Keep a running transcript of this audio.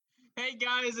Hey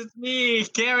guys, it's me,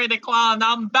 Gary the Clown.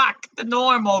 I'm back to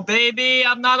normal, baby.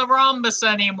 I'm not a rhombus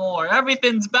anymore.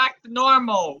 Everything's back to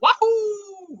normal.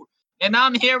 Wahoo! And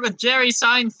I'm here with Jerry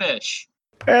Seinfish.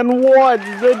 And what's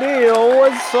the deal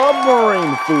with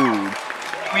submarine food?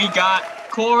 We got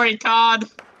Corey Cod.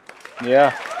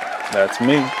 Yeah, that's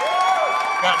me.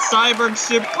 Got Cyborg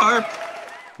Soup Carp.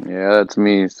 Yeah, that's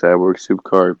me, Cyborg Soup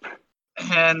Carp.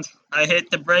 And I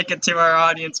hate to break it to our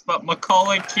audience, but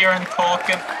Macaulay Kieran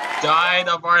Culkin died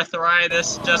of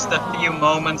arthritis just a few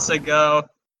moments ago.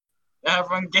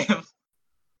 Everyone give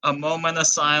a moment of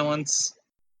silence.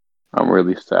 I'm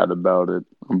really sad about it.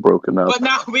 I'm broken up. But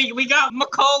now we got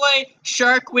Macaulay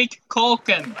Shark Week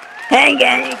Culkin. Hey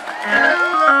guys!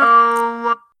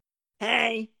 Hello!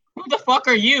 Hey! Who the fuck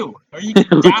are you? Are you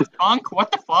Daft Punk?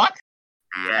 What the fuck?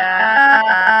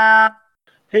 Yeah!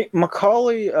 Hey,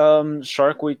 Macaulay,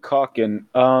 Shark Week Calkin,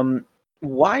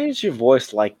 why is your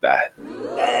voice like that?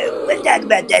 We'll talk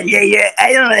about that later.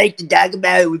 I don't like to talk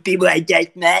about it with people I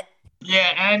just met.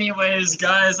 Yeah, anyways,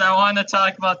 guys, I want to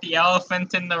talk about the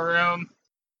elephant in the room.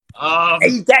 Are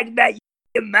you talking about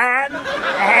your mom?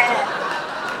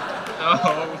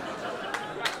 Oh.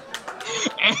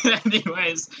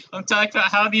 Anyways, I'm talking about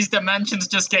how these dimensions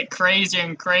just get crazier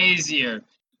and crazier.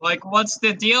 Like, what's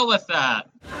the deal with that?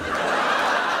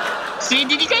 See,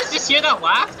 did you guys just hear that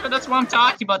laughter? That's what I'm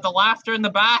talking about, the laughter in the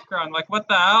background. Like, what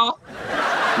the hell?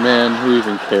 Man, who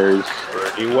even cares?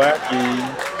 Pretty wacky.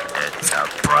 It's a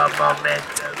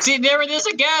pro-momentum. See, there it is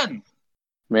again.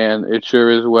 Man, it sure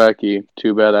is wacky.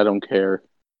 Too bad I don't care.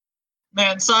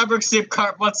 Man, Cyborg Soup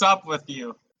Carp, what's up with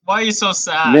you? Why are you so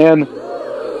sad? Man,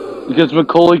 because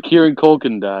Macaulay Kieran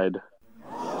Culkin died.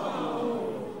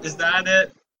 Is that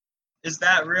it? Is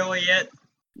that really it?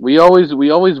 We always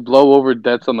blow over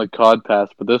deaths on the Codpast,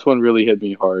 but this one really hit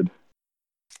me hard.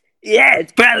 Yeah,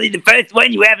 it's probably the first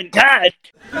one you haven't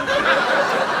touched.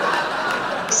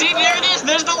 See, there it is.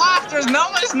 There's the laughter. Is no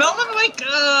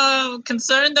one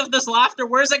concerned of this laughter?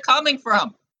 Where's it coming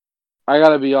from? I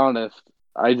gotta be honest.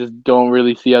 I just don't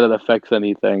really see how that affects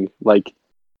anything. Like,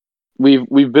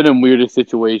 we've been in weirder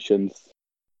situations.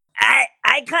 I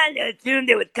kind of assumed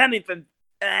it was coming from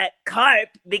Carp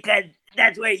because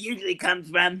that's where it usually comes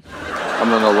from.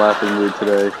 I'm in a laughing mood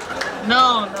today.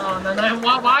 No.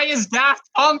 Why is Daft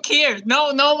Punk here?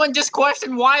 No one just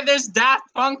questioned why there's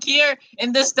Daft Punk here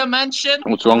in this dimension.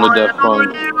 What's wrong with Daft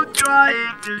Punk? You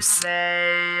trying to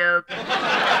say? You're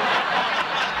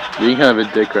being kind of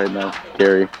a dick right now,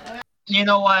 Gary. You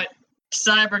know what?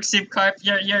 Cyborg Soup Carp,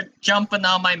 you're jumping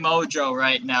on my mojo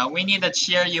right now. We need to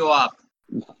cheer you up.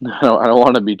 No, I don't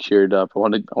want to be cheered up. I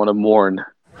want to mourn.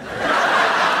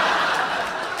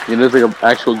 You know, it's like an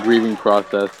actual grieving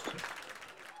process.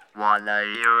 Wanna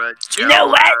hear a joke? You know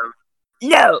what?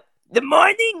 No,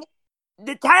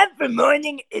 the time for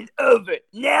morning is over.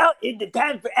 Now is the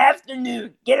time for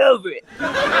afternoon. Get over it.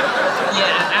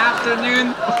 Yeah,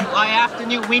 afternoon. By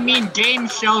afternoon, we mean game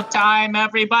show time,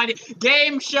 everybody.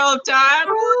 Game show time.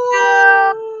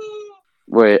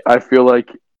 Wait, I feel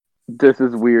like this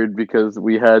is weird because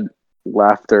we had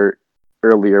laughter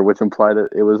earlier, which implied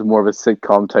that it was more of a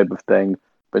sitcom type of thing.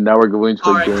 But now we're going to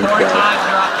a game show. Corey Cod,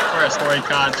 you're up first. Corey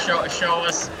Cod, show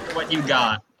us what you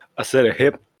got. I said a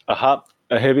hip, a hop,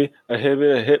 a heavy, a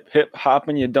hip, hop,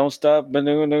 and you don't stop. Now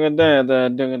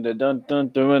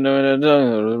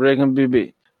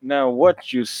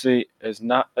what you see is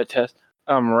not a test.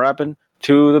 I'm rapping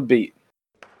to the beat.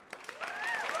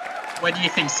 What do you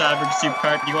think, Cyborg Soup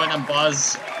Carp? Do you want to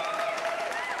buzz?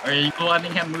 Or are you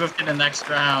letting him move to the next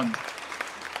round?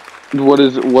 What?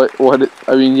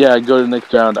 I mean, yeah, go to the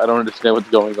next round. I don't understand what's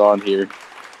going on here.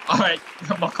 Alright,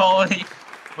 Macaulay,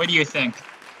 what do you think?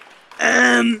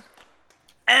 Let's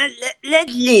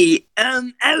see.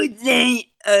 I would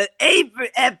say, A for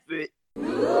effort.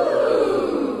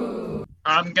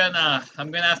 I'm gonna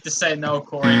have to say no,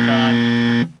 Corey Cod.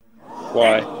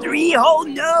 Why? 3 whole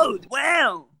nodes.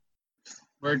 Wow.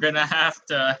 We're gonna have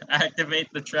to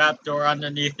activate the trapdoor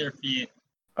underneath your feet.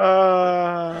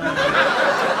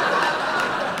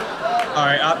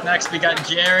 Alright, up next we got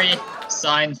Jerry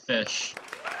Seinfish.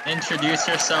 Introduce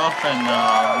yourself and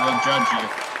we'll judge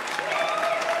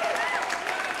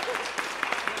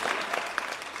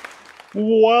you.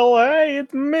 Well, hey,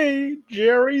 it's me,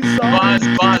 Jerry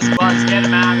Seinfish. Buzz, get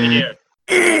him out of here.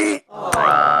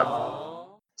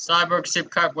 Cyborg Soup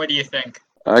Carp, what do you think?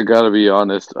 I gotta be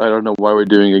honest. I don't know why we're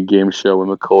doing a game show when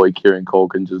Macaulay Kieran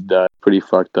Culkin just died. Pretty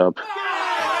fucked up.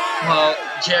 Well,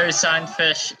 Jerry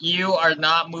Seinfish, you are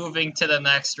not moving to the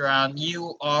next round.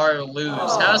 You are lose.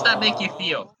 How does that make you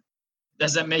feel?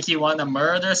 Does it make you want to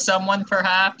murder someone,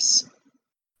 perhaps?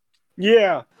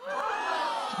 Yeah.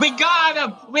 We got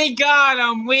him! We got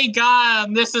him! We got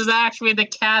him! This is actually the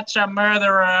Catch a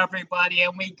Murderer, everybody,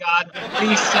 and we got him.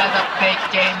 We set up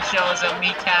fake game shows and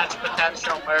we catch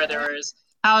potential murderers.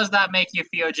 How does that make you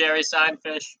feel, Jerry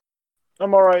Seinfish?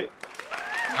 I'm alright.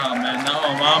 Oh man, no,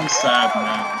 I'm sad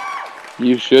now.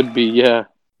 You should be, yeah.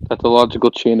 That's a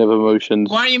logical chain of emotions.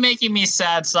 Why are you making me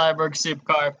sad, Cyborg Soup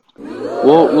Carp?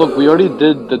 Well, look, we already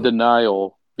did the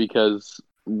denial because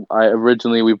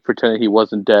we pretended he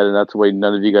wasn't dead, and that's why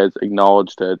none of you guys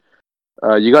acknowledged it.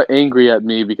 You got angry at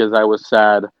me because I was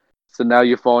sad, so now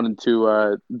you've fallen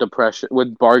into depression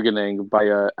with bargaining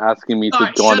by asking me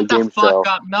to go on a game show. Shut the fuck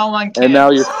up! No one cares. And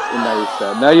now you're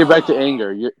sad. Now you're back to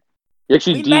anger. You're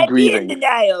actually We might be in de-grieving.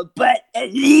 denial, but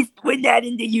at least we're not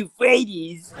in the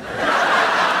Euphrates.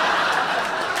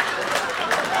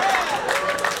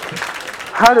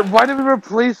 Why did we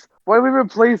replace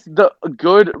the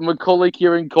good Macaulay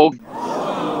Kieran Culkin?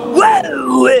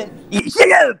 Whoa! You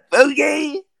shut up,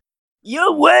 okay?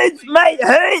 Your words might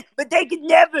hurt, but they could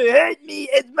never hurt me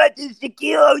as much as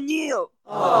Shaquille O'Neal.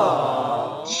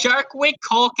 Shark Week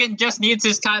Culkin just needs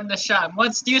his time to shine.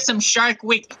 Let's do some Shark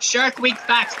Week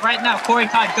facts right now. Corey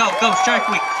Cod, go Shark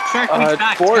Week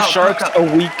facts. 4 sharks a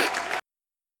week.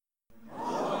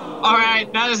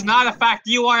 Alright, that is not a fact.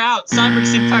 You are out. Cyber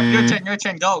Soup Carp, your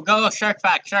turn. Go, Shark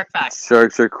facts.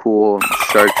 Sharks are cool.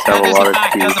 Sharks have a lot of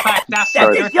teeth. That's a fact. That's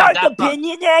a shark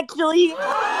opinion, actually.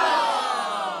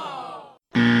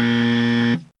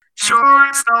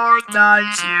 Sharks are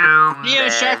nice human. Yeah,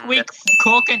 Shark Week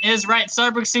Culkin is right.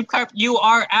 Cyber Soup Carp, you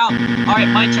are out. Alright,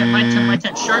 my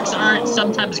turn. Sharks are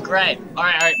sometimes gray.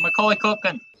 Alright, Macaulay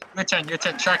Culkin, your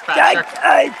turn. Shark facts. Sharks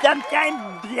are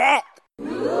sometimes black.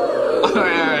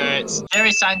 Alright.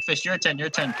 Jerry Seinfish, your turn.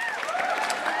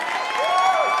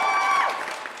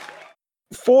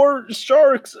 4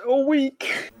 sharks a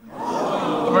week.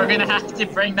 We're gonna have to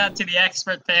bring that to the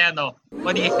expert panel.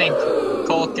 What do you think,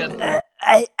 Culkin?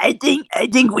 I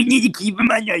think we need to keep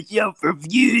him on our show for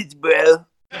views, bro.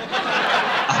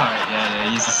 Alright,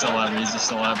 yeah, he's a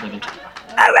celebrity.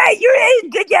 Alright, you're in.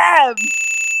 Good job.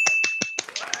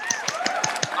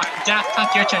 Alright, Daft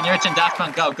Punk, your turn. Daft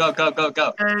Punk, go.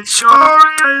 A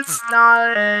shark is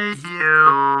not a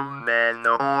human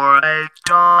or a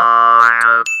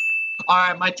dog.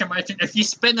 Alright, my turn. If you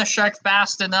spin a shark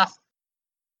fast enough...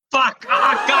 Fuck!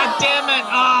 Oh, god damn it!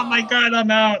 Oh my god, I'm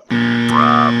out!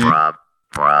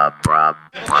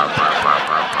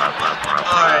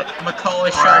 Alright,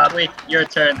 Macaulay Shark Week, your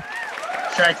turn.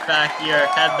 Shark back here,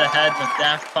 head-to-head with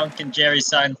Daft Punk and Jerry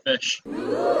Seinfish.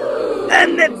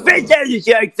 I'm the first out of the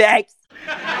shark facts.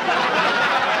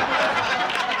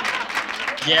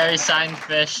 Jerry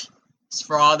Seinfish is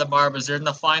for all the barbers. They're in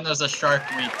the finals of Shark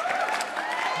Week.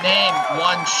 Name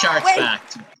one shark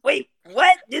fact. Wait,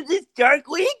 what? Is this Shark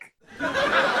Week?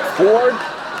 4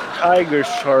 tiger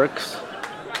sharks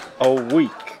a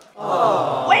week.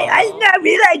 Wait, I did not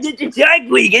realize it's a Shark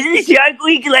Week. Isn't Shark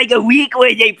Week like a week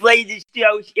where they play the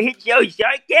hit show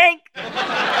Shark Tank?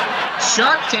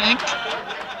 Shark Tank?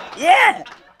 Yeah.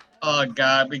 Oh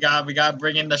god, we got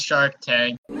bring in the Shark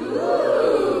Tank.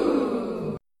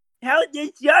 How is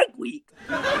this Shark Week?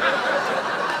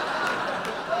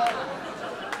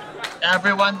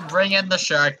 Everyone, bring in the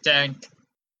Shark Tank.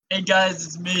 Hey guys,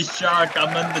 it's me, Shark.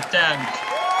 I'm in the tank.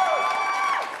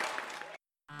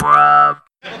 Alright,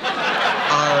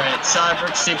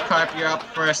 Cyber Soup Carp, you're up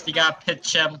first. You gotta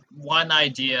pitch him one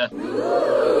idea.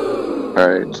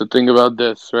 Alright, so think about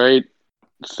this, right?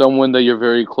 Someone that you're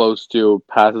very close to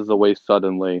passes away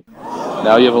suddenly.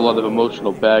 Now you have a lot of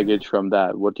emotional baggage from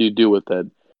that. What do you do with it?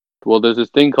 Well, there's this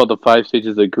thing called the 5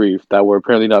 stages of grief that we're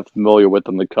apparently not familiar with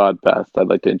on the Codpast I'd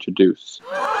like to introduce.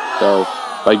 So,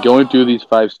 by going through these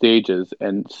 5 stages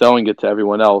and selling it to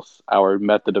everyone else, our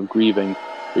method of grieving,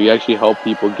 we actually help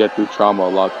people get through trauma a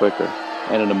lot quicker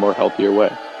and in a more healthier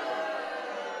way.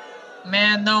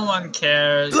 Man, no one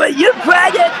cares. But your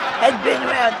product has been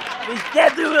around for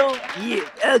several years,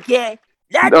 okay?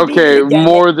 Okay,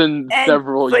 more than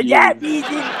several years. For that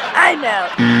reason, I'm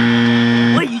out.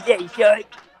 What do you say, Shark?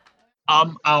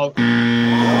 I'm out.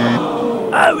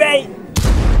 Alright.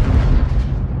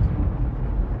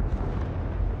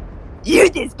 You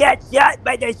just got shot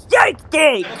by the Shark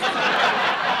Tank!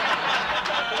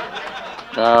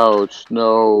 Ouch,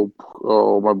 no.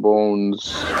 Oh, my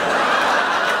bones.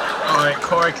 Alright,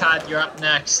 Corey Cod, you're up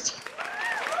next.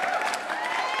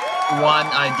 One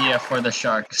idea for the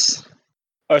sharks.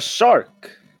 A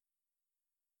shark.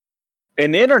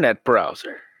 An internet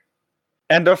browser.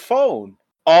 And a phone.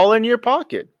 All in your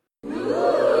pocket.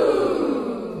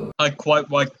 I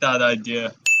quite like that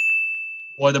idea.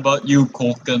 What about you,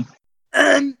 Culkin?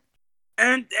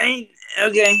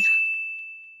 Okay.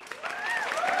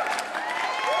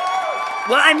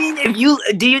 Well, I mean, if you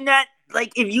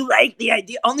like the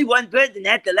idea, only one person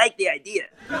has to like the idea.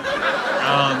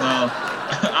 Oh no.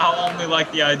 I'll only like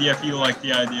the idea if you like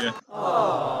the idea.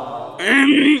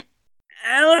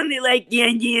 I only like the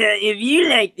idea if you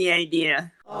like the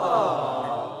idea.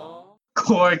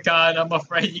 Culkin, I'm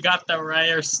afraid you got the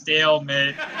rare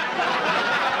stalemate.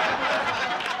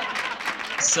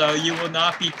 So you will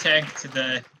not be tanked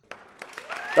today.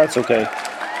 That's okay.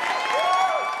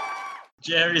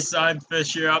 Jerry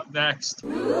Seinfish, you're up next.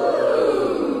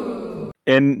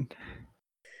 An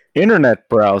internet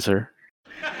browser,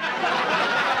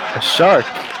 a shark,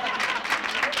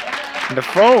 and a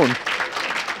phone,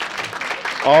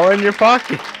 all in your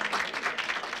pocket.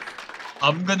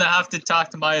 I'm gonna have to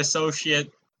talk to my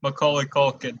associate, Macaulay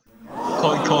Culkin.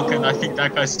 Macaulay Culkin, I think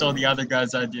that guy stole the other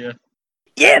guy's idea.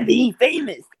 Yeah, but he's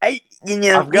famous. I've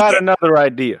got another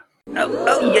idea.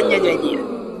 Oh, you got another idea.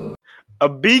 A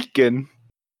beacon,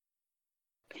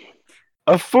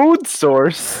 a food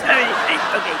source,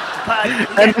 Okay, pause.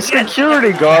 and a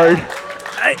security guard,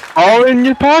 all in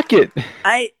your pocket.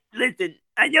 Listen.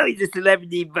 I know he's a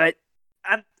celebrity, but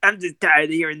I'm just tired of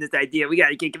hearing this idea. We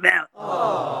gotta kick him out.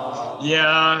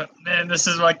 Yeah, man, this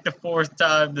is like the 4th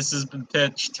time this has been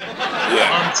pitched.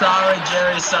 Yeah. I'm sorry,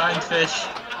 Jerry Seinfish,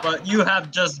 but you have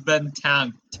just been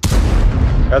tanked.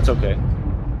 That's okay.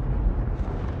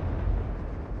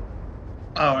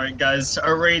 Alright, guys,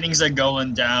 our ratings are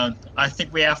going down. I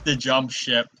think we have to jump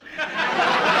ship.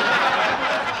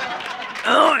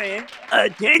 Or,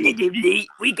 alternatively,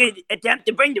 we could attempt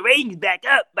to bring the ratings back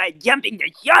up by jumping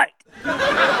the shark.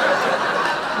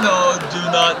 No, do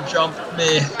not jump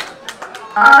me.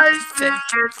 I think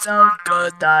it's a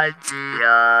good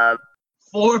idea.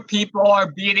 4 people are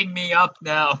beating me up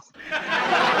now.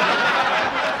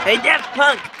 Hey, Daft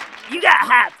Punk, you got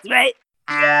hops, right?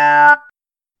 Yeah.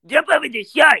 Jump over the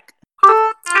shark.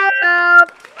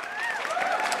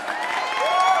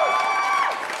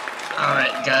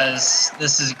 Alright, guys,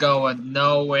 this is going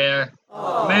nowhere.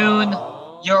 Moon,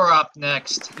 you're up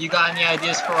next. You got any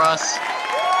ideas for us?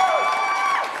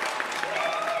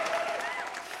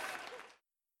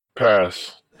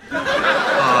 Pass.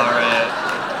 Alright.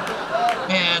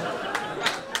 Man,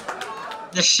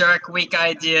 the Shark Week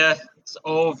idea, it's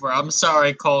over. I'm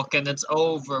sorry, Culkin, it's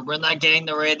over. We're not getting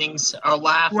the ratings. Our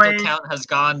laughter count has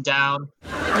gone down.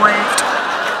 Wait.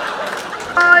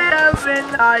 I have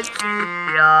an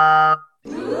idea.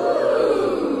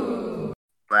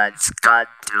 Let's cut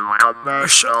to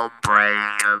commercial break.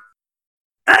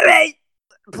 Alright,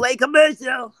 play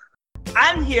commercial.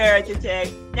 I'm here to say,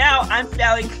 now I'm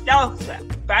selling salsa.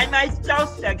 Buy my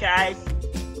salsa, guys.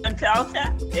 And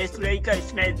salsa is really good.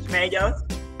 Tomatoes.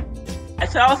 A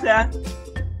salsa.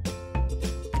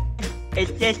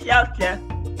 It's just salsa.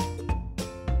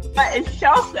 But it's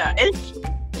salsa. It's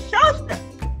salsa.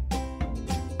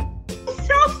 It's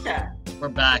salsa. We're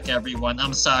back, everyone.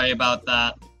 I'm sorry about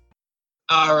that.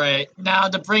 Alright, now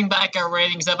to bring back our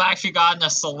ratings, I've actually gotten a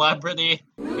celebrity.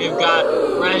 We've got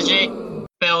Reggie,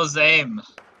 Fils-Aimé.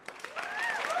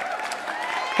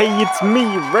 Hey, it's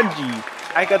me, Reggie.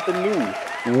 I got the new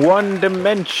One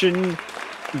Dimension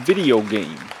video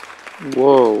game.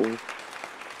 Whoa.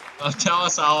 Tell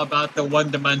us all about the One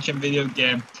Dimension video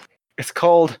game. It's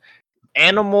called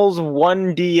Animals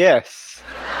 1DS.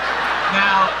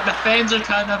 Now, the fans are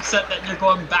kind of upset that you're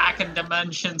going back in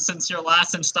dimension since your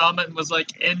last installment was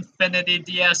like Infinity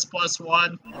DS plus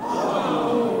 1.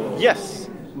 Yes,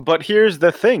 but here's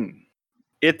the thing.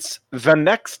 It's the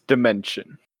next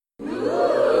dimension.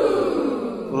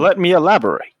 Let me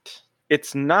elaborate.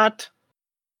 It's not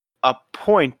a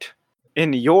point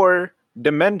in your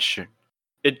dimension.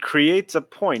 It creates a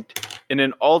point in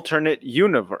an alternate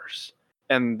universe.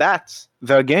 And that's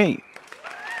the game.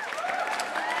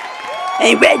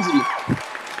 Hey, Reggie.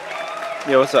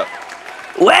 Yeah, what's up?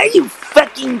 Why are you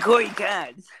fucking Corey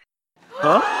cards?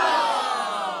 Huh?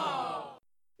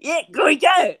 Yeah, Corey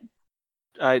cards.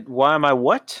 Why am I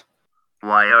what?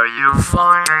 Why are you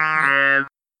fighting him?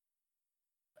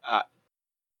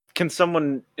 Can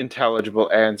someone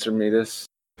intelligible answer me this?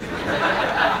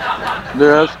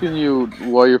 They're asking you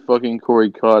why you're fucking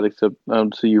Corey Cod, except I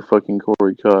don't see you fucking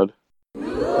Corey Cod.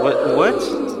 What?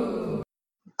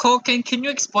 Culkin, can you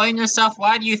explain yourself?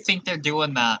 Why do you think they're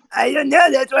doing that? I don't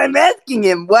know. That's why I'm asking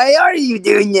him. Why are you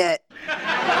doing that?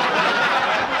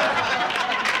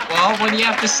 Well, what do you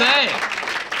have to say?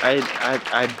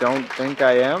 I don't think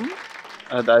I am.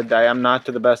 I am not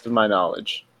to the best of my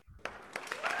knowledge.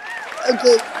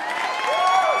 Okay.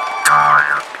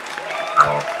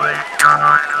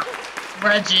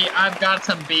 Reggie, I've got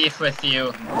some beef with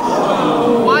you.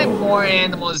 Why more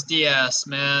Animals DS,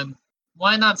 man?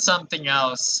 Why not something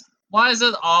else? Why is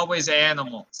it always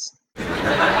animals?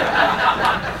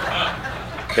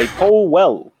 They pull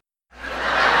well.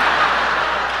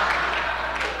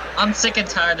 I'm sick and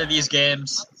tired of these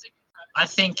games. I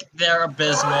think they're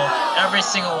abysmal. Every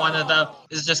single one of them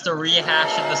is just a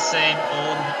rehash of the same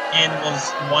old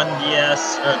Animals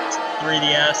 1DS or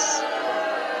 3DS.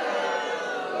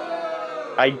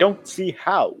 I don't see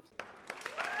how.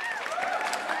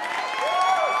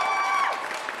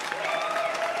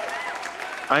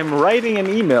 I'm writing an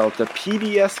email to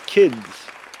PBS Kids.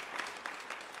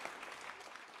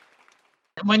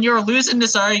 When you're losing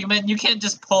this argument, you can't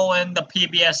just pull in the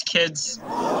PBS Kids.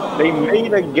 They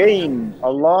made a game a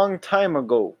long time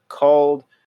ago called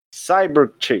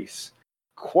Cyber Chase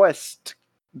Quest.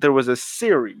 There was a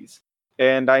series,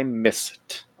 and I miss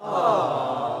it.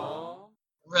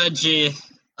 Reggie,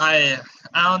 I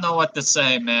don't know what to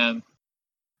say, man.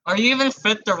 Are you even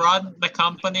fit to run the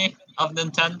company of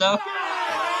Nintendo?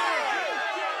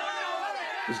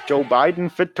 Is Joe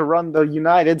Biden fit to run the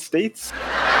United States?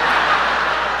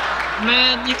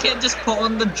 Man, you can't just pull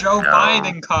in the Joe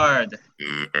Biden card.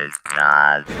 He is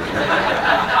God.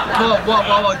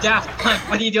 Whoa, Daft Punk,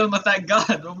 what are you doing with that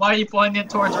gun? Why are you pointing it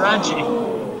towards Reggie?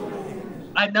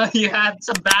 I know you had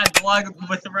some bad blood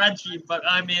with Reggie, but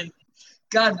I mean,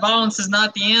 God, violence is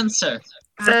not the answer.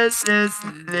 This is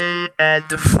the end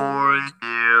for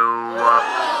you.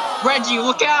 Reggie,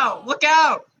 look out! Look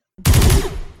out!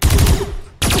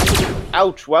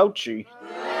 Ouch, wouchie.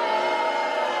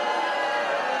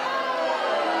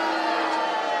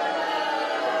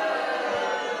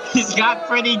 He's got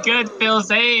pretty good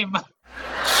Fils-Aimé.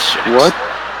 What?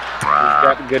 He's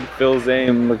got good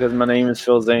Fils-Aimé because my name is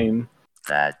Fils-Aimé.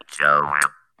 That joke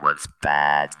was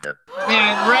bad.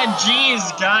 Man, red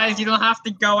G's, guys. You don't have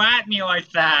to go at me like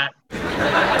that.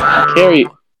 Carrie,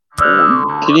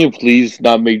 can you please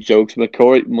not make jokes?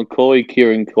 Macaulay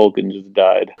Kieran Culkin just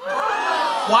died.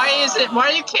 Why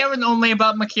are you caring only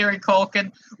about Macaulay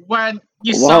Culkin when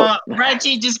you saw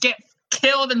Reggie just get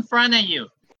killed in front of you?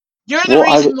 You're the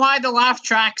reason why the laugh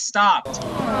track stopped.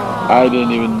 I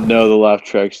didn't even know the laugh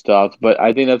track stopped, but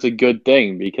I think that's a good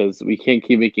thing because we can't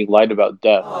keep making light about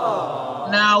death.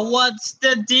 Now, what's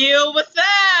the deal with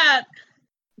that?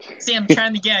 See, I'm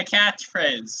trying to get a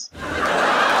catchphrase.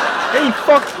 Hey,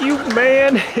 fuck you,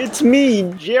 man. It's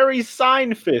me, Jerry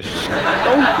Seinfish.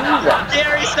 Don't do that.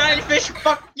 Jerry Seinfish,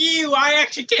 fuck you. I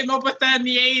actually came up with that in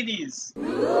the 80s.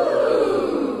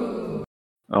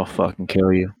 I'll fucking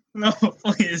kill you. No,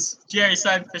 please. Jerry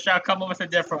Seinfish, I'll come up with a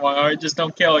different one. Alright, just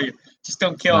don't kill you. Just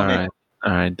don't kill me.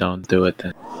 Alright, don't do it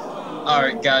then.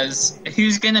 Alright, guys.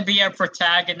 Who's gonna be our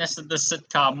protagonist of the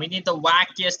sitcom? We need the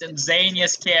wackiest and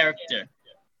zaniest character.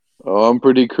 Oh, I'm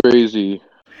pretty crazy.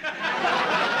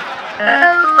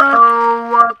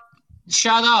 Hello.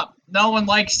 Shut up. No one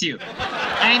likes you.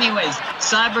 Anyways,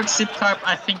 Cyborg Supercarp,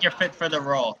 I think you're fit for the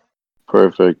role.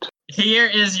 Perfect. Here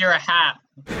is your hat.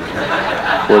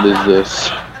 What is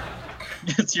this?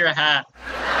 It's your hat.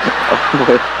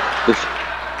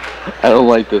 I don't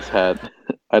like this hat.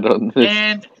 I don't.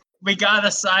 And we got a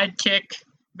sidekick.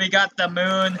 We got the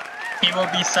moon. He will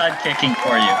be sidekicking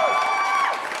for you.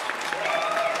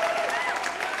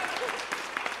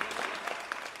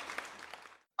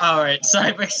 Alright,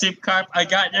 Cyber Supercarp, I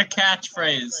got your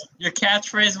catchphrase. Your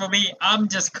catchphrase will be, I'm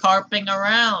just carping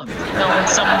around. Now when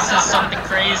someone says something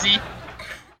crazy,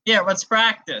 here, let's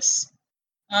practice.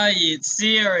 I eat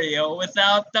cereal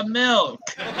without the milk.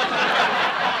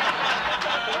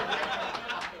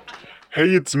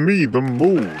 Hey, it's me, the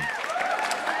moon.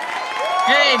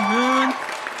 Hey, moon.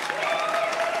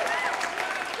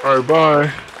 Alright,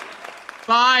 bye.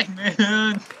 Bye,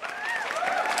 moon.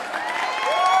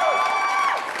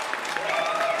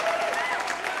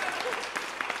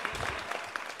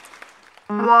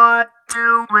 What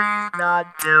do we not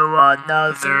do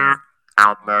another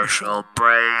commercial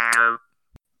break?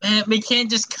 Man, we can't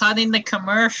just cut in the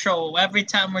commercial every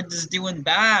time we're just doing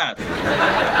bad.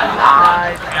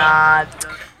 Why not?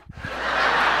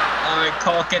 Alright,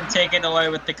 Culkin, take it away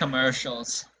with the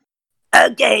commercials.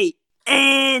 Okay,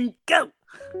 and go.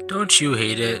 Don't you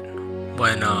hate it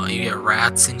when you get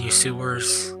rats in your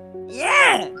sewers?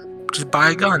 Yeah. Just buy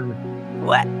a gun.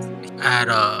 What? At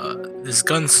this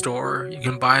gun store, you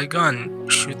can buy a gun.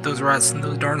 Shoot those rats in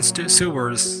those darn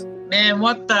sewers. Man,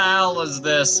 what the hell is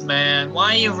this, man?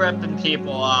 Why are you ripping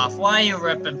people off? Why are you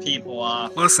ripping people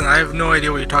off? Listen, I have no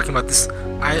idea what you're talking about. This,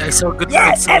 I sell good. I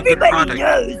Yeah, sell a good everybody product.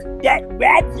 knows that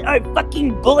rats are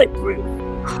fucking bulletproof.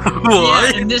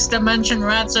 What? Yeah, in this dimension,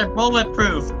 rats are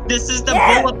bulletproof. This is the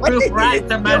Yeah, bulletproof what rat did you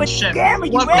do? dimension. Scam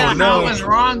you What the rats. hell no. is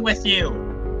wrong with you?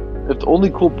 If the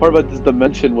only cool part about this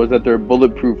dimension was that they're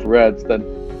bulletproof rats, then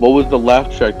What was the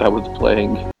laugh track that was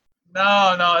playing?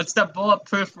 No, it's the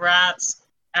Bulletproof Rats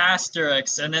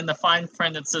asterisk, and in the fine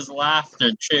print it says laughter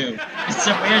too. It's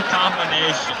a weird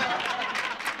combination.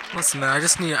 Listen, man, I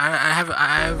just need. I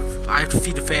have to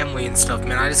feed a family and stuff,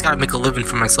 man. I just gotta make a living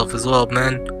for myself as well,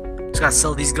 man. Just gotta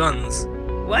sell these guns.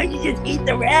 Why don't you just eat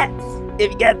the rats?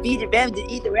 If you gotta feed your family,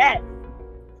 just eat the rats.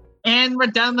 And we're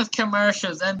done with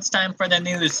commercials, and it's time for the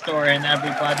news story, and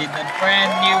everybody, the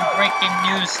brand new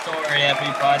breaking news story,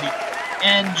 everybody.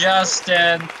 And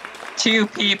Justin, 2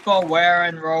 people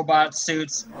wearing robot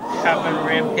suits have been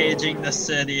rampaging the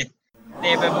city.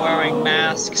 They've been wearing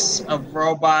masks of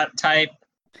robot type,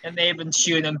 and they've been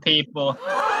shooting people.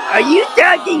 Are you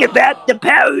talking about the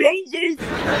Power Rangers?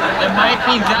 It might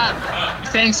be that.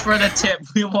 Thanks for the tip.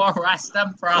 We will arrest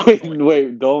them promptly.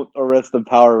 Wait, don't arrest the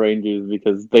Power Rangers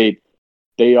because they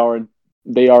aren't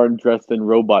dressed in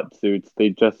robot suits. They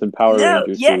dress in Power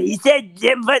Ranger Yeah, suits. you said,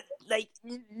 but like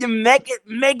the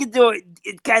Megazord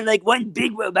is kind of like one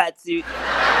big robot suit.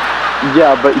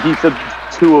 Yeah, but he said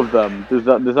 2 of them. There's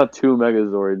not 2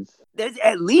 Megazords. There's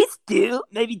at least 2.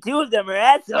 Maybe 2 of them are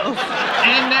assholes.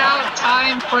 And now,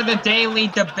 time for the daily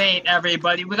debate,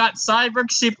 everybody. We got Cyborg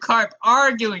Soup Carp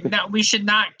arguing that we should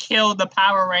not kill the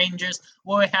Power Rangers.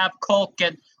 We have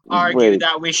Culkin argue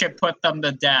that we should put them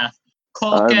to death.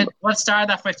 Culkin, let's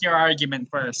start off with your argument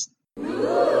first.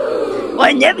 Well,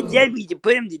 I never said we should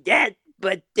put them to death,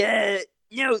 but, they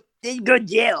go to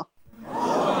jail.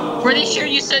 Pretty sure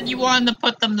you said you wanted to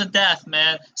put them to death,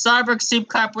 man. Cyborg Soup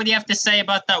Carp, what do you have to say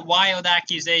about that wild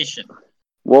accusation?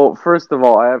 Well, first of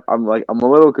all, I'm a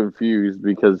little confused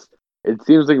because it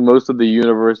seems like most of the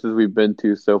universes we've been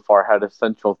to so far had a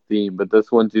central theme, but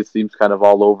this one just seems kind of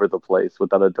all over the place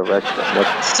without a direction.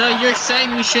 So you're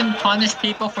saying we shouldn't punish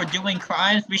people for doing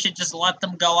crimes? We should just let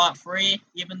them go out free,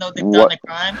 even though they've done a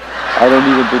crime? I don't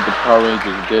even think the Power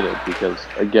Rangers did it because,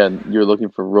 again, you're looking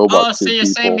for robots. Oh, so you're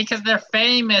saying because they're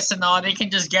famous and all, they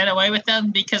can just get away with them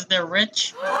because they're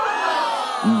rich?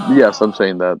 Yes, I'm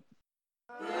saying that.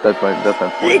 That's my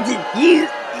point. Listen,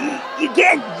 you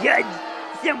can't judge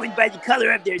someone by the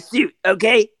color of their suit,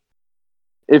 okay?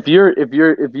 If you're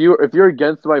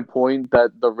against my point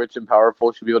that the rich and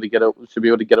powerful should be able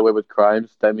to get away with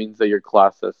crimes, that means that you're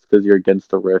classist because you're against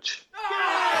the rich.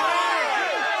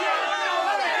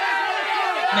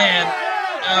 Man,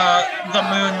 the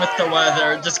moon with the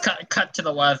weather. Just cut to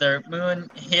the weather. Moon,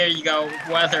 here you go.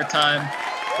 Weather time.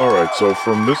 Alright, so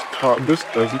from this,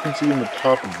 as you can see in the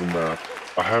top of the map,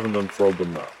 I haven't unfurled the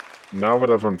map. Now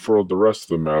that I've unfurled the rest of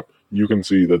the map, you can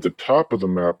see that the top of the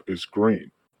map is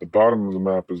green. The bottom of the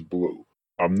map is blue.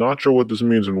 I'm not sure what this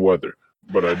means in weather,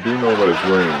 but I do know that it's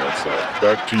raining outside.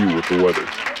 Back to you with the weather.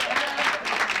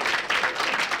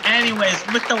 Anyways,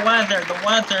 with the weather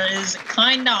is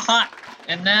kinda hot.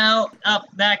 And now, up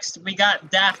next, we got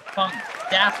Daft Punk.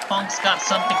 Daft Punk's got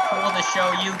something cool to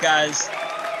show you guys.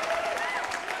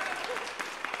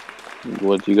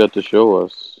 What you got to show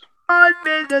us? I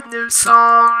made a new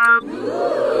song.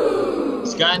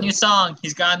 He's got a new song.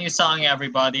 He's got a new song,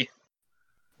 everybody.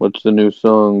 What's the new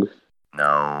song?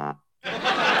 No.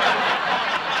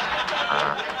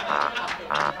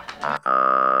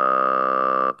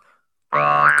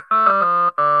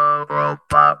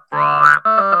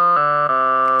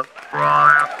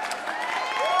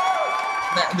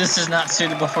 This is not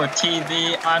suitable for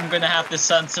TV. I'm gonna have to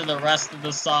censor the rest of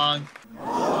the song.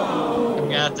 I'm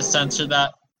gonna have to censor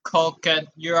that. Culkin,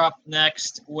 you're up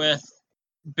next with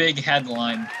big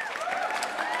headline.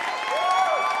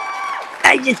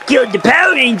 I just killed the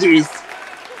Power Rangers.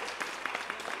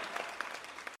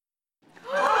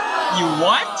 You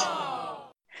what?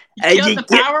 I You killed the just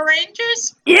Power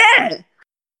Rangers? Yeah.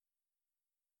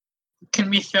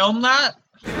 Can we film that?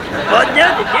 Well, no,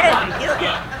 they're dead. I killed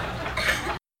them.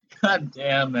 God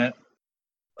damn it.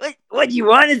 What, you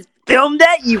want to film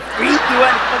that, you freak? You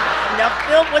want to fucking snuff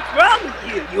film? What's wrong with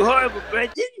you, you horrible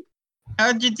person?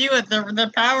 How'd you do it?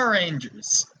 The Power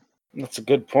Rangers. That's a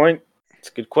good point. It's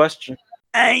a good question.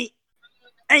 I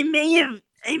may have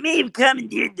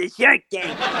commandeered the Shark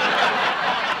Tank.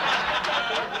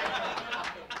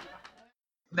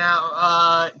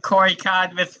 Now, Corey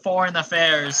Cod with Foreign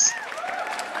Affairs.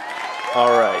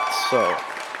 Alright, so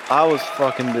I was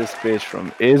fucking this bitch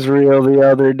from Israel the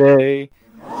other day.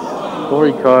 Oh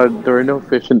my god, there are no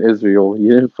fish in Israel.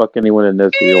 You didn't fuck anyone in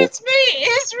Israel. It's me,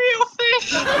 Israel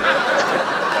Fish.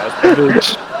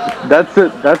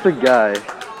 That's a guy.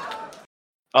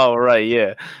 Oh right,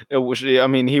 yeah. It was. I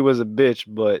mean, he was a bitch,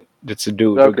 but it's a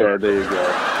dude. Okay, there you go.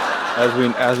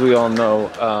 As we all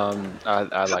know, I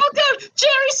like. Oh god,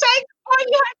 Jerry Seinfeld,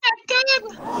 you had that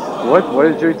gun. What? Why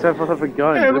did Jerry Seinfeld have a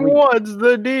gun? And what's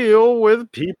the deal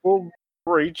with people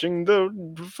breaching the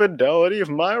fidelity of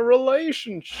my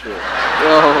relationship.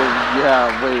 Oh, yeah,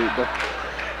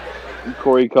 wait.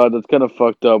 Corey Cod, that's kind of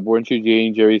fucked up. Weren't you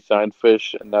dating Jerry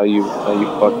Seinfish, and now you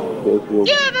fucked this?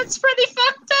 Yeah, that's pretty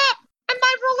fucked up. In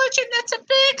my religion, that's a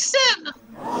big sin.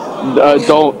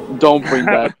 Don't bring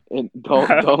that in.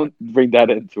 Don't bring that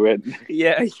into it.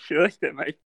 Yeah, I feel like that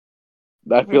might.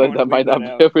 I feel like that might not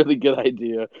Out. be a really good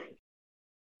idea.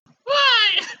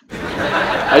 Why?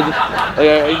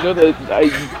 I know that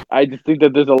I just think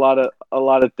that there's a lot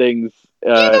of things.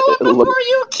 You know what? Before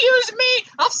you accuse me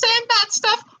of saying bad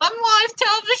stuff on live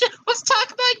television, let's talk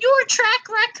about your track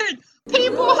record.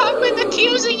 People have been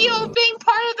accusing you of being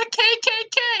part of the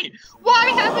KKK.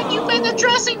 Why haven't you been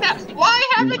addressing that? Why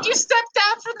haven't you stepped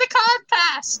down from the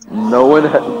Codpast? No one.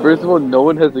 First of all, no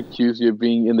one has accused you of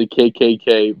being in the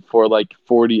KKK for like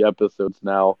 40 episodes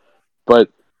now. But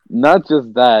not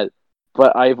just that,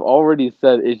 but I've already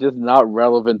said it's just not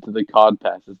relevant to the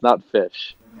Codpast. It's not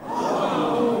fish.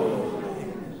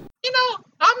 You know,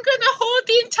 I'm gonna hold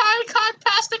the entire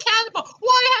Codpast accountable.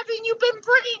 Why haven't you been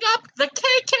bringing up the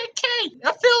KKK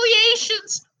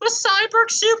affiliations with Cyborg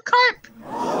Soup Carp?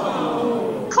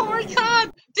 Corey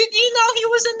Cod, did you know he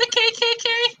was in the KKK?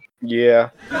 Yeah.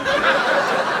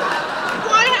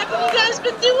 Why haven't you guys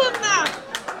been doing that?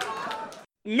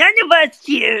 None of us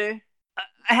here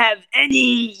have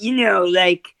any,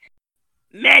 like,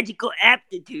 magical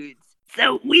aptitudes.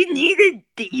 So we needed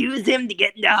to use him to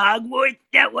get into Hogwarts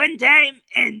that one time,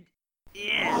 and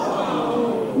yeah.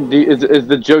 Is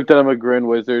the joke that I'm a Grand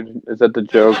Wizard? Is that the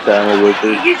joke that I'm a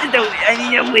wizard? He's just a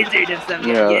wizard of some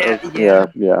kind. Yeah.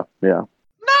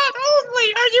 Not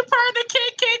only are you part of the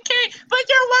KKK, but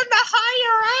you're one of the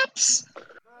higher ups.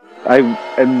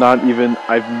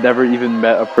 I've never even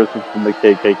met a person from the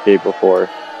KKK before.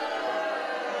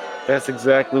 That's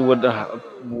exactly what the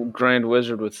Grand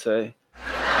Wizard would say.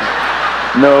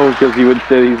 No, because he would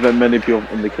say he's met many people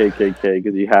from the KKK,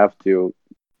 because you have to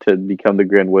become the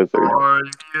Grand Wizard. Are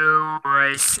you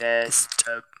racist?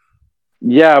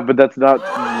 Yeah, but that's not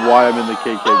why I'm in the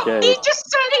KKK. He just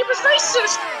said he was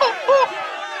racist.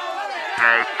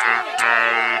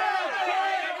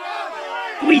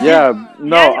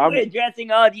 We're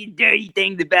addressing all these dirty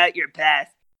things about your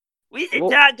past. We should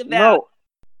talk about. No,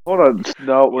 hold on.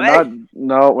 No, we're not.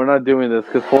 No, we're not doing this.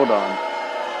 Because hold on.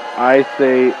 I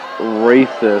say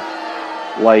racist,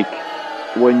 like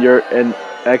when you're an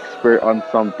expert on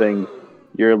something,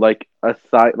 you're like a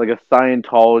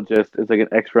Scientologist is like an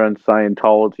expert on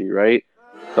Scientology, right?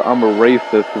 So I'm a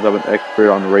racist because I'm an expert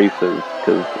on races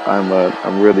because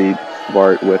I'm really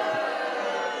smart with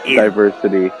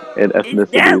diversity and ethnicities.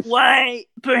 Is that why,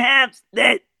 perhaps,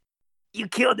 that you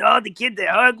killed all the kids at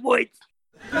Hogwarts?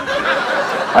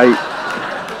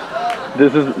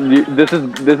 This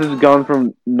has gone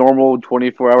from normal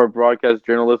 24-hour broadcast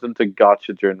journalism to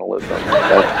gotcha journalism. Our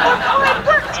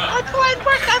plan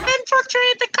worked. I've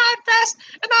infiltrated the Codpast,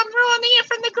 and I'm ruining it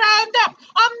from the ground up.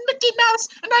 I'm Mickey Mouse,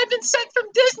 and I've been sent from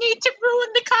Disney to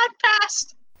ruin the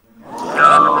Codpast.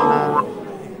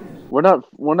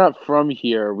 We're not from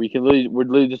here. We're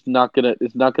literally just not gonna.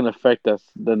 It's not gonna affect us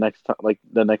the next time, like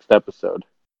the next episode.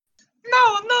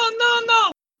 No.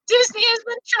 Disney has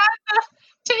been trying to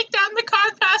take down the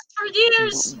Codpast for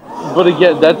years. But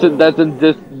again, that's in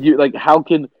this. Like, how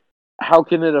can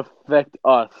it affect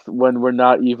us when we're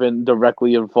not even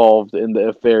directly involved in the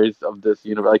affairs of this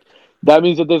universe? Like, that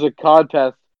means that there's a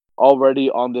Codpast already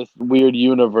on this weird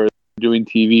universe doing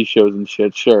TV shows and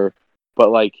shit. Sure, but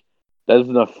like, that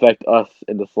doesn't affect us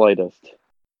in the slightest.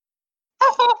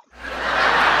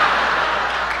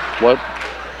 What?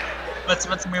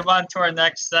 Let's move on to our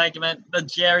next segment, the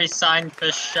Jerry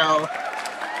Seinfish show.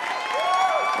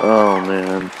 Oh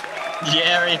man.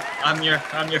 Jerry, I'm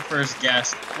your first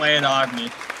guest. Lay it on me.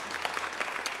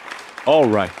 All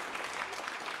right.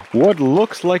 What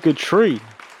looks like a tree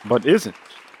but isn't?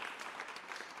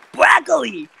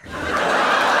 Broccoli.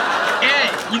 Hey,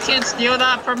 you can't steal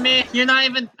that from me. You're not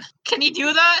even. Can you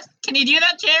do that? Can you do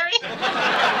that, Jerry?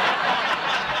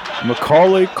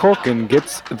 Macaulay Culkin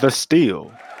gets the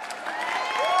steal.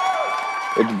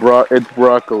 It's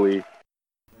broccoli.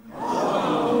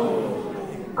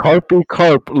 Carpy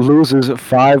Carp loses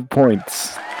 5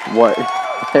 points. What?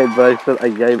 Hey, but I said I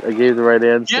gave the right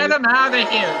answer. Get him out of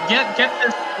here. Get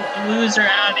this loser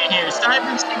out of here.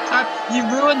 Cyber Cup, you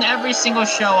ruined every single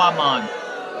show I'm on.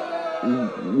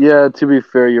 Yeah, to be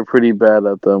fair, you're pretty bad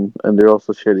at them, and they're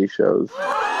also shitty shows.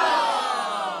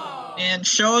 And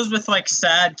shows with like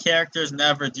sad characters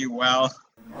never do well.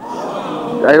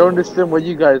 I don't understand why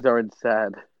you guys aren't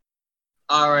sad.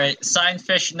 Alright,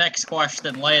 Seinfish, next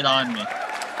question. Lay it on me.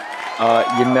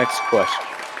 Your next question.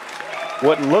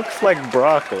 What looks like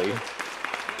broccoli.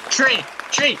 Tree.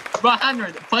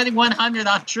 100. Putting 100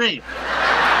 on tree.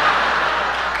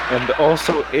 And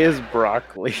also is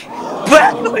broccoli.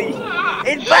 Broccoli!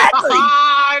 It's broccoli!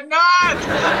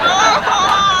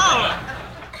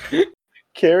 No!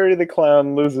 Carrie the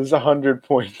Clown loses 100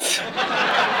 points.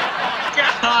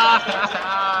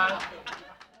 God.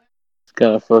 It's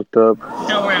kind of fucked up.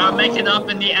 Don't worry, I'll make it up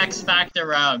in the X Factor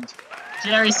round.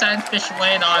 Jerry Seinfish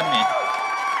laid on me.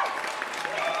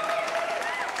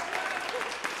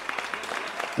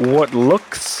 What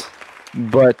looks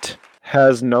but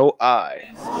has no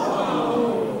eyes.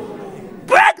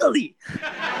 Broccoli!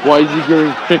 Why is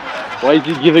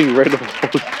he giving random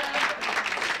votes?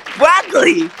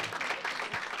 Broccoli!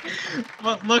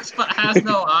 What looks but has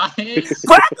no eyes?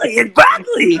 Broccoli! It's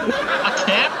broccoli! A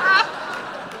camera?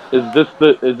 Is this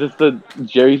the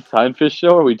Jerry Seinfish show,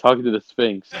 or are we talking to the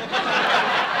Sphinx?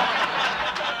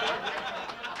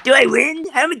 Do I win?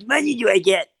 How much money do I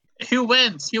get? Who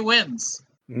wins?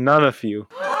 None of you.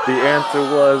 The answer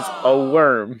was a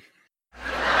worm.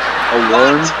 A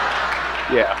worm?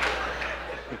 Yeah.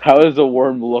 How does a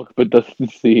worm look but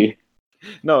doesn't see?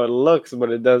 No, it looks,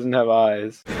 but it doesn't have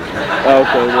eyes.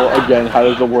 Okay, well, again, how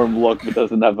does a worm look but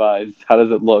doesn't have eyes? How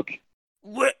does it look?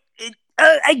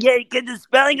 I get it, because the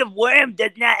spelling of worm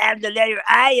does not have the letter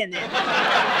I in it.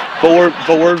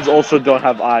 But worms also don't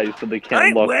have eyes, so they can't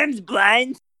Aren't look. worms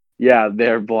blind? Yeah,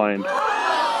 they're blind.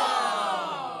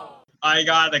 I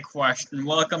got a question.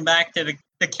 Welcome back to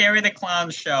the Carrie the Clown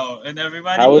show, and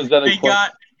everybody. How is that a we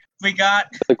got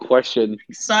the question?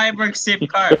 Cyborg Soup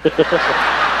Cart.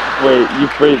 Wait, you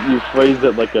phrased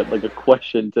it like a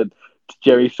question to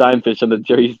Jerry Seinfish on the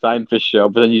Jerry Seinfish show,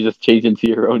 but then you just changed into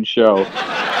your own show.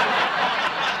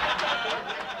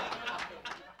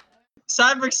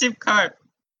 Cyborg Soup Cart.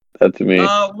 That's me.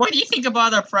 What do you think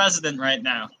about our president right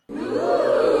now?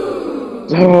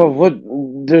 Oh, what?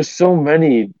 There's so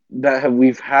many that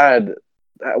we've had.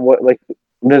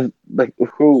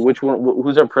 Which one?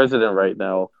 Who's our president right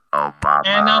now? Obama.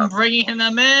 And I'm bringing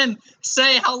him in.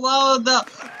 Say hello to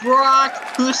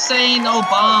Barack Hussein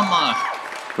Obama.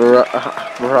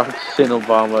 Barack Hussein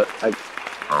Obama.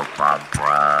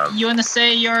 Obama. You want to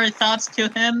say your thoughts to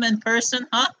him in person,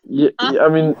 huh? Yeah, I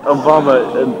mean, Obama.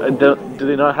 Do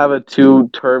they not have a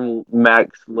 2-term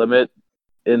max limit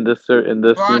in this Barack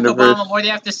universe? Obama, what do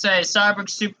you have to say? Cyborg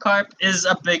Soup Carp is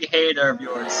a big hater of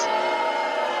yours.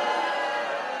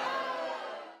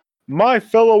 My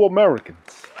fellow Americans.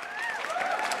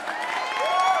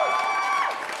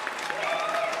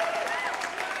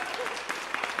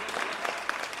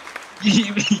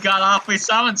 He got awfully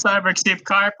summoned Cyborg Soup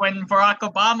Carp when Barack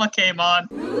Obama came on.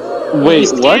 Wait, you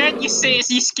scared? what? You say,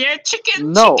 is you scared,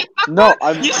 chicken? No, chicken no,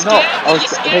 I'm you no. scared? I was you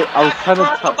scared? I was trying to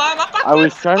Barack talk. Obama? I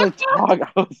was trying to talk.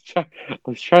 I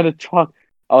was trying to talk.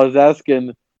 I was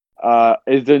asking,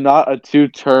 is there not a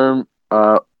 2-term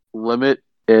limit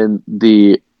in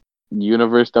the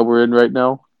universe that we're in right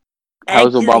now? How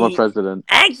is Obama president?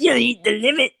 Actually, the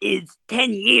limit is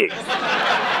 10 years.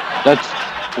 That's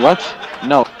what?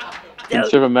 No. You can So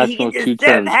serve a he maximum of can 2 just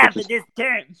serve terms. half of this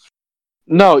term.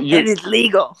 No, And it's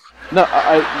legal. No,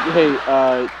 hey,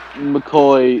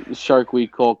 Macaulay, Shark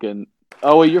Week, Culkin.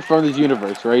 Oh wait, you're from this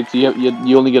universe, right? So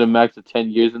you only get a max of 10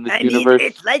 years in this universe.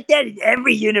 It's like that in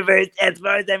every universe, as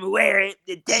far as I'm aware.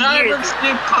 The 10 Cyborg years.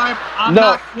 Soup Carp, I'm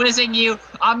not quizzing you.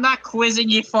 I'm not quizzing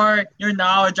you for your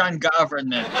knowledge on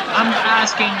government. I'm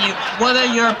asking you, what are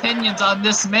your opinions on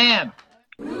this man?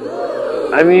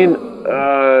 I mean,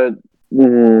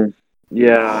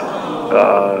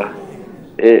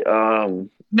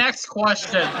 Next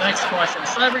question.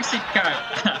 Cyborg Soup Carp.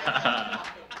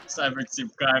 Cyborg Soup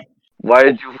Carp. Why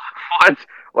did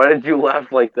you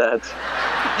laugh like that?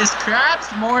 Is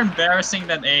crabs more embarrassing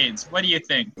than AIDS? What do you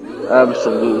think?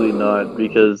 Absolutely not,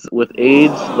 because with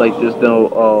AIDS, like, there's no,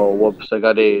 oh, whoops, I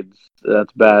got AIDS.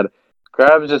 That's bad.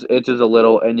 Crabs just itches a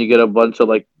little, and you get a bunch of,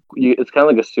 like, it's kind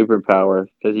of like a superpower,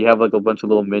 because you have, like, a bunch of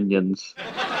little minions.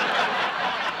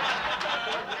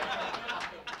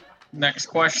 Next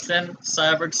question,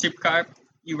 Cyborg Soup Carp.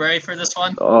 You ready for this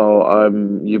one? Oh,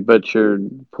 you bet your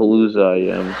palooza I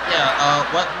am.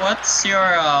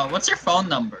 Yeah, what's your phone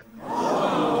number?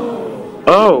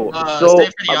 Oh, so say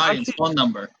for the audience, phone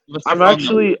number. I'm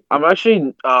actually not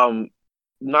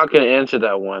gonna answer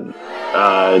that one.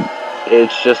 It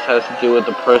just has to do with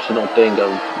the personal thing of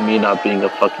me not being a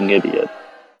fucking idiot.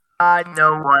 I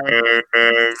know what it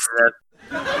is.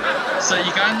 So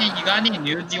you got any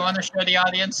nudes you want to show the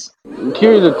audience?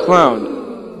 Carrie the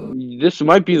Clown, this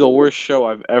might be the worst show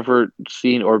I've ever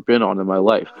seen or been on in my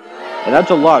life. And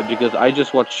that's a lot because I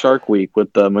just watched Shark Week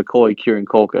with Macaulay, Kieran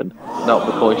Culkin. No,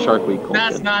 Macaulay Shark Week Culkin.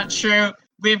 That's not true.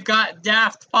 We've got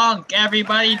Daft Punk,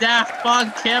 everybody. Daft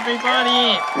Punk,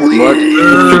 everybody.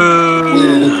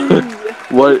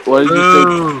 What did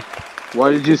you say? Why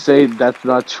did you say that's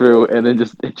not true and then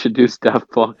just introduce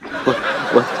Daft Punk?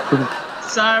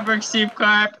 Cyborg Soup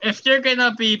Carp, if you're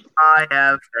gonna be on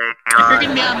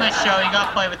my show, you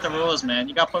gotta play with the rules, man.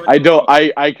 You gotta play with the rules.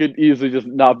 I could easily just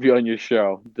not be on your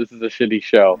show. This is a shitty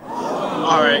show.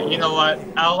 Alright, you know what?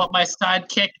 I'll let my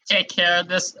sidekick take care of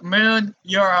this. Moon,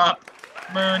 you're up.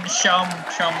 Moon, show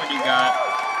 'em what you got.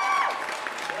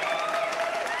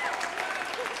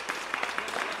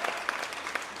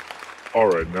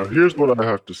 Alright, now here's what I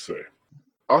have to say.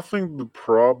 I think the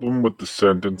problem with the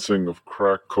sentencing of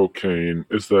crack cocaine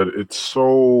is that it's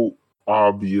so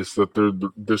obvious that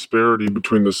the disparity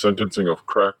between the sentencing of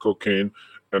crack cocaine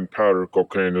and powder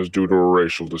cocaine is due to a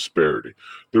racial disparity.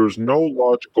 There is no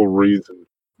logical reason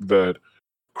that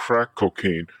crack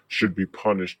cocaine should be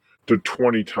punished to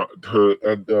 20 times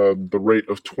at the rate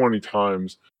of 20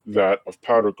 times that of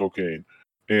powder cocaine.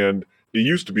 And it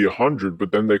used to be 100,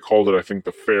 but then they called it, I think,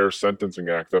 the Fair Sentencing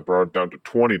Act that brought it down to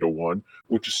 20-1,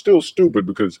 which is still stupid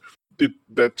because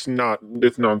it's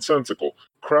nonsensical.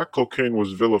 Crack cocaine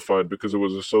was vilified because it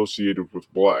was associated with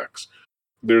blacks.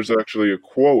 There's actually a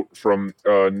quote from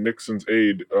Nixon's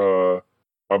aide, I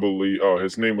believe,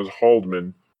 his name was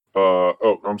Haldeman.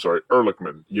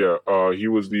 Ehrlichman. Yeah, he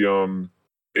was the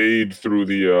aide through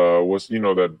the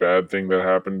that bad thing that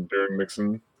happened during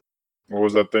Nixon. What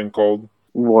was that thing called?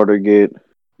 Watergate.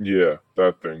 Yeah,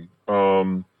 that thing.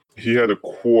 He had a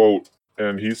quote,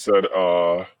 and he said,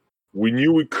 "We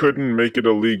knew we couldn't make it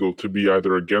illegal to be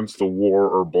either against the war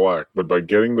or black, but by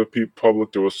getting the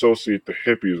public to associate the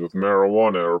hippies with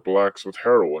marijuana or blacks with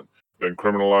heroin, then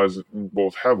criminalize it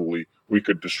both heavily, we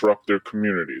could disrupt their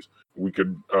communities. We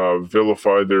could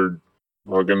vilify their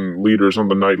fucking leaders on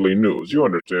the nightly news." You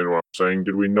understand what I'm saying?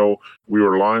 Did we know we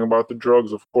were lying about the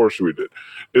drugs? Of course we did.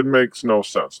 It makes no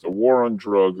sense. The war on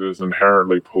drugs is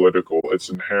inherently political. It's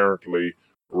inherently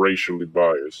racially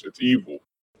biased. It's evil.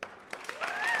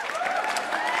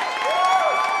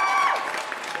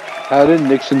 How did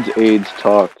Nixon's aides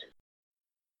talk?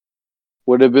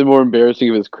 Would it have been more embarrassing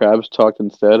if his crabs talked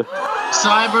instead?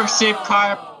 Cyber Soup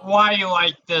Carp, why are you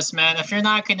like this, man? If you're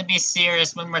not going to be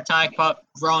serious when we're talking about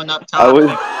grown-up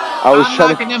topics, I'm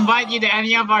not going to invite you to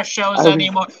any of our shows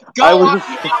anymore. Go on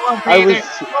the elevator.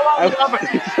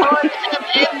 Put him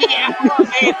in the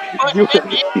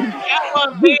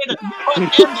elevator.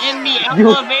 Put him in the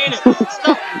elevator.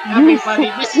 Stop, everybody.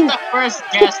 This is the first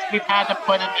guest we've had to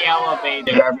put in the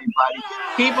elevator, everybody.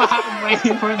 People have been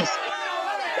waiting for this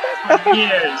for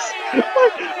years.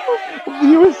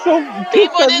 You were so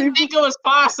People didn't think it was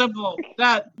possible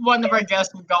that one of our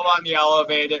guests would go on the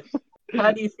elevator.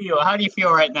 How do you feel? How do you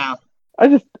feel right now?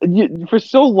 For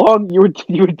so long you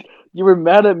were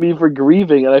mad at me for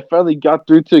grieving, and I finally got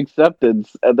through to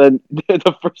acceptance. And then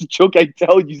the first joke I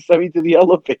tell, you sent me to the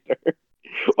elevator.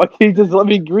 Why can't you just let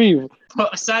me grieve?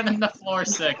 Send him to floor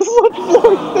 6. What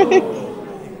floor 6?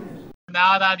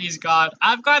 Now that he's gone,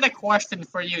 I've got a question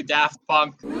for you, Daft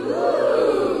Punk.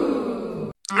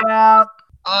 Yeah.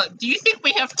 Do you think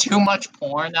we have too much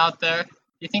porn out there? Do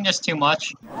you think there's too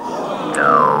much?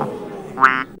 No,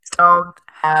 we don't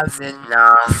have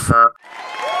enough.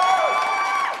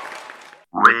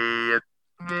 We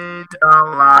need a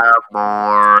lot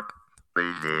more. We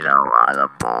need a lot of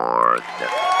more.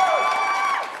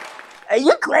 Are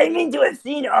you claiming to have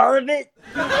seen all of it?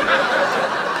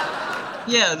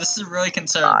 Yeah, this is really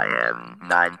concerning. I am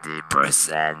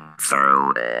 90%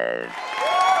 through it.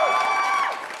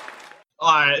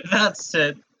 Alright, that's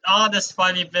it. All this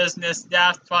funny business,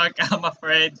 Daft Punk, I'm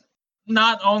afraid.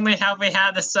 Not only have we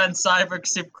had to send Cyber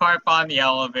Soup Carp on the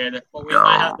elevator, but we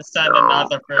might have to send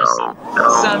another person.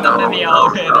 Send them in the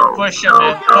elevator, push them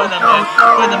in, put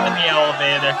them in the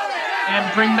elevator,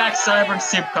 and bring back Cyber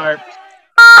Soup Carp.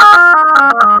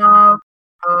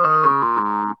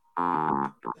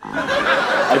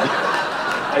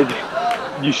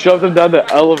 You shoved him down the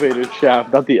elevator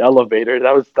shaft, not the elevator.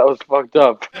 That was fucked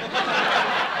up.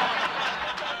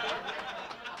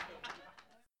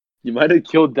 You might have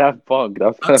killed Daft Punk. That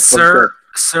was kind of fucked up.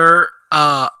 Sir,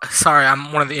 sorry,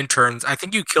 I'm one of the interns. I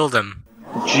think you killed him.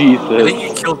 Jesus. I think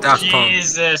you killed Daft Punk.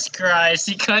 Jesus Christ,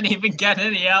 he couldn't even get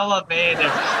in the elevator.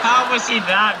 How was he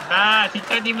that bad? He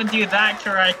couldn't even do that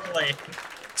correctly.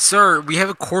 Sir, we have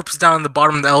a corpse down in the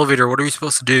bottom of the elevator. What are we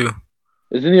supposed to do?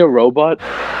 Isn't he a robot?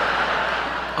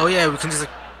 Oh yeah, we can just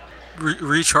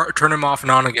like turn him off and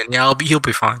on again. Yeah, he'll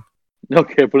be fine.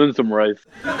 Okay, put in some rice.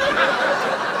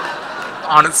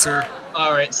 On it, sir.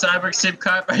 Alright, Cyborg Soup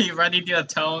Carp, are you ready to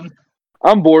atone?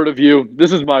 I'm bored of you.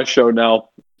 This is my show now.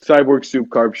 Cyborg Soup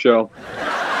Carp Show.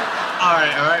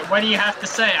 Alright, what do you have to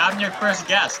say? I'm your first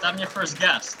guest.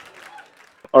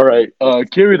 Alright,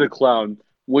 Carrie the Clown.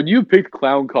 When you picked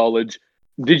Clown College,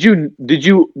 did you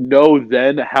know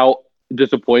then how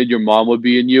disappointed your mom would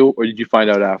be in you, or did you find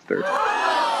out after?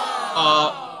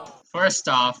 First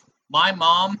off, my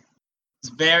mom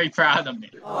is very proud of me.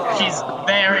 She's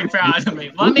very proud of me.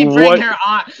 Let me bring her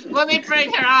on.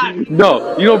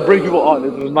 No, you don't bring people on.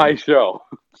 This is my show.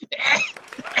 Hey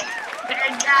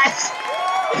guys,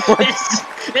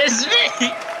 it's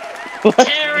me,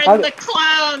 Karen the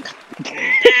Clown.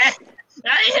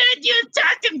 I heard you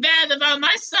talking bad about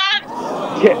my son.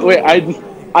 Yeah, wait,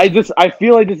 I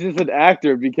feel like this is an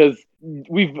actor because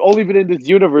we've only been in this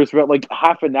universe for like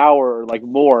half an hour or like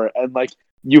more, and like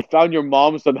you found your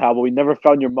mom somehow, but we never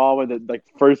found your mom in the like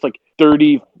first like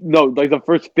the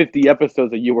first 50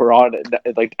 episodes that you were on in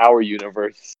like our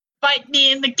universe. Fight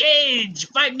me in the cage,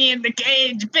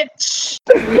 bitch.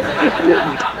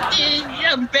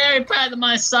 I'm very proud of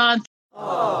my son.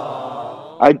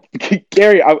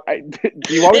 Gary,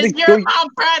 do you want me to Is kill your you? mom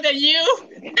proud of you?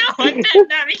 No, I'm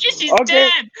not because she's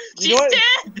dead. You know She's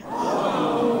dead.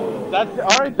 That's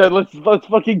alright then. Let's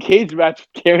fucking cage match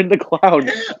Karen the Clown.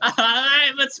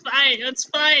 Alright, let's fight.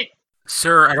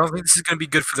 Sir, I don't think this is gonna be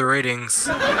good for the ratings.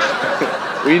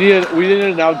 We need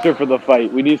an announcer for the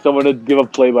fight. We need someone to give a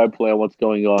play-by-play on what's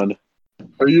going on.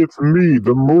 Hey, it's me,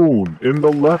 the Moon. In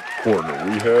the left corner,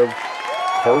 we have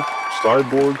Carp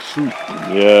Cyborg Soup.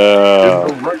 Yeah. In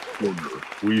the right corner,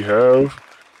 we have...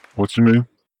 What's your name?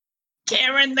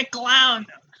 Karen the Clown.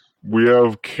 We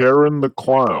have Karen the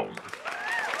Clown.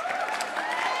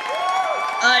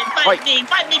 Fight me,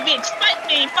 bitch.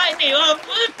 Fight me. Oh,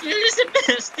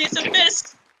 there's a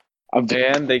miss.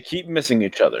 And they keep missing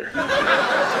each other. No,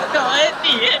 hit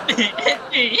me,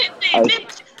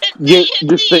 bitch.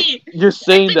 You're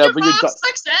saying that, but your mom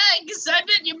sucks eggs. I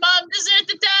bet your mom deserves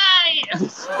to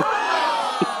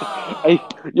die.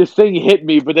 You're saying hit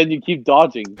me, but then you keep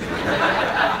dodging.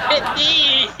 Hit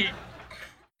me.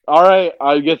 Alright,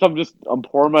 I guess I'm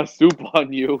pouring my soup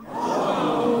on you.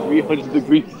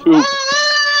 300-degree soup.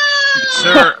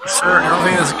 Sir, I don't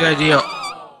think that's a good idea.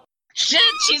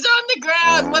 Shit, she's on the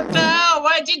ground. What the hell?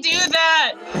 Why'd you do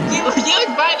that? You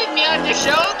invited me on your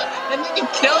show, and then you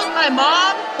killed my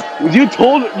mom? You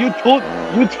told.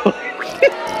 What's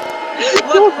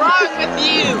wrong with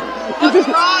you?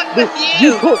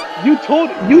 You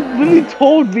literally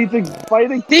told me to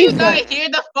fight a Do you king. not hear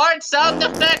the fart sound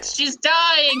effects? She's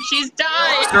dying.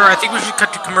 Sir, I think we should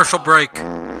cut to commercial break.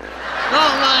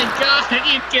 Oh my god,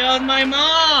 you killed my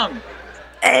mom.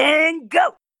 And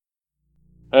go.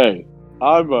 Hey,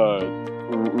 I'm a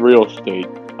real estate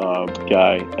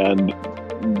guy, and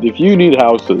if you need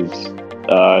houses,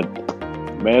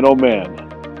 man oh man.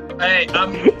 Hey,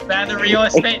 I'm the real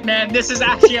estate man. This is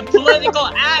actually a political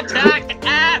attack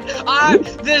on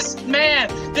this man.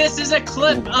 This is a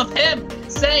clip of him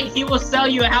saying he will sell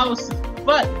you a house,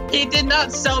 but he did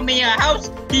not sell me a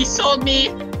house. He sold me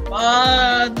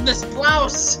this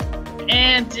blouse.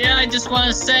 And I just want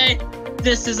to say,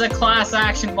 this is a class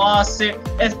action lawsuit.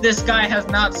 If this guy has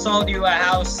not sold you a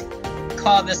house,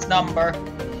 call this number.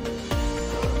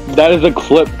 That is a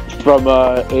clip from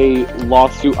a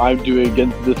lawsuit I'm doing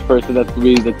against this person that's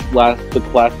reading the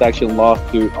class action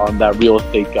lawsuit on that real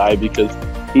estate guy because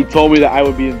he told me that I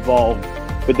would be involved,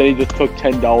 but then he just took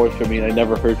 $10 from me and I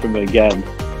never heard from him again.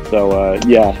 So,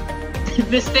 yeah.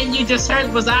 This thing you just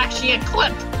heard was actually a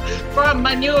clip from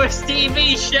my newest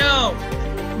TV show,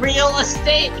 Real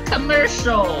Estate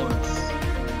Commercials.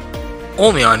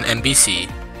 Only on NBC.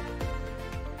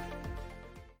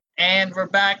 And we're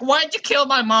back. Why'd you kill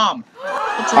my mom?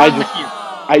 What's wrong with you?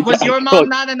 Was your mom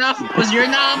not enough? Was your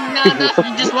mom not enough?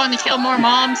 You just want to kill more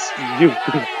moms?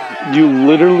 You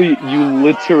literally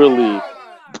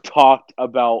talked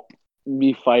about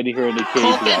me fighting her in a cage.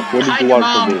 Culkin, hide your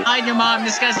mom. Hide your mom.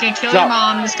 This guy's gonna kill your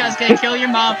mom. This guy's gonna kill your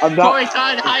mom. Corey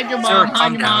Todd, hide your mom.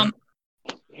 Hide your mom.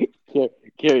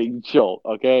 Carrie, chill,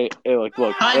 okay? Hey, look.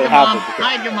 Hide your mom.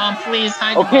 Hide your mom, please.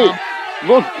 Hide your mom.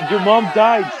 Look, your mom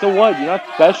died. So what? You're not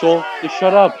special. Just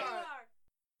shut up.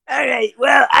 Alright,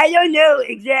 well, I don't know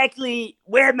exactly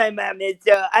where my mom is,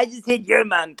 so I just hit your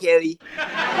mom, Carrie.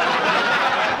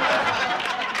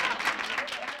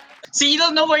 See, you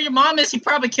don't know where your mom is. He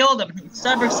probably killed him.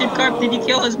 Cyborg Soup Carp, did you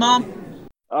kill his mom?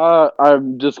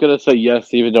 I'm just gonna say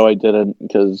yes, even though I didn't,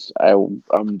 because I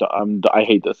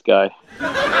hate this guy.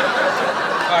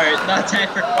 Alright, now time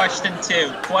for question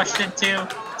 2. Question 2,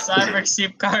 Cyborg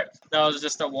Soup Carp. That was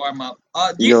just a warm up.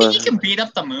 Do you think you can beat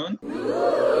up the moon?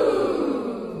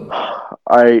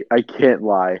 I can't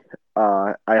lie.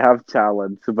 I have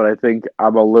talent, but I think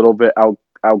I'm a little bit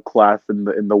outclassed in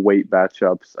the weight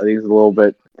matchups. I think he's a little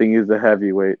bit. I think he's a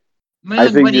heavyweight. Moon,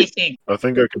 what do you think? I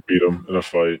think I could beat him in a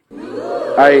fight.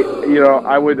 I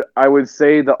would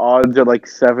say the odds are like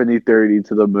 70-30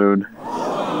 to the moon.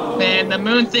 Man, the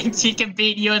moon thinks he can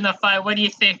beat you in a fight. What do you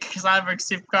think, Cyber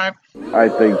Supercarp? I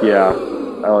think yeah.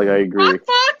 I agree.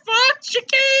 Fuck,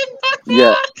 chicken, fuck.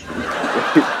 Yeah.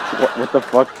 what the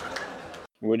fuck?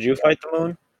 Would you fight the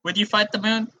moon? Would you fight the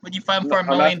moon? Would you fight him for $1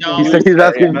 million? He's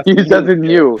asking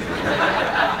you. Would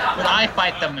I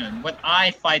fight the moon? Would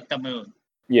I fight the moon?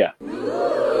 Yeah.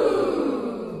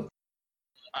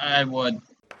 I would.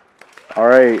 All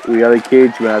right, we got a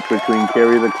cage match between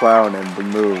Carrie the Clown and the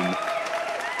Moon.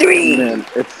 3, Man,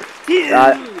 it's 2,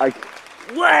 I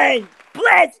 1,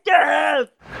 blast off!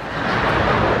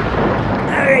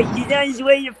 Alright, he's on his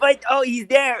way to fight. Oh, he's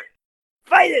there.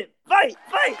 Fight him! Fight!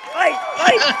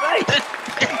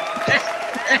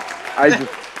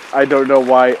 I don't know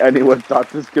why anyone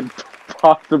thought this could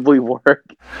possibly work.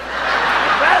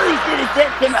 Probably should have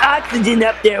sent some oxygen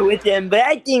up there with him, but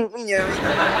I think,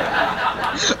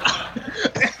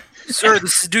 Sir,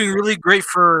 this is doing really great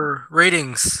for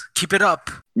ratings. Keep it up.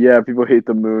 Yeah, people hate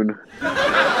the moon.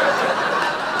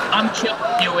 I'm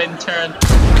killing you, intern.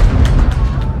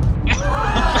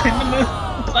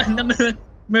 Find the moon.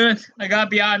 Moon, I gotta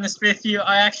be honest with you.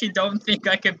 I actually don't think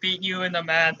I could beat you in a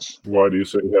match. Why do you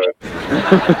say that?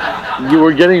 You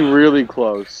were getting really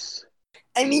close.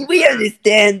 I mean, we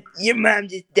understand. Your mom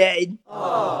just died.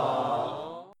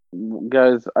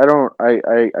 Guys, I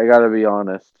gotta be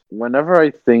honest. Whenever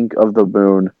I think of the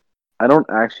moon, I don't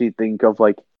actually think of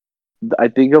I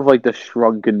think of the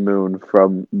shrunken moon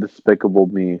from Despicable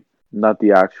Me, not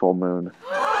the actual moon.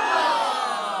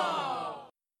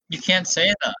 You can't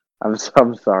say that. I'm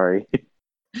sorry.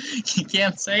 You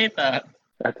can't say that.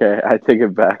 Okay, I take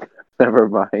it back. Never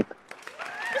mind.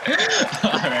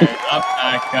 Alright, I'm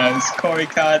back, guys. Corey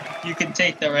Cod, you can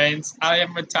take the reins. I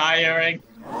am retiring.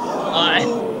 I,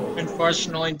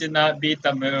 unfortunately, did not beat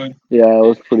the moon. Yeah, it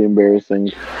was pretty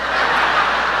embarrassing.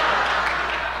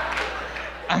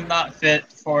 I'm not fit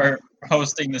for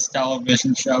hosting this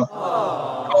television show.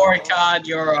 Corey Cod,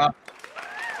 you're up.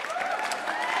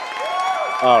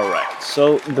 Alright,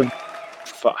 so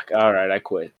Fuck, alright, I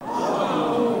quit.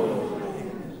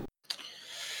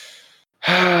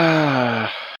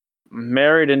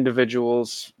 Married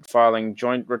individuals filing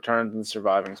joint returns and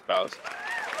surviving spouse.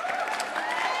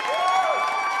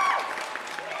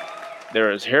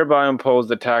 There is hereby imposed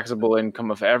the taxable income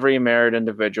of every married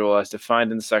individual as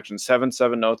defined in Section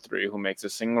 7703 who makes a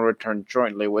single return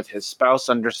jointly with his spouse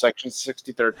under Section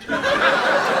 6013.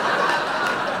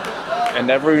 And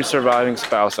every surviving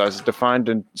spouse as defined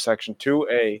in Section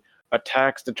 2A, a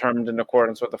tax determined in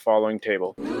accordance with the following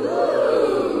table.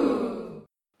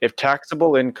 If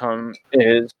taxable income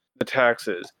is the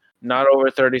taxes not over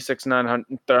 $36,900,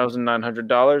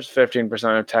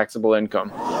 15% of taxable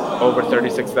income. Over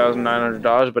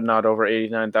 $36,900, but not over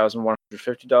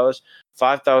 $89,150,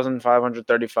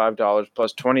 $5,535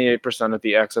 plus 28% of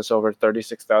the excess over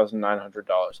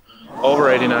 $36,900. Over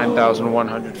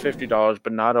 $89,150,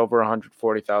 but not over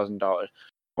 $140,000.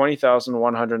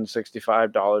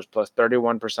 $20,165 plus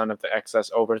 31% of the excess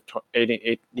over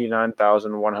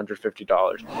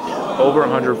 $89,150. Over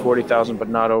 $140,000 but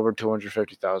not over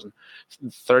 $250,000.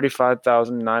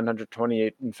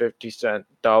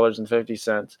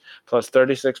 $35,928.50 plus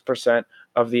 36%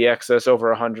 of the excess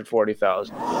over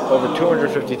 $140,000. Over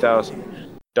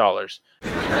 $250,000.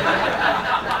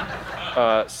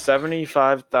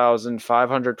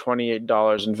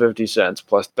 $75,528.50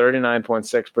 plus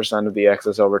 39.6% of the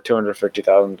excess over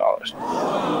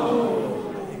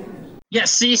 $250,000. Yeah,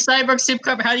 see, Cyborg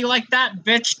Supercup, how do you like that?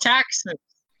 Bitch taxes.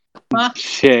 Huh?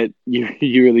 Shit, you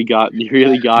really got me,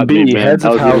 man. Heads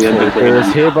of That was really household. It is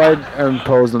entertaining. hereby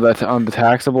imposed on the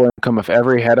taxable income of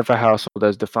every head of a household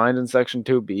as defined in Section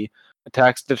 2B, a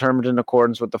tax determined in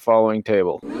accordance with the following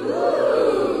table.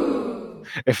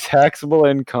 If taxable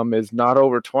income is not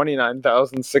over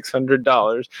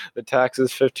 $29,600, the tax is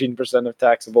 15% of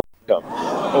taxable income.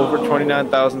 Over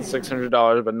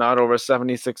 $29,600, but not over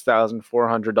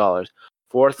 $76,400,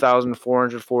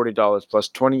 $4,440 plus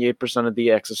 28% of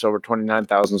the excess over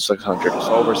 $29,600.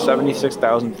 So over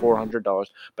 $76,400,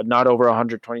 but not over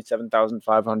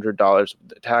 $127,500.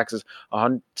 The tax is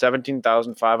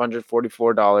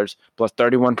 $17,544 plus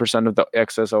 31% of the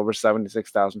excess over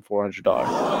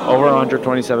 $76,400. Over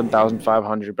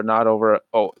 $127,500, but not over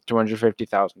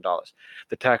 $250,000.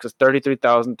 The tax is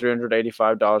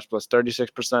 $33,385 plus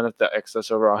 36% of the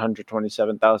excess over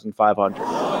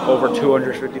 $127,500. Over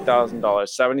 $250,000,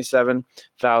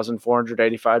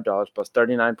 $77,485 plus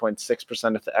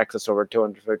 39.6% of the excess over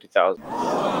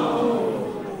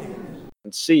 $250,000.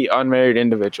 And C, unmarried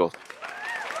individuals,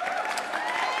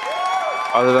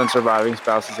 other than surviving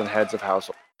spouses and heads of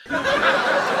household.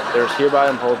 There is hereby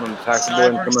imposed on the taxable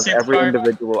income of every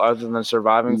individual other than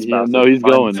surviving spouses. No, he's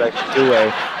going. Section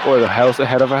 2A, or the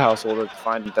head of a household, as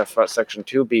defined in Section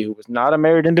 2B, who was not a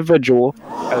married individual,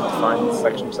 as defined in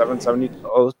Section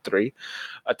 770.03,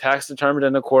 a tax determined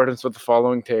in accordance with the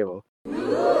following table.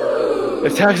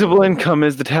 If taxable income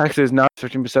is the tax is not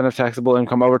 15% of taxable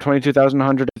income over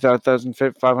 $22,100,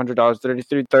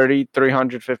 $500,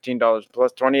 $3,315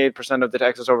 plus 28% of the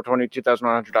taxes over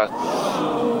 $22,100.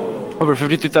 Over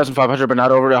 $52,500, but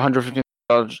not over $115.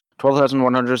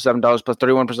 $12,107 plus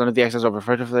 31% of the excess over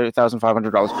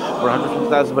 $53,500. Over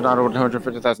 $150,000, but not over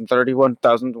 $250,000.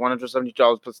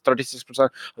 $31,170 plus 36% of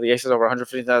the excess over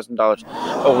 $150,000.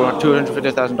 Over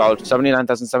 $250,000.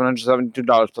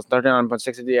 $79,772 plus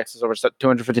 39.6% of the excess over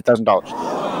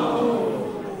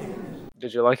 $250,000.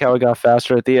 Did you like how it got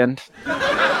faster at the end?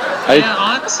 Yeah,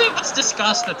 honestly, let's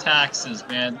discuss the taxes,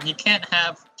 man. You can't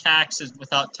have taxes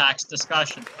without tax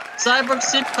discussion. Cyborg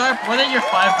Sidcarp, what are your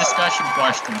 5 discussion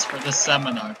questions for this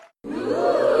seminar?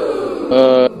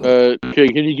 Okay,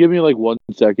 can you give me like 1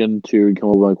 second to come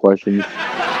up with my questions?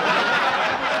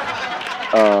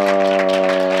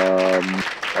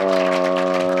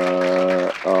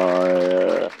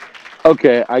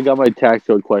 Okay, I got my tax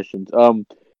code questions.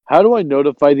 How do I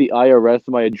notify the IRS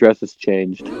my address has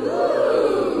changed?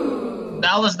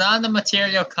 That was not in the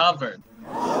material covered.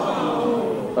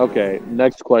 Okay,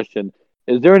 next question.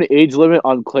 Is there an age limit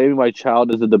on claiming my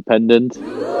child as a dependent?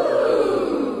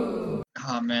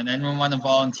 Oh man, anyone want to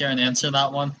volunteer and answer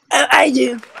that one? I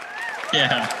do.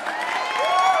 Yeah.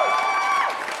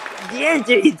 The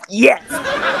answer is yes.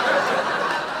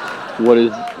 What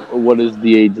is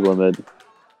the age limit?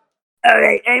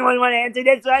 Alright, anyone want to answer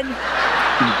this one?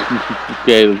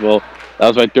 Okay, well, that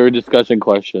was my 3rd discussion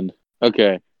question.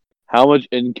 Okay. How much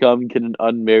income can an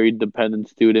unmarried dependent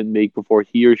student make before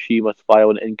he or she must file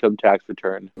an income tax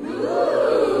return?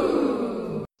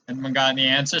 Anyone got any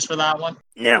answers for that one?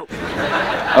 No.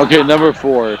 Okay, number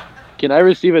 4. Can I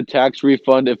receive a tax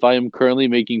refund if I am currently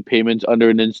making payments under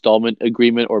an installment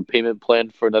agreement or payment plan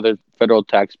for another federal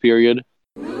tax period?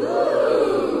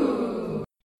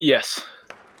 Yes.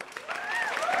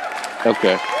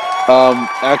 Okay.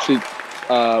 Actually,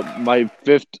 my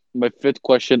fifth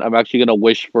question, I'm actually gonna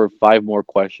wish for 5 more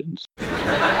questions.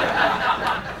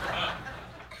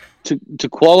 To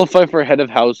qualify for head of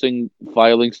housing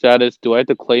filing status, do I have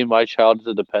to claim my child as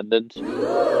a dependent?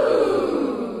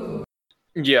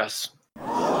 Yes.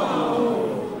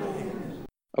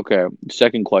 Okay,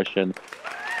 second question.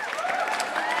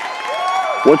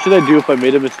 What should I do if I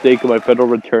made a mistake in my federal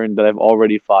return that I've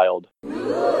already filed?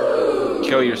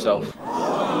 Kill yourself.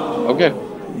 Okay.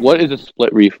 What is a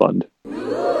split refund?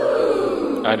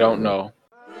 I don't know.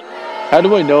 How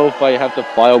do I know if I have to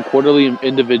file quarterly and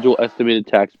individual estimated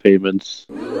tax payments?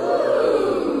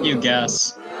 You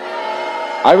guess.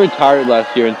 I retired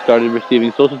last year and started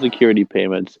receiving Social Security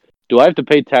payments. Do I have to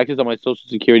pay taxes on my Social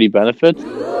Security benefits?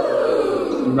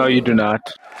 No, you do not.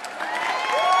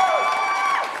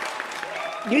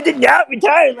 You did not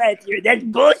retire last year. That's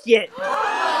bullshit.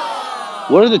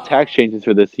 What are the tax changes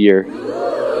for this year?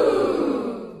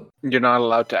 You're not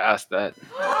allowed to ask that.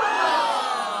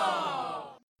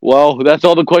 Well, that's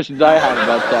all the questions I have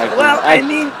about taxes. Well, I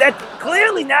mean, that's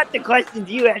clearly not the questions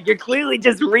you had. You're clearly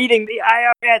just reading the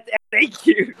IRS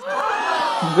FAQs.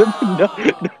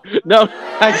 No.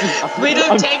 We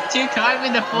don't take too kindly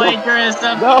to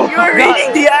plagiarism. No, You're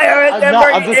reading the IRS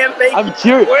FAQs. I'm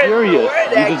curious.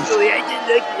 Actually, I just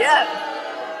look it up.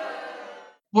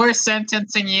 We're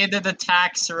sentencing you to the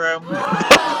tax room.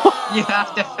 You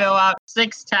have to fill out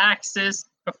 6 taxes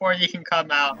before you can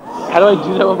come out. How do I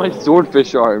do that with my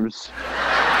swordfish arms?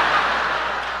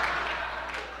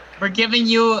 We're giving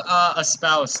you a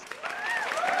spouse.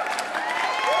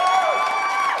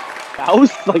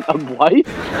 Spouse? Like a wife?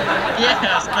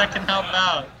 Yes, that can help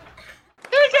out.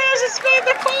 Hey guys, it's me,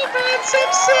 the Culkin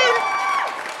Simpson!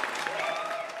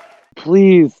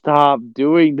 Please stop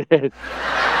doing this.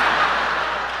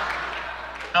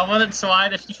 I wouldn't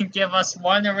slide if you can give us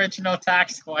one original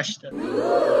tax question.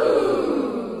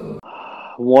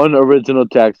 One original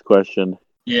tax question.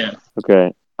 Yeah.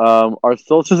 Okay. Are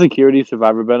Social Security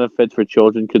survivor benefits for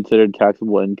children considered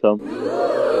taxable income?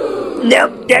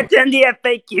 Nope, that's on the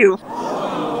FAQ.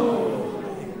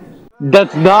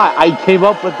 That's not. I came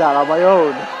up with that on my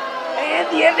own. I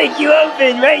have the FAQ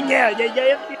open right now.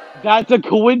 That's a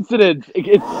coincidence.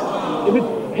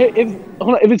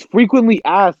 If it's frequently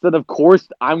asked, then of course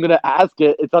I'm gonna ask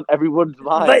it. It's on everyone's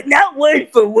mind. But not word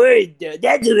for word, though.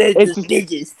 That's a little It's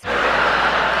suspicious.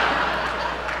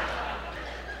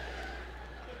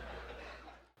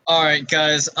 Alright,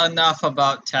 guys, enough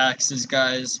about taxes,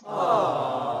 guys.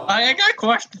 I got a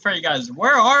question for you guys.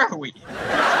 Where are we?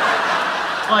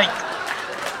 Like,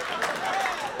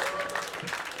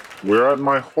 We're at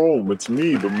my home. It's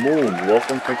me, the moon.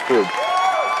 Welcome to Crib.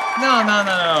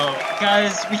 no.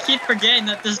 Guys, we keep forgetting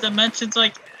that this dimension's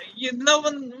like,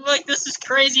 this is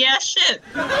crazy ass shit.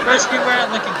 First we were at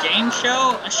like a game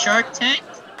show, a Shark Tank.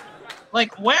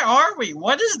 Like, where are we?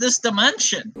 What is this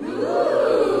dimension?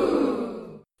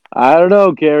 I don't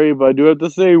know, Carrie, but I do have to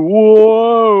say,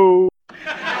 whoa!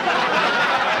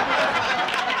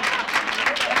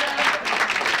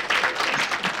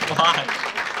 Why?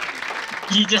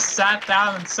 You just sat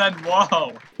down and said,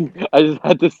 whoa. I just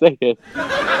had to say it.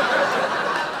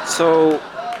 So,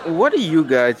 what do you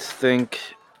guys think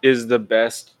is the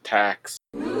best tax?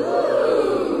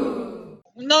 No.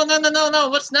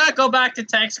 Let's not go back to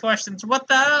tax questions. What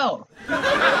the hell?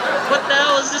 What the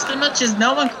hell is this dimension? Is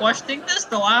no one questioning this?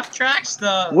 The laugh tracks?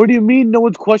 What do you mean no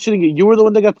one's questioning it? You were the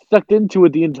one that got sucked into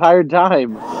it the entire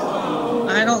time.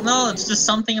 I don't know. It's just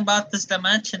something about this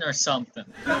dimension or something.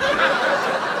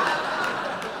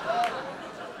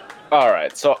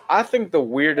 Alright, so I think the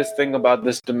weirdest thing about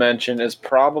this dimension is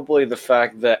probably the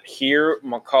fact that here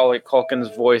Macaulay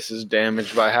Culkin's voice is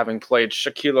damaged by having played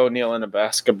Shaquille O'Neal in a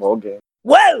basketball game.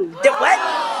 Whoa! The what?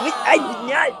 I did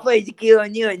not play Shaquille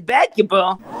O'Neal in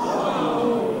basketball.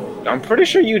 I'm pretty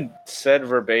sure you said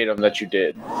verbatim that you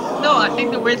did. No, I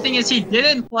think the weird thing is he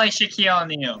didn't play Shaquille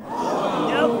O'Neal.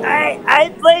 Nope,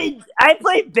 I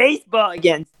played baseball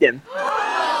against him.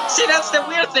 See, that's the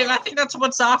weird thing. I think that's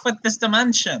what's off with this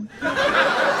dimension.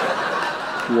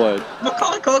 What?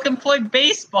 Macaulay Culkin played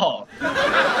baseball.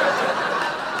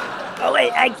 Oh wait,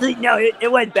 actually no,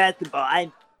 it was basketball.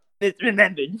 I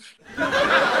misremembered.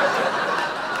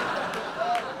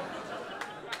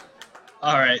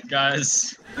 Alright,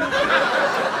 guys.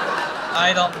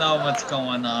 I don't know what's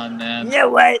going on, man. You know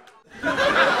what?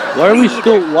 Why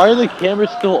are the cameras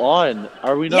still on?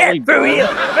 Are we not Yeah, like for done? real.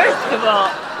 First of all,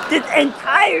 this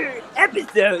entire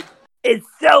episode is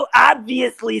so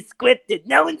obviously scripted.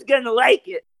 No one's gonna like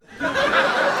it.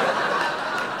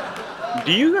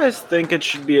 Do you guys think it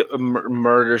should be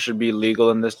murder should be legal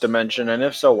in this dimension? And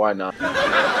if so, why not?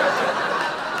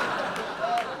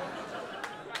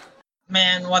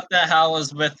 Man, what the hell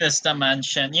is with this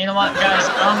dimension? You know what, guys?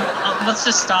 Let's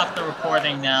just stop the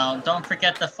recording now. Don't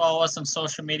forget to follow us on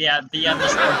social media at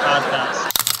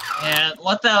 _Codpast. And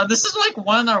what the hell? This is like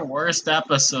one of our worst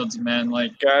episodes, man.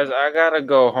 Like, Guys, I gotta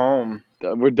go home.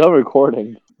 We're done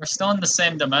recording. we're still in the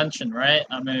same dimension, right?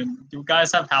 I mean, do you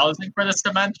guys have housing for this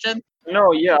dimension?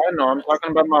 No, yeah, I know. I'm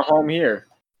talking about my home here.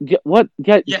 What?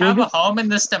 You have a home in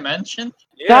this dimension?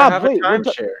 Yeah, Stop, I have wait, a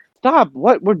timeshare. Stop!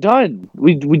 What? We're done.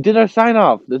 We did our sign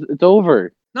off. It's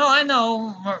over. No, I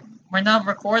know. We're not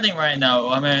recording right now.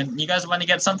 I mean, you guys want to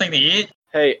get something to eat?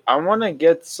 Hey, I want to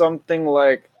get something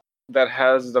like that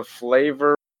has the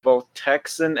flavor of both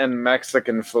Texan and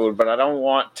Mexican food, but I don't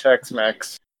want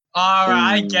Tex-Mex.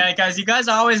 Alright, I get it, guys. You guys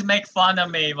always make fun of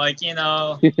me, like, you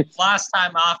know, last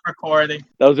time off recording.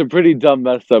 That was a pretty dumb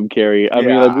mess up, Carrie. I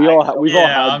mean, like, we've all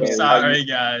had I'm those. sorry,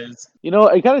 guys. You know,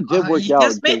 it kind of did work You out.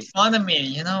 guys made fun of me,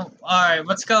 you know. Alright,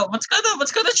 let's go to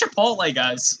Chipotle,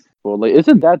 guys. Well, like,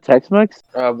 isn't that Tex-Mex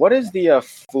What is the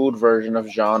food version of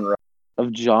genre?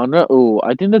 of genre? Oh,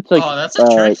 I think that's like. Oh, that's a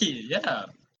tricky, yeah.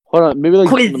 Hold on, maybe like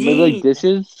Cuisine.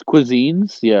 dishes,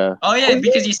 cuisines. Yeah. Oh yeah,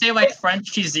 because you say like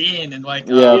French cuisine and like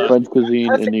Yeah, French cuisine,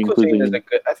 I think Indian cuisine cuisine. is a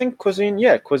good. I think cuisine.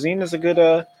 Yeah, cuisine is a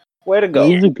good way to go.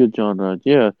 It is a good genre.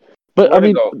 Yeah, but Way I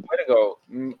mean, to go.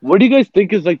 what do you guys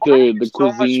think is like the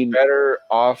So cuisine? much better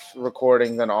off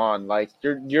recording than on. Like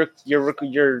your No,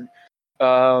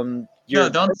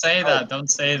 don't say that. Don't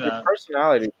say Your that.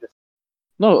 personality.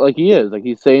 No, like he is. Like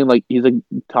he's saying, like he's like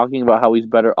talking about how he's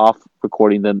better off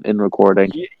recording than in recording.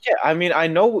 Yeah, I mean, I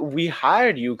know we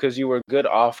hired you because you were good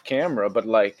off camera, but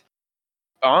like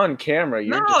on camera,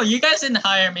 you're No, you guys didn't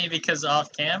hire me because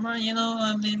off camera, you know?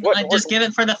 I mean, I just did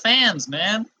it for the fans,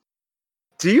 man.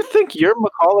 Do you think you're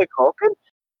Macaulay Culkin?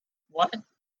 What?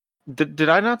 Did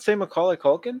I not say Macaulay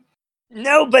Culkin?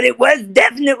 No, but it was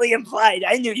definitely implied.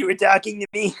 I knew you were talking to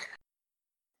me.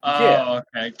 Oh,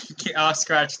 okay. I'll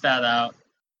scratch that out.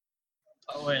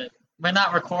 Oh, wait. We're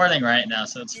not recording right now,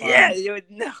 so it's fine. Yeah, you would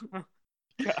know.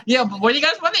 Yeah, but what do you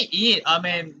guys want to eat? I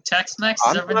mean, Tex-Mex is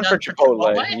I'm ever going done for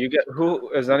Chipotle. You get who?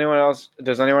 Is anyone else?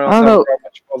 Does anyone else I have don't a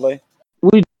problem with Chipotle?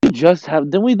 We just have.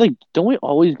 Don't we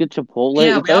always get Chipotle?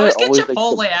 Yeah, Is we that always get like,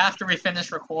 Chipotle after we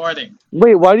finish recording.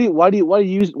 Wait, why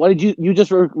did you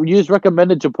just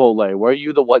recommended Chipotle? Why are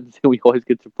you the one who we always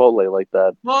get Chipotle like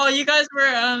that? Well, you guys were,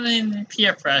 I mean,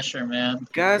 peer pressure, man.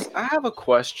 Guys, I have a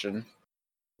question.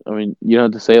 I mean, you don't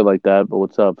have to say it like that, but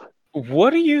what's up? What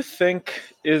do you think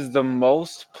is the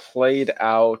most played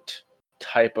out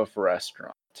type of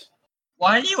restaurant?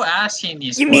 Why are you asking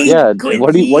these You questions? mean Yeah, cuisine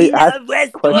why do you ask of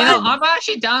restaurants? questions? You know, I'm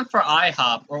actually down for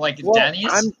IHOP or like Well, Denny's.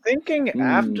 I'm thinking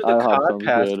after the IHOP sounds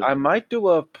podcast, good. I might do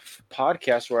a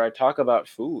podcast where I talk about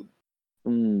food.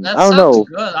 That I don't sounds know.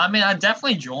 good. I mean, I'd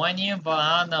definitely join you, but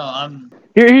I don't know.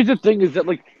 Here's the thing: is that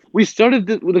like we started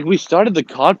the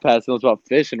Codpast and it was about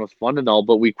fish and it was fun and all,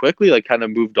 but we quickly like kind of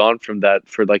moved on from that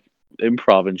for like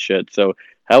improv and shit. So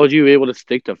how would you be able to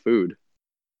stick to food?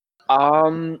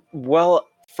 Well,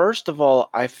 first of all,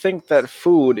 I think that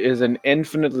food is an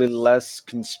infinitely less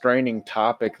constraining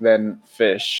topic than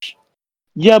fish.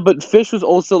 Yeah, but fish was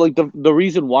also like the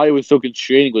reason why it was so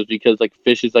constraining was because like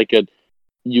fish is like a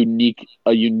unique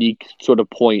sort of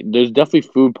point. There's definitely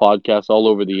food podcasts all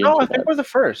over the No, I internet. think we're the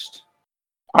first.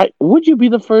 Would you be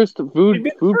the first We'd food be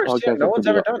the food first, yeah, podcast? no one's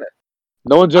ever done it.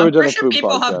 No one's ever I'm done pretty a sure food people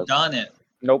podcast. have done it.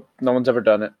 Nope, no one's ever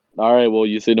done it. All right, well,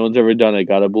 you say no one's ever done it.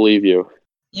 Gotta believe you.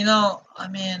 You know, I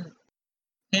mean,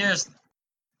 guys,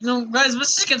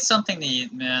 let's just get something to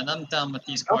eat, man. I'm done with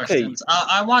these questions.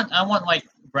 I want like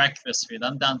breakfast food.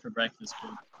 I'm down for breakfast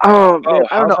food. Oh man,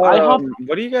 I don't know. About, IHOP.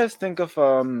 what do you guys think of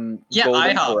Yeah,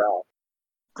 Golden IHOP. Corral?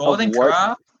 Golden what?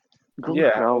 Corral?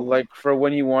 Yeah, like for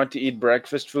when you want to eat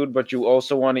breakfast food, but you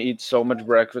also want to eat so much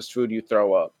breakfast food you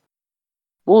throw up.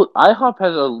 Well, IHOP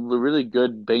has a really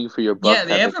good bang for your buck. Yeah,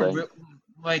 they have kind of thing.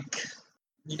 like.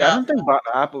 You I got, don't think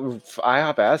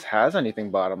IHOP has anything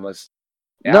bottomless.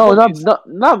 No, Applebee's-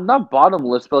 not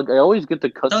bottomless, but like I always get the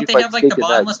country don't they fried have like steak the and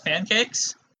bottomless eggs.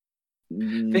 pancakes?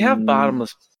 They have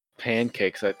bottomless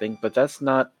pancakes, I think, but that's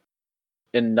not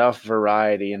enough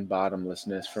variety and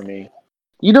bottomlessness for me.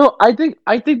 You know, I think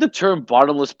the term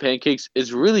bottomless pancakes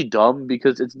is really dumb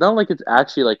because it's not like it's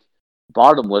actually like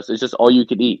bottomless. It's just all you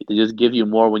can eat. They just give you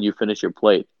more when you finish your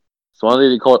plate. So why don't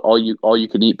they call it all you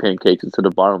can eat pancakes instead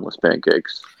of bottomless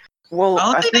pancakes? Well,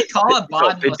 I don't think they call it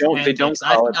bottomless They don't pancakes.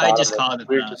 call it I just bottomless. called it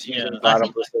We're that. just Yeah, using I think-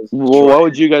 bottomless as Well, why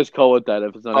would you guys call it that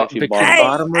if it's not actually because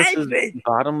bottomless?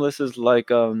 bottomless is like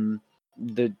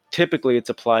typically it's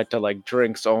applied to like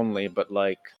drinks only, but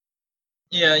like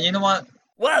Yeah, you know what?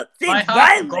 Well, since IHOP,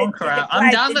 Golden bottomless is Corral. I'm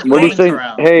applied down to with What do you Golden think?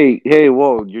 Corral. Hey,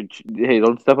 whoa! Hey,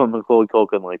 don't step on Macaulay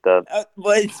Culkin like that.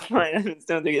 well, it's fine. I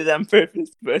don't think it's on purpose,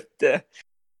 but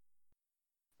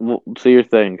Well, say your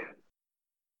thing.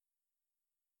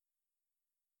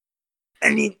 I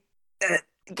mean,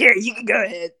 Gary, you can go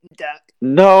ahead and talk.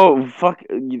 No, fuck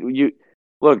you.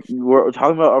 Look, we're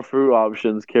talking about our fruit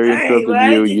options. Carrie Alright, interrupted well, I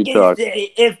you. was You just gonna talk.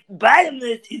 say, if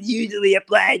bottomless is usually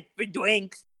applied for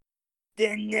drinks,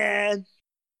 then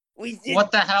we should.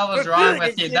 What the hell is for wrong food, with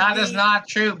it you? should That is be- not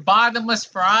true. Bottomless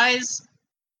fries?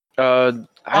 I don't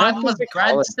Bottomless think they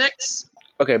call it- breadsticks?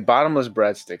 Okay, bottomless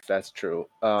breadsticks. That's true.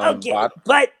 Okay,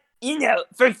 but you know,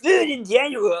 for food in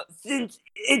general, since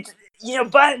it's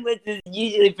bottomless is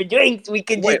usually for drinks, we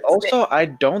could Wait. just Also,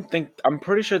 I'm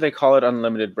pretty sure they call it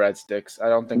unlimited breadsticks. I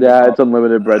don't think. Yeah, it's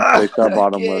unlimited breadsticks, not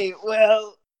bottomless. Okay,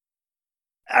 well,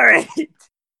 all right.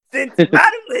 Since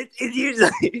bottomless is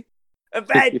usually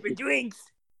applied for drinks,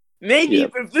 maybe Yeah.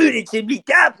 for food it should be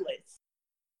topless.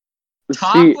 See,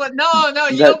 Topless? No,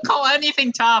 you that- don't call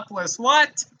anything topless.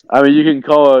 What? I mean, you can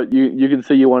call it. You can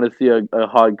say you want to see a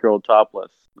hot girl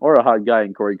topless or a hot guy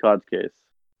in Corey Cott's case.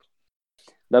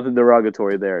 Nothing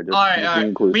derogatory there. Just, All right.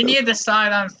 inclusive. We need to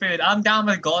decide on food. I'm down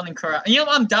with Golden Corral. You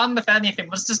know, I'm done with anything.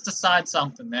 Let's just decide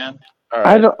something, man. All I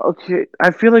right. don't. Okay,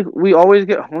 I feel like we always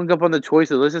get hung up on the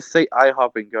choices. Let's just say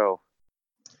IHOP and go.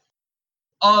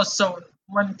 Oh, so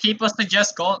when people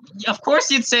suggest Golden, of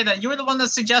course you'd say that. You were the one that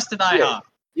suggested IHOP.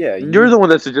 Yeah. You're the one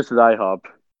that suggested IHOP.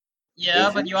 Yeah,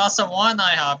 Is but you also want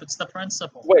IHOP. It's the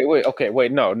principle. Wait. Okay.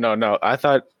 Wait. No. I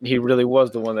thought he really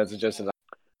was the one that suggested that.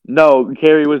 No,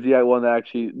 Carrie was the one that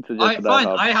actually All right, suggested fine.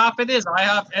 IHOP. IHOP it is.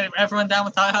 IHOP. Everyone down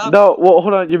with IHOP? No, well,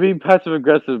 hold on. You're being passive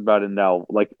aggressive about it now.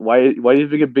 Like, why are you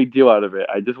making a big deal out of it?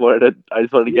 I just wanted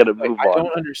to get a move I on.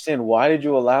 don't understand. Why did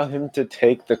you allow him to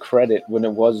take the credit when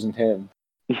it wasn't him?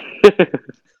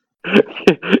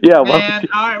 Yeah, Man,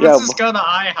 alright, yeah, let's just go to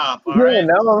IHOP, Yeah, alright?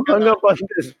 now I'm hung up on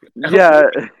this. yeah.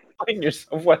 Explain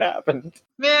yourself. What happened?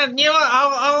 Man, you know what?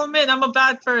 I'll admit I'm a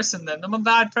bad person then. I'm a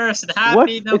bad person. What?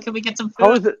 Happy? No, can we get some How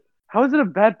food? is it? How is it a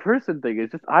bad person thing?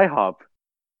 It's just IHOP.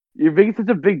 You're making such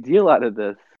a big deal out of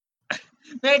this.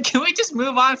 Man, can we just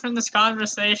move on from this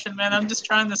conversation, man? I'm just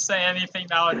trying to say anything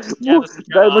now and just get Well, us to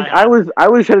go to look, IHOP. I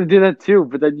was trying to do that too,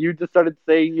 but then you just started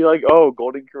saying you're like, oh,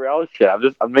 Golden Corral shit.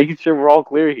 I'm making sure we're all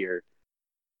clear here.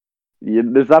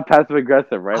 It's not passive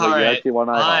aggressive, right? Like you Alright, actually want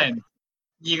IHOP. fine.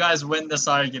 You guys win this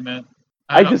argument.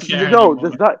 I don't care no. anymore.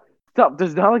 There's not. Stop.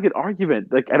 There's not like an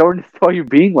argument. Like I don't understand why you're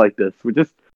being like this. We're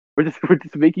just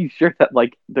making sure that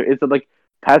like there isn't like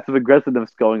passive aggressiveness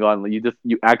going on. Like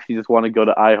you actually just want to go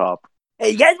to IHOP.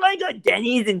 Hey, you guys want to go to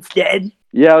Denny's instead?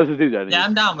 Yeah, let's just do that. Yeah,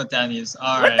 I'm down with Denny's. What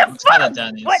Alright, the let's go to fuck?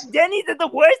 Denny's. What? Denny's is the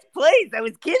worst place. I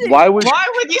was kidding. Why would Why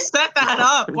would you set that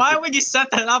up? Why would you set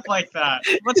that up like that?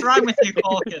 What's wrong with you,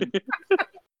 Culkin?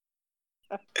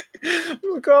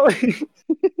 Macaulay,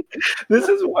 this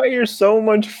is why you're so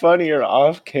much funnier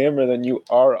off camera than you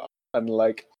are on.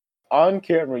 Like, on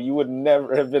camera, you would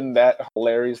never have been that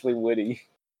hilariously witty.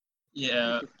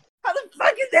 Yeah. How the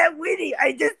fuck is that witty?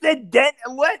 I just said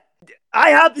what?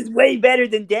 IHOP is way better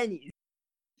than Denny's.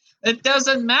 It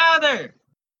doesn't matter.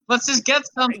 Let's just get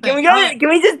something. Can we go? Can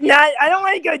we just not? I don't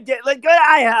want to go. Let's go to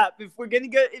IHOP if we're gonna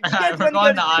go. If you guys We're want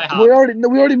going to to go. IHOP.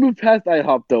 we already moved past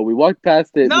IHOP though. We walked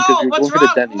past it No, because we were what's going to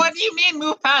wrong? Denny's. What do you mean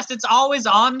move past? It's always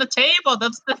on the table.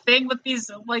 That's the thing with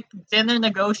these like dinner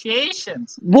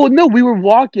negotiations. Well, no, we were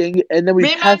walking and then we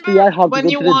passed the Remember IHOP to when go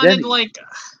you to the wanted Denny's. like?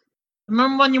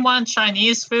 Remember when you wanted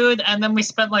Chinese food and then we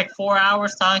spent like 4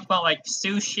 hours talking about like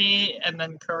sushi and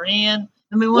then Korean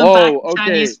and we went back to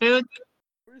Chinese food?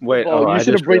 Wait, you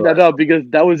should have bring that up because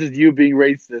that was just you being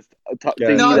racist.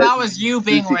 No, that was you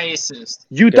being racist.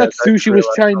 You thought I sushi was realized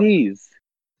Chinese.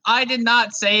 I did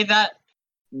not say that.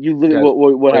 You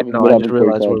literally, what happened? No, What I happened? just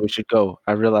realized where we should go.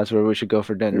 I realized where we should go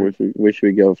for dinner. Where should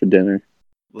we go for dinner?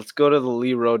 Let's go to the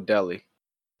Lee Road Deli.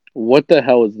 What the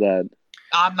hell is that?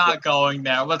 I'm not going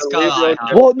there. Let's The go to Lee Road IHOP.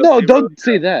 Deli- Well, the no, Lee don't Road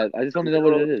say Deli- that. I just want to the know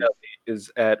Lee what Road it is.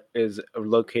 Deli is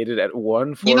located at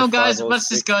 14506. You know, guys, let's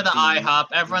just go to IHOP.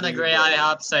 Everyone agree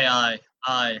IHOP, say aye.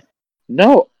 Aye.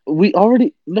 No, we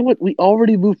already. No, what? We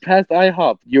already moved past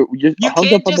IHOP. You're You hung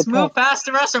can't up on just the move past. past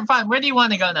the restaurant. Fine. Where do you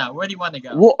want to go now? Where do you want to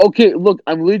go? Well, okay, look,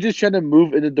 I'm literally just trying to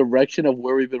move in the direction of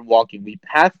where we've been walking. We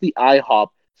passed the IHOP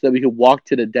so that we could walk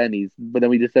to the Denny's, but then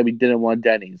we just said we didn't want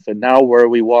Denny's. So now where are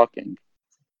we walking?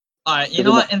 Alright, you know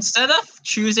what? Instead of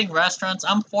choosing restaurants,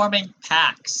 I'm forming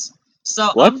packs. So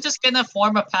What? I'm just gonna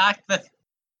form a pack with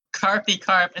Carpy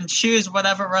Carp and choose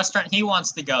whatever restaurant he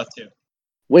wants to go to.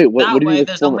 Wait, what That do you way, mean?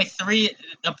 there's only 3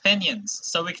 opinions,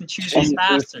 so we can choose these Jesus.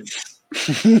 bastards.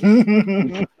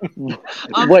 okay,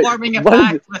 I'm Wait, forming a what is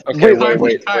pack it? with wait.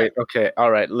 Carpy Carp. Okay,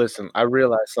 all right. Listen, I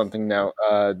realized something now.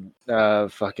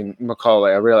 Fucking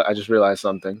Macaulay. I just realized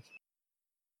something.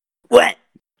 What?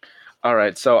 All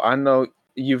right, so I know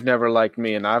you've never liked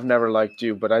me, and I've never liked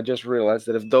you, but I just realized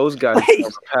that if those guys Wait.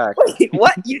 form a pack, Wait,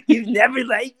 what? You've never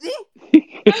liked me?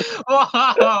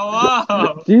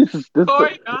 Whoa! Jesus, this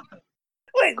Corey, God.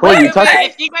 Wait, Corey, what? you talk-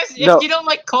 If you don't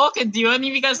like Culkin, do any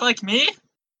of you guys like me?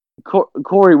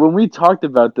 Corey, when we talked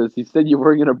about this, you said you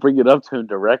weren't gonna bring it up to him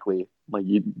directly, like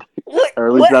you, What? or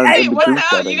at least not Hey, in the what the group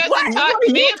hell? setting. You guys What? didn't talk what to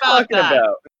are me you about talking that.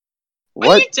 about?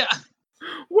 What?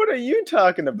 What are you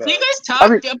talking about? Do you guys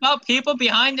talk about people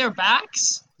behind their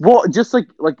backs? Well, just like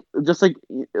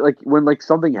when like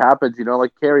something happens, you know,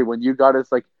 like Carrie, when you got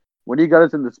us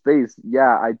into space,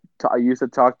 yeah, I used to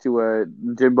talk to a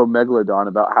Jimbo Megalodon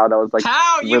about how that was like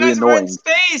How? You really guys were in annoying.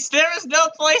 space. There is no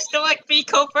place to like be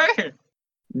covert.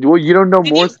 Well, you don't know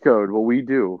Did Morse code. Well, we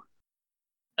do.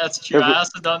 That's true. I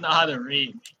also don't know how to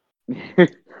read.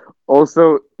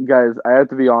 Also, guys, I have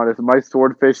to be honest. My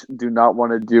swordfish do not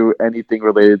want to do anything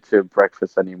related to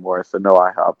breakfast anymore, so no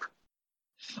IHOP.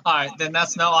 Alright, then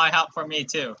that's no IHOP for me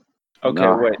too. Okay,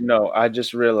 No. wait, no, I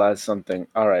just realized something.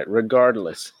 All right,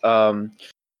 regardless,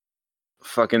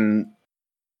 fucking,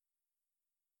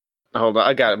 hold on,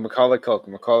 I got it. Macaulay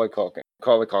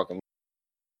Culkin.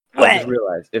 I just What?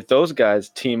 realized if those guys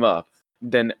team up,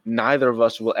 then neither of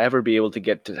us will ever be able to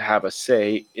get to have a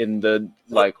say in the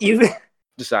like You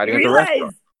deciding of the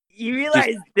restaurant. you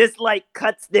realize this like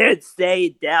cuts their say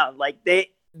down. Like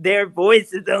their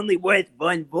voice is only worth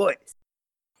one voice.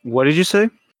 What did you say?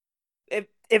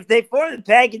 If they form a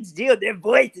package deal, their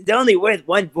voice is only worth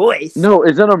one voice. No,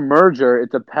 it's not a merger.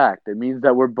 It's a pact. It means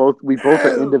that we both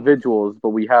are No. individuals, but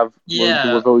we're both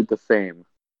the same.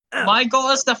 My goal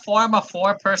is to form a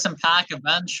 4-person pack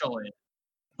eventually.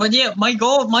 But yeah, my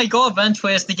goal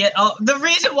eventually is to get. The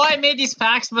reason why I made these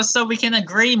packs was so we can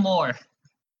agree more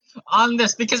on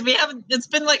this, because we haven't. It's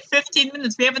been like 15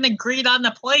 minutes. We haven't agreed on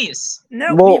the place.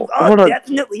 No, Well, we've all hold on.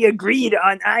 definitely agreed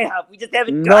on IHOP. We just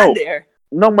haven't No. gone there.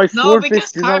 No, my No, swordfish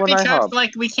because do not want Carpy Carp's IHOP.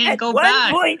 like we can't At go one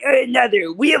back. point or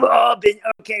another, we have all been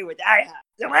okay with IHOP.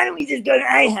 So why don't we just go to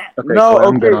IHOP? Okay, No, cool,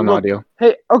 I'm good okay, on look. audio.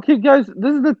 Hey, okay, guys,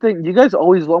 this is the thing. You guys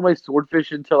always lump my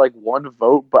swordfish into like one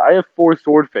vote, but I have 4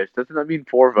 swordfish. Doesn't that mean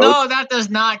 4 votes? No, that does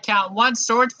not count. One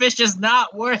swordfish is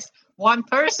not worth one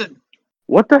person.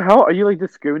 What the hell? Are you like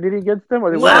discriminating against them?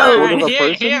 Are they worth a Whoa, quarter of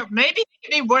a Here, person? maybe they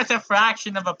can be worth a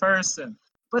fraction of a person,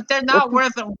 but they're not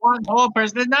worth one whole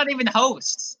person. They're not even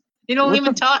hosts. They don't What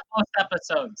even the- talk most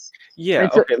episodes. Yeah,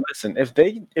 It's a- okay, listen. If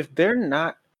they're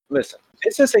not listen,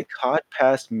 this is a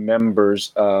Codpast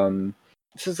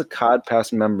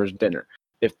members dinner.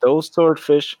 If those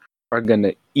swordfish are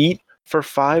gonna eat for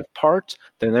 5 parts,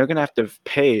 then they're gonna have to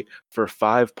pay for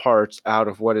 5 parts out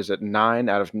of 9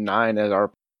 out of 9 as our.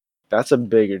 That's a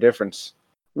bigger difference.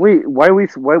 Wait, why are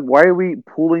we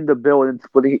pooling the bill and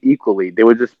splitting it equally? They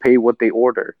would just pay what they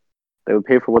order. They would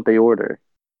pay for what they order.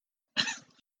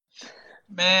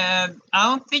 Man, I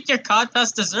don't think your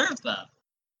Codpast deserves that.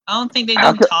 I don't think they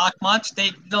How don't ca- talk much.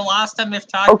 The last time they've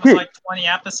talked Okay. was like 20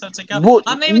 episodes ago. Well,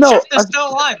 I'm not even no, sure if they're I- still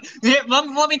alive. Here, let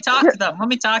me talk Here- to them. Let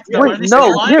me talk to them. Wait, Are they still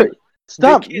no, alive? here,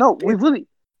 stop. can't- No, we've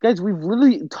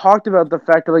literally talked about the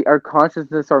fact that like our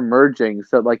consciousness are merging,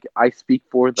 so like I speak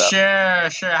for them.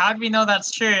 Sure. How do we know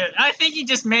that's true? I think you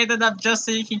just made it up just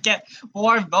so you can get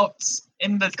more votes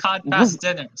in the Codpast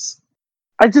dinners.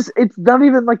 It's not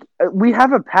even like we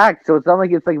have a pact, so it's not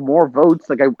like it's like more votes.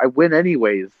 Like I win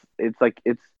anyways. It's like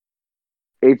it's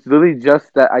literally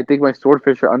just that I think my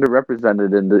swordfish are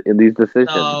underrepresented in these decisions.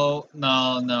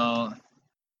 No.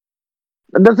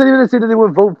 And that's not even to say that they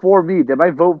would vote for me. They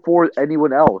might vote for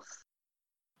anyone else.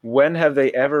 When have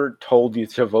they ever told you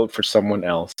to vote for someone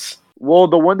else? Well,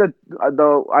 the one that I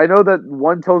know that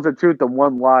one tells the truth and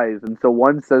one lies, and so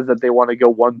one says that they want to go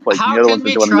one place, and How the other can one says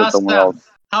we they want to go trust somewhere them? else.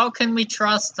 How can we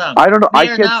trust them? I don't know. I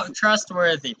They are can't. not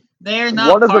trustworthy. They are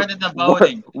not One of part them- of the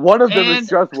voting. One of them is And-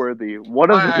 trustworthy.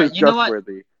 One of them Alright, is you know what?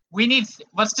 trustworthy. We need.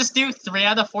 Let's just do 3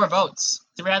 out of 4 votes.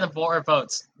 3 out of 4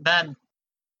 votes. Then,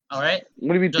 all right. What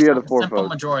do you mean Just 3 out of a 4 simple votes?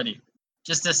 majority.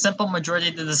 Just a simple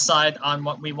majority to decide on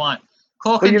what we want.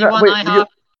 But Culkin, do you're you not. want Wait. IHOP?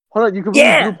 Hold on. You completely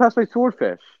Yeah. blew past my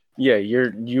swordfish. Yeah,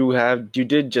 you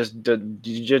did just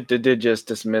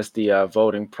dismiss the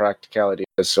voting practicality of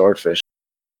the swordfish.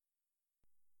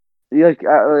 Like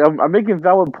I'm making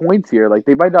valid points here. Like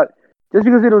they might not just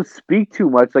because they don't speak too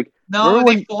much. Like No,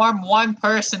 remember they when- form one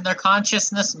person. Their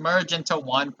consciousness merge into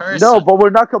one person. no, but we're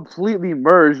not completely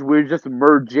merged. We're just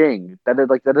merging. That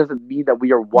doesn't mean that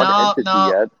we are one entity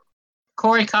yet.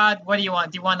 Corey Cod, what do you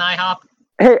want? Do you want IHOP?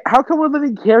 Hey, how come we're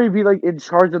letting Carrie be like in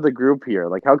charge of the group here?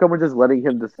 Like, how come we're just letting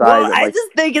him decide? Well, that, I like,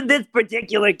 just think in this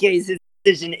particular case, his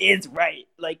decision is right.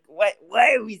 Like, why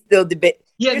are we still debating?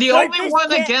 Yeah, Your the only swordfish one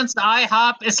can't- against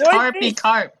IHOP is Swordfish- Carpy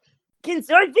Carp. Can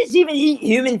swordfish even eat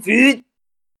human food?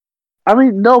 I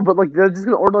mean, no, but like they're just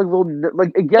gonna order like little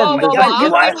like again. Whoa, they're whoa, like, God, you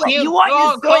whoa, want- you want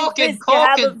your swordfish to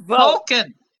have a vote.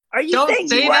 Culkin. Are you Don't saying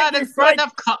say you want that your in front sword-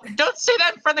 of don't say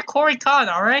that in front of Corey Khan,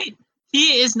 all right?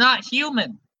 He is not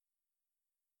human.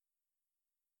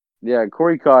 yeah,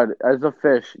 Corey Cod, as a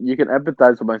fish, you can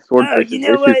empathize with my Oh, swordfish's you know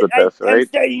issues what? with this, I'm right?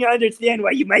 starting to understand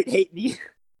why you might hate me.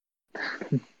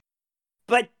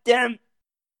 But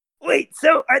wait.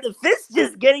 So are the fish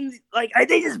just getting like? Are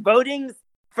they just voting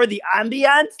for the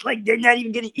ambiance? Like they're not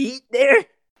even gonna eat there?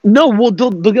 No, well,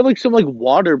 they'll get like some like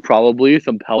water, probably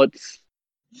some pellets.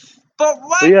 But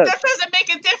what? But yeah. That doesn't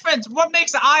make a difference. What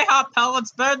makes IHOP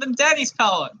pellets better than Denny's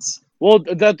pellets? Well,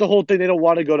 that's the whole thing. They don't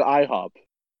want to go to IHOP.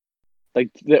 Like,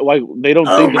 they don't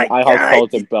Oh think my that IHOP God.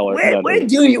 pellets are better. Where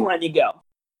do you want to go?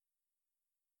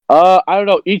 I don't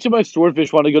know. Each of my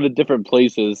swordfish want to go to different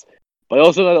places, but I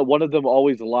also know that one of them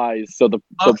always lies. So the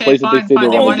Okay, place that they fine. say they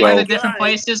They Oh want want to to go go. to different God.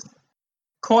 places.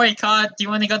 Corey Cod, do you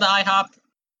want to go to IHOP?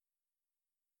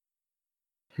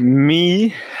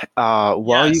 Me,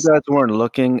 while Yes. you guys weren't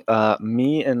looking,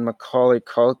 me and Macaulay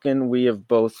Culkin, we have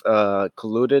both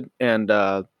colluded, and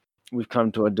we've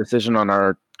come to a decision on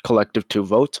our collective 2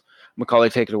 votes. Macaulay,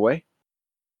 take it away.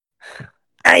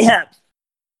 I have.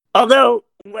 Although,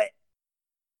 what?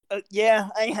 Yeah,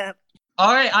 I have.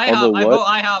 All right, IHOP. Although I what? vote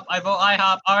IHOP. I vote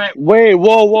IHOP. All right. Wait,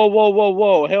 whoa!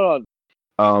 Hold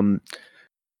on.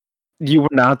 You were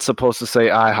not supposed to say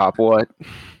IHOP. What?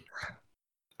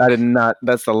 I did not.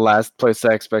 That's the last place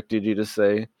I expected you to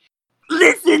say.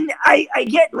 Listen, I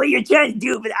get what you're trying to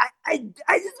do, but I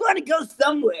just want to go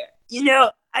somewhere. You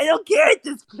know, I don't care at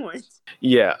this point.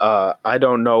 Yeah, I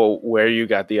don't know where you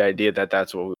got the idea that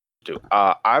that's what we do.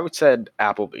 I would said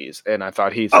Applebee's, and I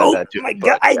thought he said Oh that too. my but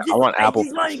god! I yeah, I want just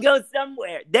Applebee's. want to go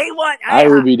somewhere. They want I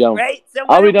would be IHOP, down. right? So I'll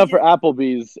why be don't down we for just-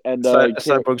 Applebee's and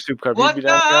Cyborg Soup Cup. What You'd be the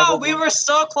down for hell? Applebee's? We were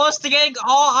so close to getting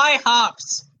all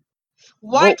IHOPs.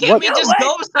 Why What- can't what- we You know just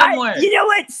what? go somewhere? You know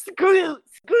what? Screw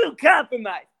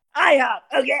compromise. IHOP.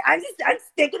 Okay, I'm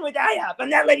sticking with IHOP. I'm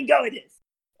not letting go of this.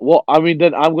 Well, I mean,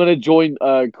 then I'm gonna join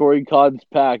Corey Khan's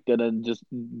pact and then just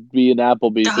be an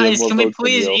Applebee's. to get Guys, more can we votes from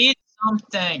please you. eat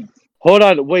something? Hold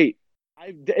on, wait.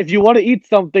 If you want to eat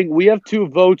something, we have 2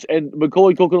 votes, and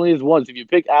Macaulay Culkin only has 1. So if you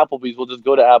pick Applebee's, we'll just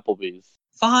go to Applebee's.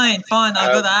 Fine, I'll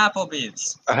go to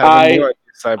Applebee's. I have a new idea,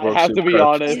 Cyborg I have Soup to be Cup.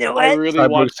 honest. You know I what? really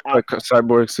want.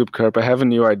 Cyborg Soup Cup. I have a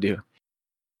new idea.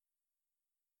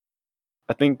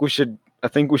 I think we should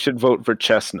vote for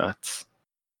chestnuts.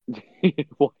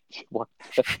 what?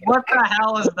 What the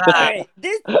hell is All that? right,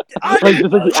 this Like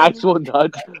just like the actual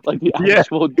nuts, like the Yeah.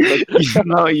 actual. Like,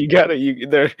 No,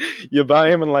 you buy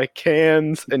them in like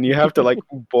cans, and you have to like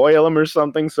boil them or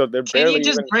something, so they're Can barely you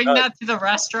just even bring nuts. that to the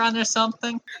restaurant or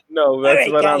something? No, that's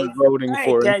Alright, what guys. I'm voting Alright,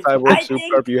 for. In guys. Cyborg I Soup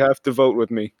think- Cup, you have to vote with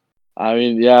me. I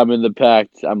mean, yeah, I'm in the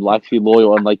pact. I'm actually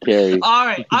loyal, unlike Carrie.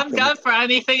 Alright, I'm down for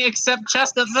anything except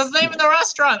chestnuts. That's the name of the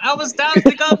restaurant. I was down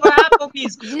to go for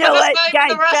Applebee's. You know But what, that's the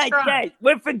name of the guys, restaurant.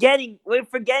 we're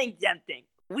forgetting something.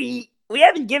 We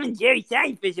haven't given Jerry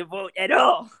Seinfish a vote at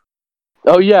all.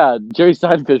 Oh yeah, Jerry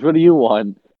Seinfish. What do you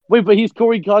want? Wait, but he's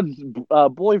Corey Khan's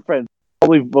boyfriend.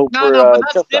 Probably vote No, for but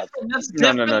that's chestnuts. different. That's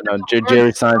No. different. than the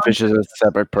Jerry first Seinfish is a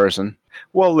separate person.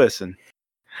 Well, listen.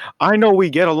 I know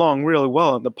we get along really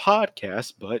well on the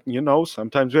podcast, but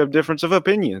sometimes we have difference of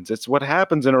opinions. It's what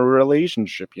happens in a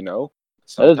relationship, That is a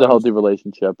Sometimes- healthy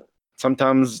relationship.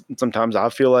 Sometimes I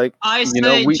feel like I You know,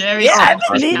 say we- Jerry Yeah, I've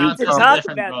Seinfish been meaning counts to as a talk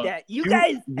different about vote. that. You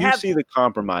guys you have, see the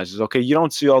compromises, okay? You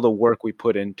don't see all the work we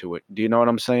put into it. Do you know what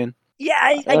I'm saying? yeah,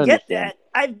 I I get understand.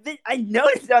 that. I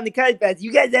noticed on the Codpast,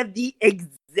 you guys have the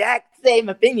exact same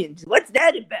opinions. What's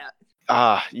that about?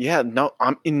 Yeah, no,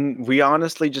 we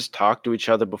honestly just talk to each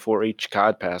other before each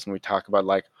Codpass, and we talk about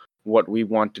like what we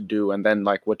want to do, and then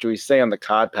like what we say on the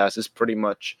Codpass is pretty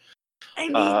much I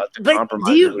mean, the but compromise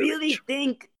do you of the really relationship.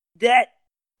 think that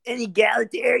an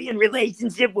egalitarian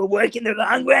relationship will work in the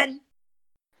long run?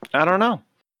 I don't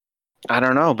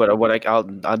know,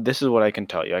 but this is what I can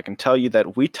tell you. I can tell you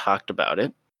that we talked about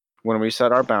it when we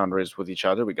set our boundaries with each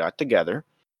other. We got together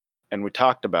and we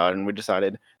talked about it, and we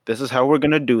decided this is how we're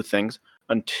going to do things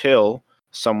until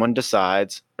someone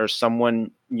decides or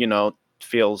someone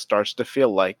starts to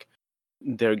feel like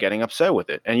they're getting upset with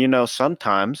it. And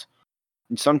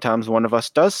sometimes one of us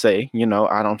does say,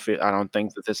 I don't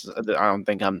think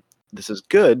this is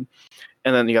good,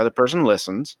 and then the other person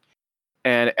listens,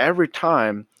 and every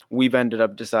time we've ended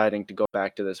up deciding to go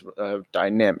back to this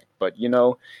dynamic. But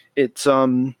it's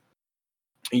how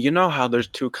there's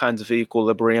 2 kinds of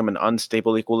equilibrium: an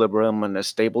unstable equilibrium and a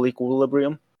stable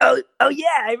equilibrium. Oh yeah,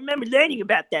 I remember learning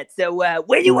about that. So where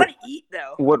do you want to eat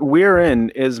though? What we're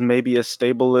in is maybe a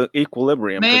stable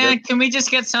equilibrium. 'cause Man, can we just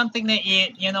get something to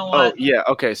eat? You know Oh what? yeah,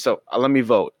 okay. So let me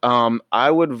vote.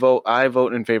 I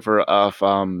vote in favor of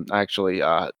actually.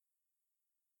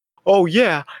 Oh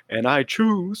yeah, and I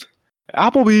choose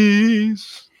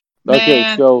Applebee's. Okay,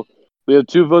 Man. so we have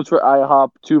 2 votes for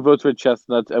IHOP, 2 votes for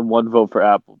chestnuts, and 1 vote for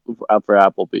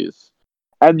Applebee's.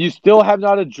 And you still have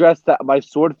not addressed that my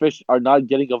swordfish are not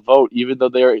getting a vote, even though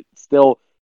they are still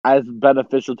as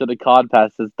beneficial to the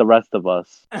Codpast as the rest of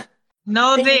us.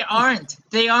 No, they aren't.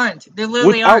 They aren't. They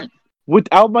literally aren't.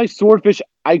 Without my swordfish,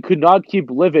 I could not keep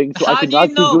living, so I How could do you not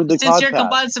keep know, doing the since you're Codpast.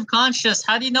 combined subconscious,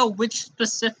 how do you know which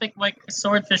specific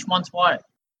swordfish wants what?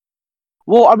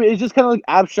 Well, I mean, it's just kind of like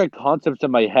abstract concepts in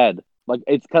my head. Like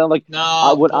it's kind of like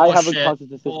No, when I have a bullshit. conscious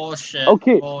decision. Bullshit.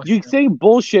 Okay, bullshit. you say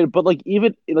bullshit, but like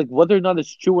even like whether or not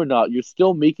it's true or not, you're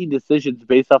still making decisions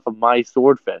based off of my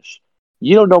swordfish.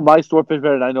 You don't know my swordfish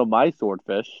better than I know my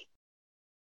swordfish.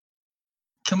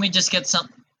 Can we just get some?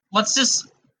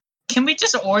 Can we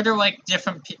just order like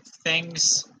different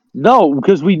things? No,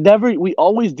 because we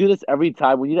always do this every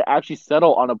time. We need to actually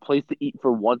settle on a place to eat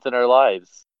for once in our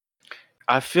lives.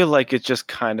 I feel like it's just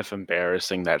kind of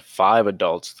embarrassing that 5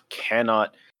 adults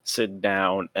cannot sit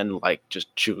down and like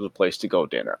just choose a place to go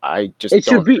dinner. I just It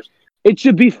don't. it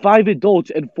should be 5 adults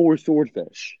and 4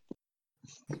 swordfish.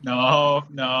 No.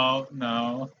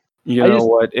 You I know just-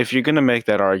 what? If you're gonna make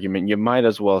that argument, you might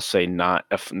as well say not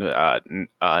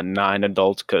 9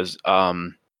 adults, because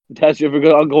That's if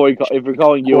we're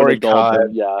calling you Corey an adult, then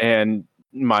Cod yeah. and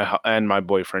my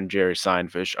boyfriend Jerry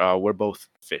Seinfish, we're both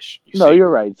fish. No, see. you're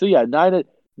right. So yeah, 9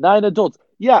 adults.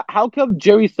 Yeah, how come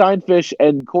Jerry Seinfish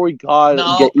and Corey Cod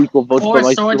No, get equal votes, four but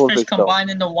my swordfish swordfish don't? combined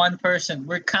into one person.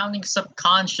 We're counting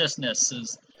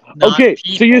subconsciousnesses, not Okay,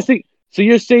 people. so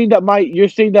you're saying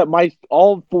that my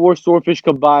all 4 swordfish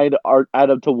combined are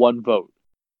add up to 1 vote.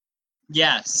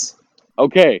 Yes.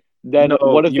 Okay, then No,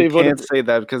 what if you they voted? can't say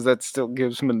that because that still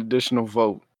gives him an additional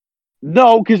vote.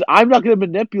 No, because I'm not going to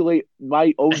manipulate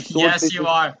my own swordfish. Yes, you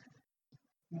are.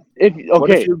 What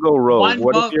if you go rogue? One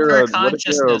What if vote you're per a what if you're a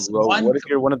consciousness. rogue? What if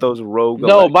you're one of those rogue?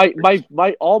 No, electors?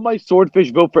 my all my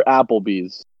swordfish vote for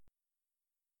Applebee's.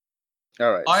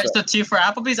 All right. All right, So, so 2 for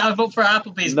Applebee's. I vote for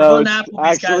Applebe's. No, We're going to it's Applebee's,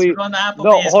 guys. actually We're going to Applebee's.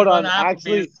 no. Hold We're on, going to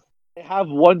actually, Applebee's. I have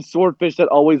one swordfish that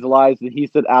always lies, and he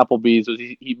said Applebee's,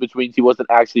 which means he wasn't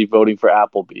actually voting for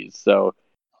Applebee's. So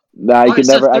I All can right,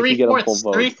 so never actually get a full 3/4.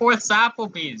 vote. 3/4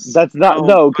 Applebee's. That's not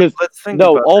because let's think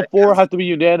about all that, 4 'cause- have to be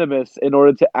unanimous in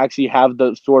order to actually have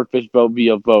the swordfish vote be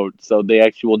a vote. So they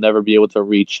actually will never be able to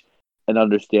reach an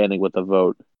understanding with a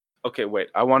vote. Okay, wait.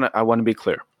 I wanna be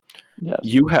clear. Yes.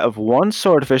 You have one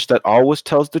swordfish that always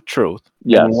tells the truth,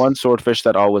 Yes. and one swordfish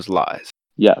that always lies.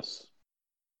 Yes.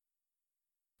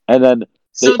 And then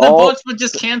So the all votes would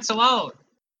just cancel out.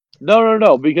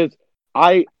 no, because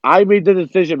I made the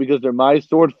decision because they're my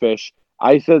swordfish.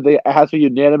 I said it has to be a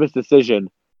unanimous decision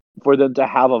for them to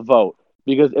have a vote.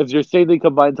 Because if you're saying they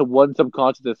combine to one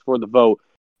subconsciousness for the vote,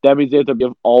 that means they have to be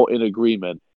all in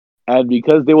agreement. And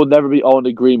because they will never be all in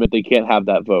agreement, they can't have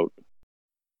that vote.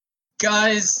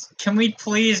 Guys, can we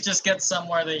please just get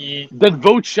somewhere to eat? Then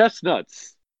vote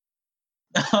chestnuts.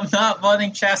 I'm not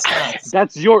voting chestnuts.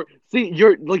 That's you're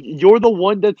the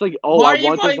one that's like, oh, Why I are you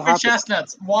want this voting to for happen.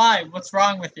 chestnuts? Why? What's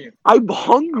wrong with you? I'm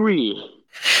hungry.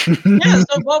 Yeah,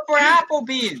 so vote for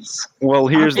Applebee's. Well,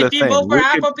 here's the If you thing. vote for We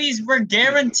could- Applebee's, we're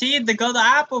guaranteed to go to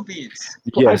Applebee's.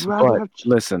 Yes, I'd rather but have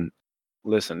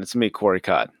listen, it's me, Corey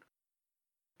Cod.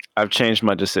 I've changed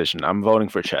my decision. I'm voting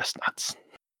for chestnuts.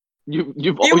 You've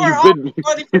You were all been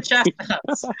voting for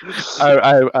chestnuts.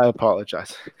 I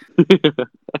apologize.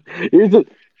 Here's it.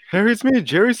 Here it's me,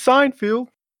 Jerry Seinfeld.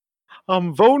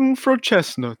 I'm voting for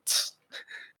chestnuts.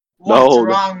 What's No.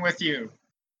 wrong with you?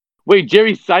 Wait,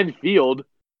 Jerry Seinfeld.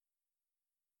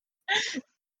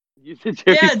 You said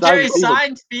Jerry Yeah, Jerry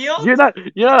Seinfeld. Seinfeld?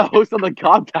 You're not a host on the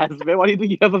Codpast, man. Why do you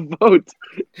think you have a vote?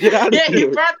 Get out of Yeah, here.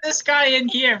 who brought this guy in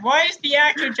here? Why is the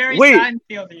actor Jerry Wait.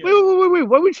 Seinfeld here? Wait.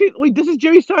 Why would she? Wait, this is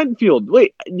Jerry Seinfeld.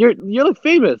 Wait, you're like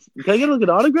famous. Can I get like an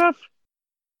autograph?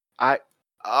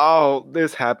 Oh,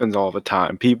 this happens all the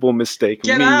time. People mistake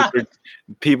Get me out. for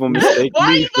people mistake Why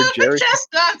are me you for voting Jerry. for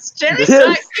chestnuts? Jerry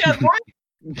Yes. Seinfeld, why?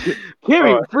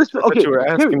 Carrie, Oh, first I thought okay. you were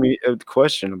asking Carrie, me a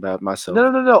question about myself.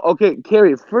 no. Okay,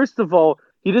 Carrie. First of all,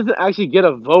 he doesn't actually get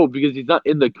a vote because he's not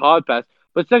in the Codpast.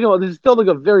 But second of all, this is still like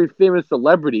a very famous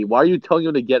celebrity. Why are you telling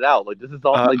him to get out? Like this is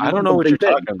all. Like this I don't is know a what big you're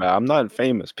thing. talking about. I'm not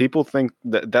famous. People think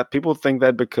that people think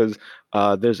that because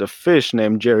there's a fish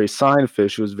named Jerry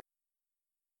Seinfish who's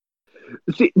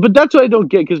See, but that's what I don't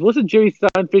get because wasn't Jerry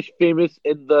Seinfish famous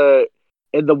in the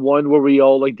one where we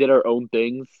all like did our own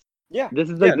things? yeah. This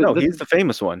is Yeah, like no, this he's the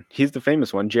famous one. He's the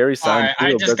famous one. Jerry Alright, Seinfeld.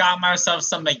 I just that's- got myself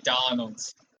some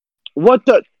McDonald's. what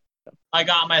the I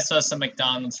got myself some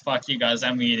McDonald's. Fuck you guys,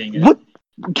 I'm eating it. what.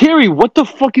 Carrie, what the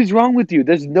fuck is wrong with you?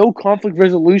 There's no conflict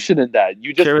resolution in that.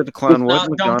 You just Carrie the Clown. No, What don't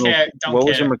McDonald's? care. Don't What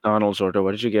was care. your McDonald's order?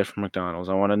 What did you get from McDonald's?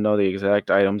 I want to know the exact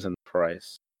items and the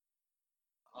price.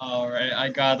 Alright, I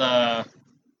got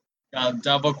a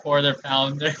double quarter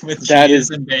pounder with That cheese is-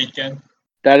 and bacon.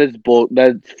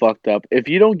 That's fucked up. If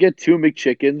you don't get 2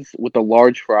 McChickens with a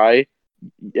large fry,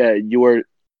 you are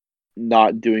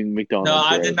not doing McDonald's. No,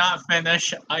 I right? did not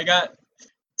finish. I got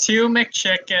 2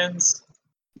 McChickens.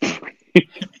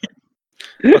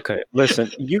 Okay, listen,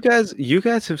 you guys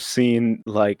have seen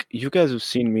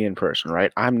me in person,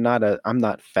 right? I'm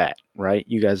not fat, right?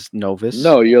 You guys know this?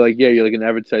 No, you're like an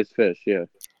average sized fish. Yeah.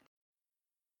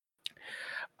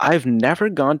 I've never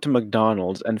gone to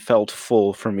McDonald's and felt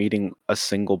full from eating a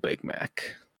single Big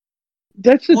Mac.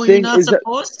 That's the Well, you're thing. not Is that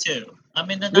supposed to. I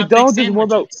mean, they're not McDonald's big is more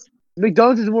about sandwiches.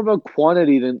 McDonald's is more about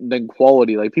quantity than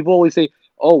quality. Like people always say,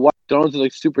 "Oh, wow, McDonald's is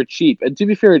like super cheap," and to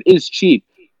be fair, it is cheap.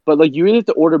 But like you really have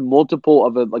to order multiple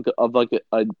of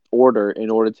an order in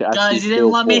order to actually. Guys, you feel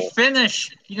didn't let me full. finish.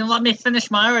 You didn't let me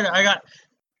finish my order. I got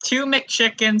 2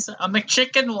 McChickens, a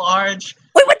McChicken large,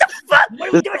 Wait, what the fuck? What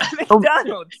are we doing at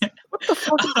McDonald's? What the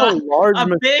fuck is a large a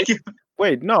Mc- big.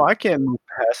 Wait, no, I can't move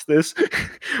past this.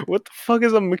 What the fuck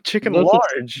is a McChicken No such-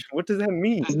 large? What does that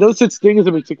mean? There's no such thing as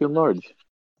a McChicken large.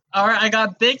 Alright, I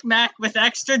got Big Mac with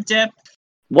extra dip.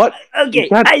 What? Okay,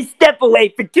 That- I step away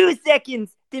for 2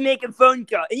 seconds to make a phone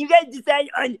call, and you guys decide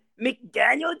on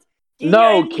McDonald's? Do you know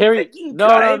how No, many Carrie. freaking No.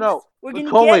 carbs we're gonna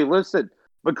Macaulay, get? listen.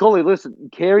 Macaulay, listen.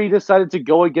 Carrie decided to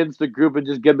go against the group and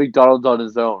just get McDonald's on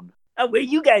his own. Oh, where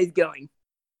you guys going?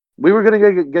 We were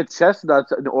gonna get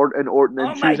chestnuts and Oh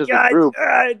my choose as a god! group.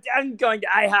 I'm going to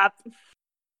IHOP.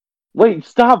 Wait,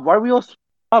 stop! Why are we all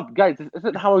up, guys? This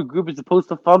isn't how a group is supposed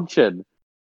to function.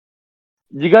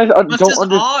 You guys Let's don't just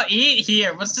understand. all eat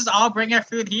here. Let's just all bring our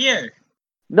food here.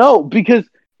 No, because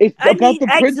it's I about mean,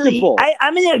 the actually, principle.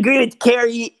 I'm gonna agree with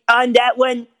Carrie on that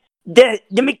one. The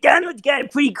McDonald's got a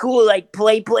pretty cool like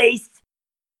play place.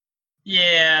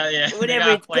 Yeah. Whatever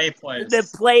Whatever. it's Play place.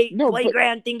 The No, but-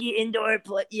 playground thingy, indoor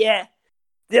play. Yeah.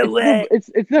 So,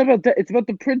 It's not about that. It's about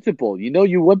the principle. You know,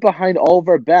 you went behind all of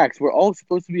our backs. We're all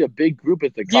supposed to be a big group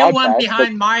as the You Codpast, went but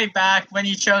behind my back when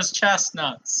you chose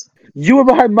chestnuts. you were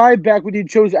behind my back when you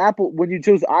chose Apple. When you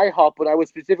chose IHOP, when I was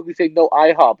specifically saying no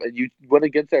IHOP, and you went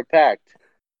against our pact.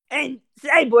 and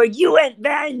Cyborg, you went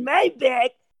behind my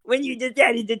back when you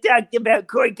decided to talk about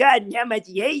Corey Cotton and how much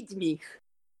he hates me.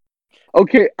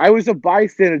 Okay, I was a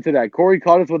bystander to that. Corey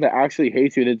Cotton's one that actually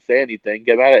hates you and didn't say anything.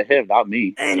 Get mad at him, not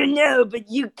me. I don't know, but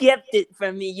you kept it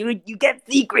from me. You kept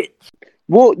secrets.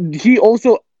 Well, he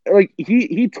also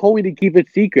he told me to keep it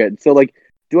secret. So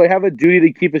do I have a duty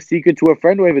to keep a secret to a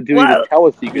friend, or I have a duty Well, to tell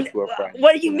a secret to a friend?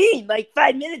 What do you mean? Like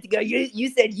 5 minutes ago, you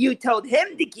said you told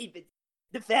him to keep it.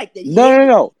 The fact that he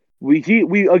No.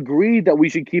 We agreed that we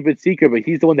should keep it secret, but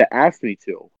he's the one that asked me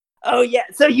to. Oh yeah,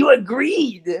 so you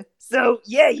agreed. So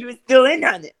yeah, you were still in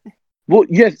on it. Well,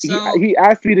 yes, So, he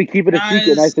asked me to keep it a secret,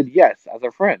 and I guys- said yes as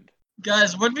a friend.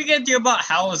 Guys, what we gonna do about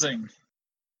housing?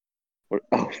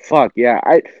 Oh fuck yeah!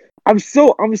 I'm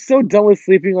so done with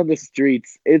sleeping on the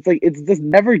streets. It's just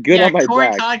never good Yeah, on my Corey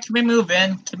back. Cod, can we move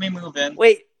in? Can we move in?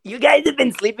 Wait, you guys have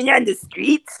been sleeping on the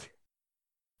streets?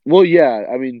 Well, yeah,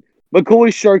 I mean,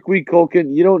 Macaulay, Shark Week,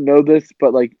 Culkin. You don't know this,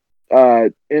 but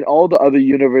in all the other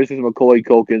universes, Macaulay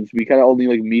Culkins, we kind of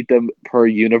only meet them per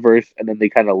universe, and then they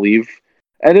kind of leave.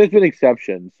 And there's been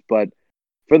exceptions, but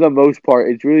for the most part,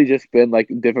 it's really just been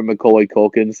different Macaulay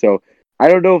Culkins. So I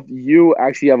don't know if you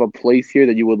actually have a place here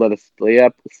that you would let us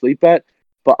sleep at,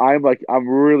 but I'm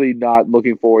really not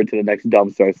looking forward to the next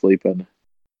dumpster I sleep in.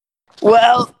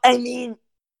 Well, I mean,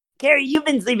 Carrie, you've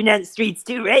been sleeping on the streets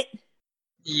too, right?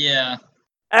 Yeah.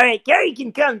 All right, Carrie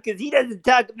can come because he doesn't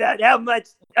talk about how much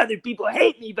other people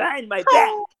hate me behind my back.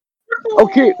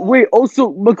 Okay, wait.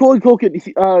 Also, Macaulay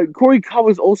Culkin. Corey Cobb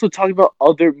was also talking about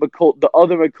the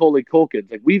other Macaulay Culkins.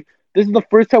 This is the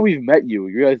first time we've met you.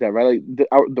 You realize that, right?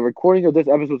 The recording of this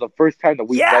episode was the first time that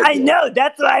we met Yeah, I you. know.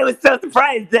 That's why I was so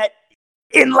surprised that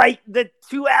in the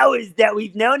 2 hours that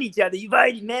we've known each other, you've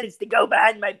already managed to go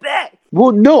behind my back.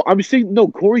 Well, no, I'm saying no.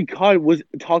 Corey Cobb was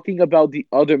talking about the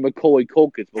other Macaulay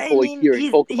Culkins. Macaulay mean, here and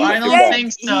he's- Culkin. he's I said- don't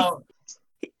think so.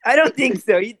 I don't think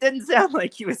so. It didn't sound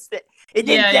like he was. It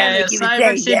didn't sound Yeah. like he was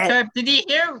Cyber saying that. Sheep, did you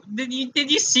hear?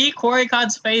 Did you see Corey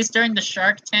Cod's face during the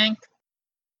Shark Tank?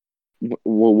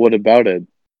 What about it?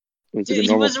 Was it a He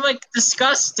normal- was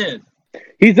disgusted.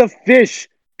 He's a fish.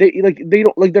 They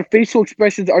don't their facial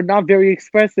expressions are not very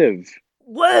expressive.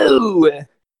 Whoa!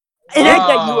 And I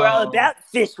thought you were all Oh. about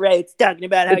fish rights, talking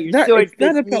about how It's your not, swordfish it's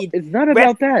not about, need. it's not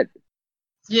about that.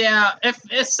 Yeah, if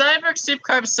Cyber Sheep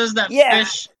says that Yeah.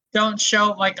 fish don't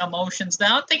show emotions,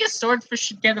 then I don't think a swordfish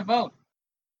should get a vote.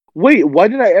 Wait, why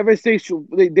did I ever say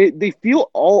they feel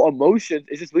all emotions?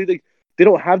 It's just really they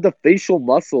don't have the facial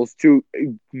muscles to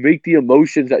make the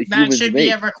emotions that That humans should make.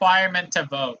 be a requirement to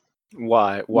vote.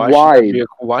 Why? Why?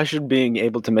 Why should being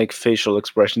able to make facial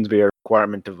expressions be a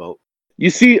requirement to vote? You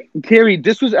see, Carrie,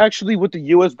 this was actually what the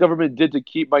U.S. government did to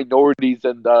keep minorities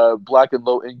and black and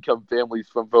low-income families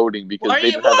from voting because Are they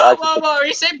you, didn't have access. whoa, are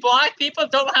you saying black people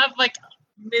don't have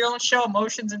they don't show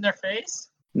emotions in their face?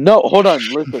 No, hold on,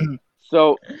 listen.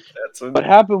 So That's what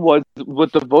happened was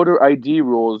with the voter ID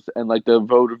rules and the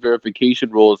voter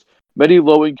verification rules, many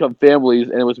low-income families,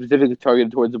 and it was specifically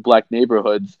targeted towards the black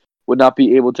neighborhoods, would not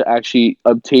be able to actually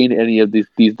obtain any of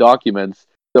these documents.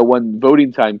 So when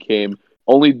voting time came,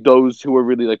 only those who were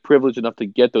really privileged enough to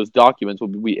get those documents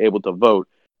would be able to vote.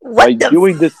 By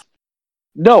doing this,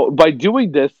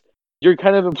 you're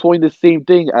kind of employing the same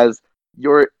thing as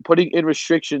you're putting in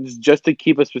restrictions just to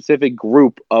keep a specific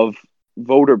group of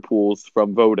voter pools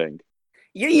from voting.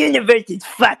 Your universe is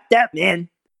fucked up, man.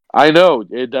 I know,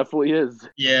 it definitely is.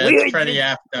 Yeah, We it's were pretty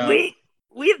just- apt up.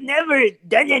 We've never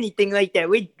done anything like that.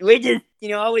 We're just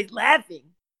always laughing.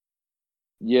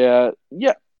 Yeah.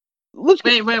 Let's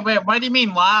Wait, what do you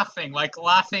mean laughing?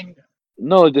 Laughing?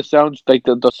 No, the sounds the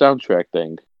soundtrack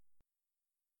thing.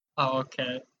 Oh,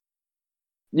 okay.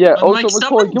 Yeah. When Also,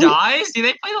 someone Macaulay, dies, do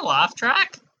they play the laugh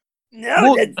track? No,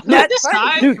 Well, that's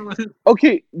not funny. Dude,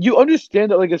 okay, you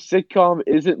understand that like a sitcom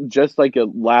isn't just like a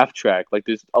laugh track. Like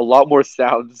there's a lot more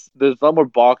sounds. There's a lot more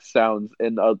box sounds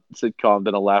in a sitcom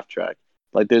than a laugh track.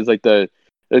 Like there's like the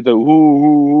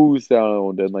whoo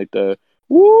sound and like the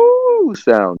woo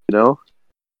sound. You know?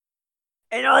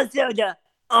 And also the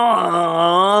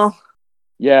oh.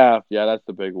 Yeah, that's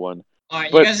the big one.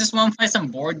 Alright, But- you guys just want to play some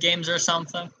board games or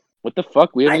something? What the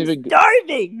fuck? We haven't I'm even.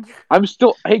 starving. I'm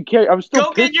still. Hey, Carrie. I'm still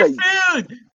Go get pissed your at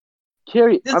food!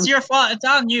 Carrie. It's your fault. It's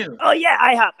on you. Oh yeah,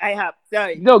 I hop.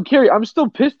 Sorry. No, Carrie, I'm still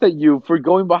pissed at you for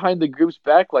going behind the group's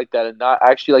back like that and not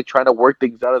actually like trying to work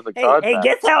things out as a Hey, contact.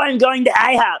 guess how I'm going to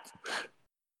IHOP?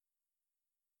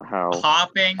 How?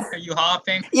 Hopping? Are you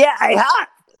hopping? Yeah, I hop.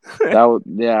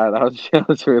 That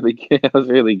was really good. That was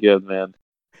really good, man.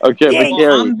 Okay, Dang. but Well,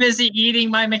 Carrie, I'm busy eating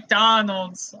my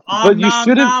McDonald's. But you Nom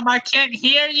should've- nom. I can't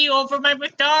hear you over my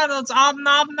McDonald's. Nom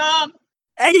nom.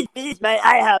 I just finished my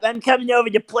IHOP. I'm coming over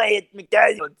to play at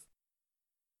McDonald's.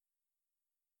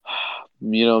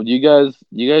 you guys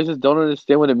just don't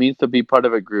understand what it means to be part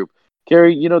of a group.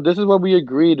 Carrie, this is what we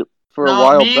agreed for a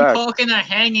while me back. and Culkin are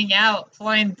hanging out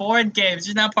playing board games.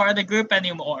 You're not part of the group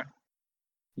anymore.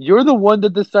 You're the one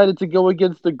that decided to go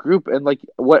against the group and like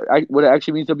what it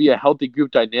actually means to be a healthy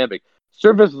group dynamic.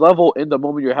 Surface level in the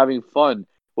moment you're having fun.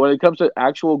 When it comes to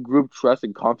actual group trust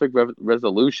and conflict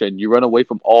resolution, you run away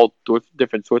from all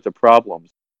different sorts of problems.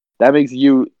 That makes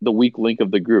you the weak link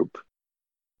of the group.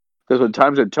 Because when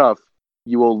times are tough,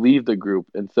 you will leave the group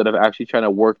instead of actually trying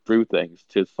to work through things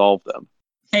to solve them.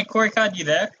 Hey, Coricod, you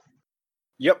there?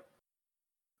 Yep.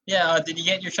 Yeah, did you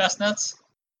get your chestnuts?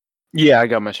 Yeah, I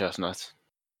got my chestnuts.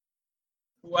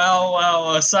 Well,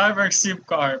 Cyborg Soup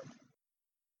Carp.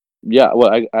 Yeah,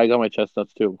 well, I got my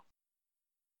chestnuts too.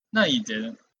 No, you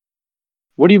didn't.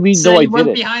 What do you mean? So No, I you went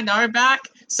didn't. behind our back,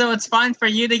 so it's fine for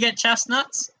you to get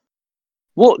chestnuts?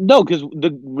 Well, no, because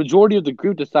the majority of the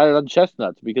group decided on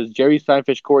chestnuts because Jerry,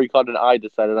 Seinfish, Corey, Cod, and I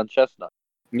decided on chestnuts.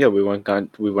 Yeah, we went and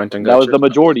got That was the chestnuts.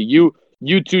 majority.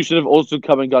 You two should have also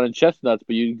come and gotten chestnuts,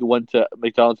 but you went to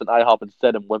McDonald's and IHOP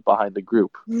instead and went behind the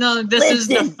group. No, this is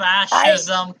the Listen,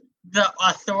 fascism, the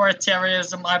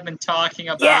authoritarianism I've been talking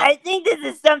about. Yeah, I think this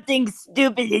is something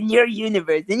stupid in your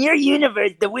universe. In your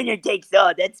universe, the winner takes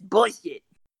all. That's bullshit.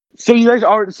 So you guys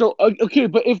aren't okay,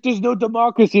 but if there's no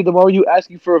democracy, then why are you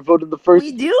asking for a vote in the first?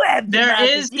 We do have There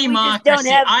democracy. is We just democracy. don't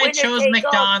have I winner chose take all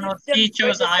McDonald's, he systems for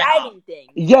chose deciding things.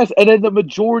 Yes, and then the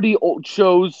majority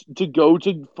chose to go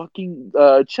to fucking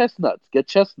chestnuts. Get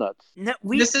chestnuts. No,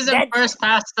 This isn't first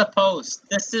past the post.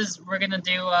 We're gonna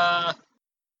do,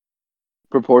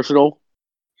 Proportional.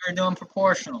 we're doing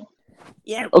proportional.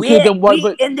 Yeah, Okay, then why?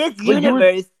 But in this but you were-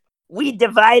 universe, we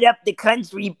divide up the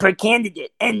country per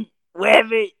candidate, and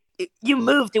wherever you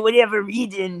move to whatever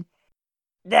region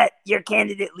that your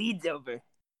candidate leads over.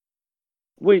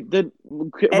 wait, then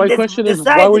And my question the is, size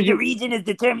why of would the you? region is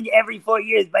determined every 4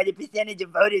 years by the percentage of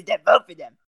voters that vote for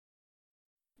them.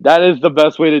 That is the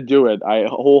best way to do it. I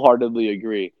wholeheartedly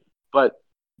agree. But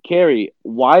Carrie,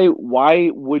 why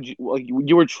would you? Like,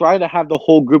 you were trying to have the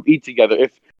whole group eat together.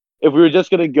 If we were just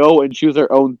gonna go and choose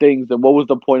our own things, then what was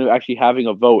the point of actually having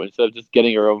a vote instead of just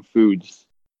getting our own foods?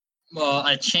 Well,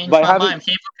 I changed By my having- mind.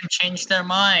 People can change their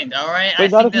mind, alright? But I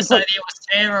not think if you this put- idea was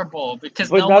terrible because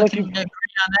But no not one if can you- agree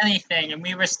on anything, and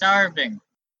we were starving.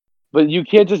 But you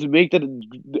can't just make the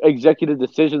executive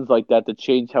decisions like that to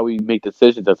change how we make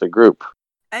decisions as a group.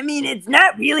 I mean, it's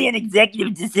not really an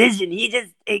executive decision. He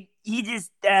just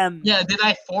Yeah, did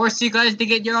I force you guys to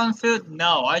get your own food?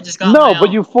 No, I just got No, my but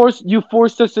own. you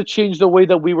forced us to change the way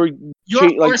that we were You're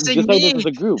like forcing just like me this as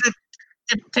a group.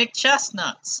 to pick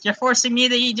chestnuts. You're forcing me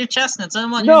to eat your chestnuts. I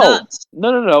don't want No, your nuts.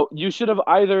 no. You should have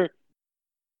either.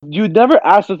 You never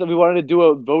asked us if we wanted to do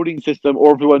a voting system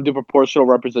or if we want to do proportional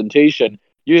representation.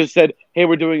 You just said, "Hey,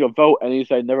 we're doing a vote," and you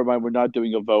said, "Never mind, we're not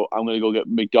doing a vote. I'm going to go get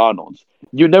McDonald's."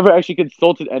 You never actually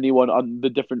consulted anyone on the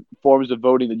different forms of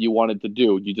voting that you wanted to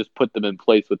do. You just put them in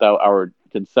place without our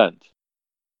consent.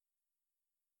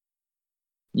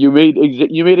 You made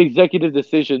executive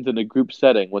decisions in a group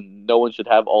setting when no one should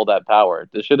have all that power.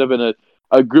 There should have been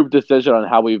a group decision on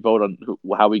how we vote on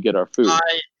how we get our food.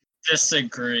 I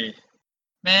disagree.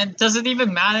 Man, does it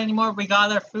even matter anymore? We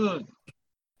got our food.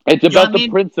 It's You know about what I the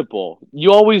mean? principle.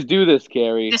 You always do this,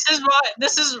 Carrie. This is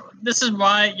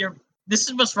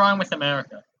what's wrong with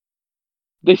America.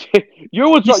 You're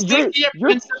what's You wrong. stick to your You're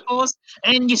principles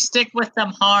and you stick with them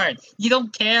hard. You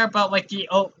don't care about like the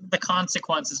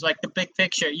consequences, like the big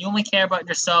picture. You only care about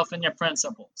yourself and your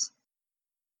principles.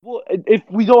 well. If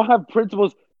we don't have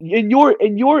principles in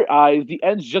your eyes, the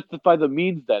ends justify the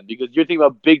means. Then, because you're thinking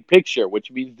about big picture,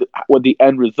 which means what the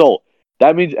end result.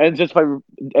 That means ends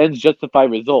justify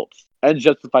results. Ends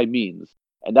justify means.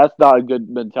 And that's not a good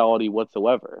mentality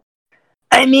whatsoever.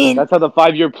 I mean, That's how the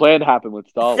 5-year plan happened with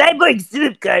Stalin. Cyborg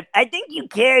Supercarp, I think you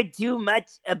care too much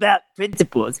about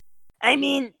principles. I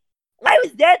mean, why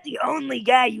was that the only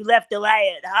guy you left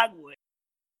alive at Hogwarts?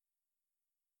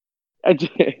 Like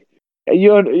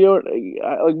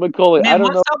Macaulay, Man, I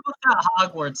don't know. what's up with that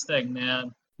Hogwarts thing,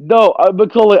 man? No,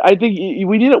 Macaulay, I think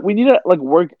we need to like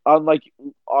work on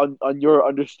on your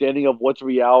understanding of what's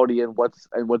reality and what's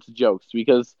jokes,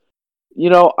 because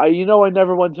I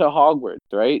never went to Hogwarts,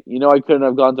 right? I couldn't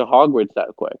have gone to Hogwarts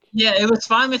that quick. Yeah, it was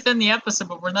fine within the episode,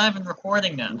 but we're not even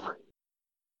recording now.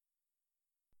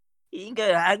 You didn't go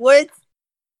to Hogwarts?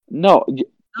 No,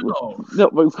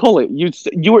 Macaulay, you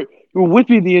were with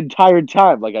me the entire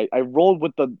time. Like I rolled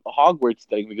with the Hogwarts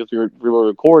thing because we were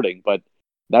recording, but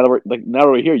now that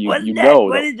we're here, you know.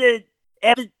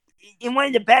 In one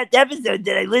of the past episodes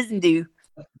that I listened to, you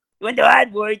went to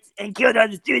Hogwarts and killed all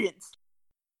the students.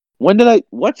 When did I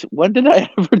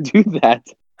ever do that?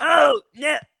 Oh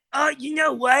no! Oh, you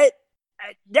know what?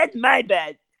 That's my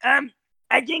bad.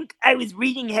 I think I was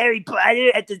reading Harry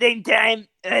Potter at the same time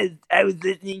as I was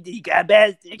listening to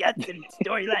Codpast. I got some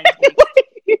storylines.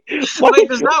 Wait,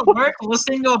 does that work?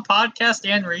 Listening to a podcast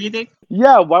and reading?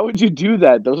 Yeah, why would you do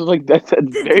that? Those are like that's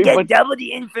Just very to get much. double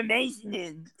the information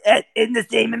in the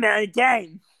same amount of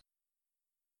time.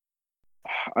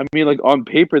 I mean, like on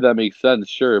paper that makes sense,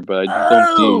 sure, but I just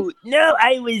don't see. Oh no,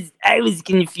 I was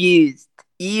confused.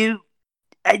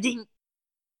 I think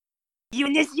you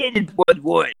initiated World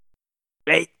War,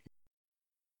 right?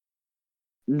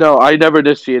 No, I never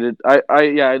initiated. I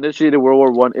initiated World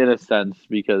War One in a sense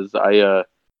because I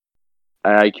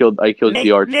killed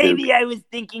the Archduke. Maybe I was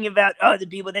thinking about the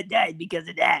people that died because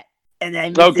of that, and I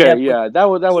mixed it Okay, up yeah, that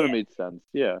would have made sense.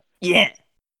 Yeah,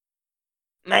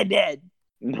 my bad.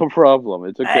 no problem.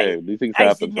 It's okay. These things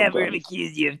happen. I should never have sometimes.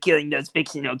 accused you of killing those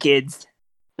fictional kids.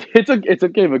 It's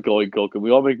okay, Macaulay Culkin. We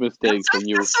all make mistakes, and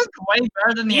you. That's way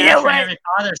better than the You know actual what? Harry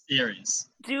Potter series.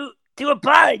 To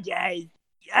apologize,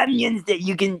 I'm gonna say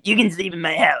you can sleep in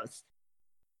my house.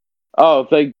 Oh,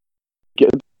 thank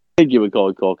you,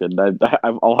 Macaulay Culkin.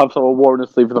 I'll have some warm to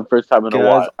sleep for the first time in a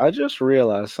while. I just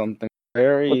realized something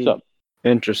very What's up?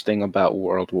 interesting about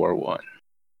World War One.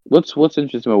 What's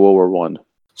interesting about World War One?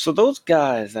 So those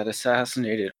guys that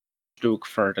assassinated Duke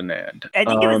Ferdinand. I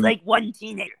think it was like one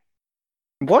teenager.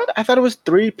 What? I thought it was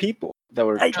 3 people that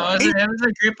were No, trying. it was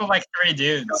a group of like 3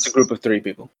 dudes. It was a group of 3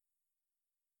 people.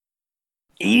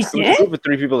 Are you It was a serious? group of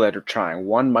 3 people that are trying.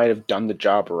 One might have done the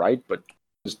job right, but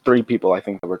there's 3 people I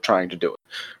think that were trying to do it.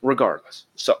 Regardless.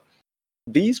 So,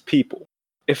 these people,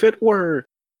 if it were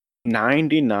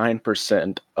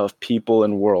 99% of people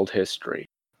in world history,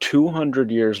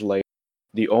 200 years later,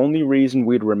 the only reason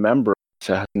we'd remember an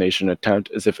assassination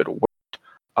attempt is if it worked.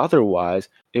 Otherwise,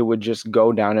 it would just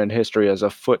go down in history as a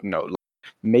footnote.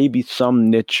 Like, maybe some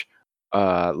niche,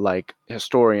 like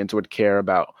historians would care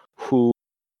about who,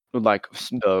 like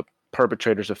the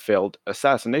perpetrators of failed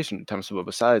assassination attempts. But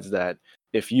besides that,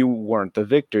 if you weren't the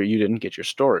victor, you didn't get your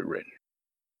story written.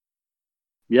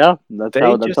 Yeah, that's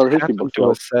how just history happened books to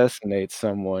go. assassinate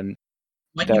someone.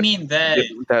 What do you mean they?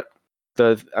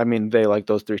 They like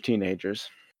those 3 teenagers.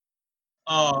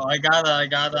 Oh, I got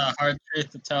a hard truth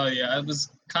to tell you. It was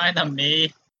kind of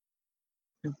me.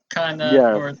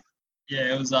 Yeah.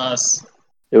 It was us.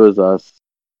 It was us.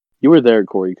 You were there,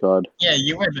 Corey Cod, Yeah,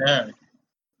 you were there.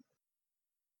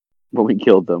 when we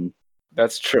killed them.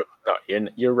 That's true. No,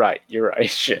 you're right. You're right.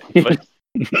 Shit. But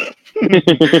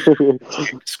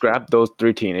scrap those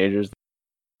 3 teenagers.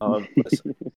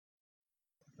 Listen.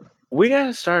 We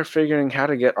gotta start figuring how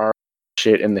to get our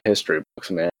shit in the history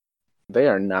books, man. They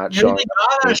are not showing. We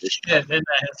got our shit in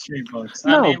the history books.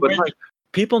 No, I mean, but like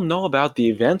people know about the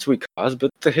events we caused, but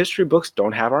the history books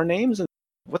don't have our names. And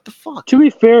what the fuck? To be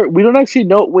fair, we don't actually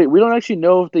know. Wait, we don't actually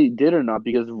know if they did or not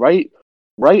because right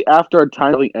after our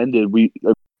time ended, we.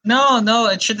 No,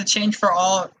 it should have changed for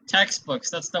all textbooks.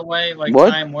 That's the way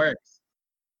time works.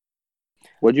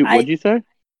 What'd you say?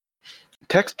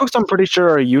 Textbooks, I'm pretty sure,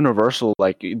 are universal.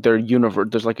 Like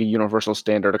there's like a universal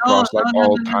standard across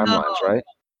all timelines, right?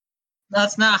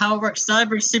 That's not how it works.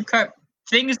 Cyber Supercar,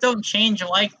 things don't change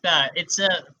like that. It's a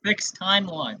fixed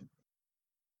timeline.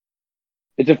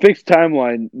 It's a fixed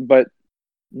timeline, but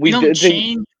we don't did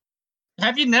change.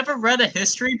 Have you never read a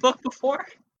history book before?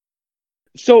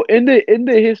 So in the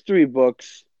history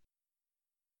books.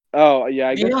 Oh yeah,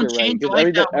 I guess don't you're right. change 'Cause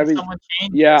like that when someone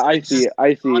changes. Yeah, I It's see. just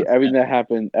Everything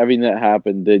that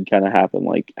happened did kind of happen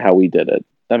like how we did it.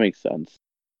 That makes sense.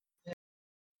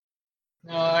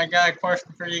 No, I got a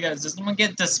question for you guys. Does someone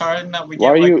get disheartened that we Why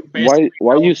are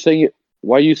you saying it?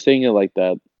 Why are you saying it like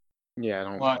that? Yeah, I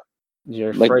don't. What?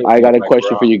 You're Like, phrasing I got it a like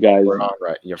question for you guys. We're all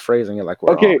right. You're phrasing it like we're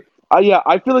all. Okay, yeah,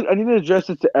 I feel like I need to address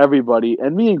this to everybody,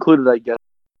 and me included, I guess.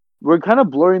 We're kind of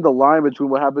blurring the line between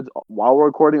what happens while we're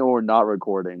recording and we're not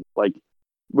recording. Like,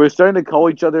 we're starting to call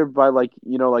each other by, like,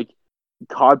 like,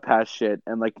 Codpast shit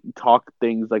and, like, talk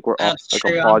things like we're on That's like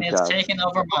true. a I mean, it's podcast. taking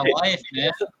over my Okay, life, man.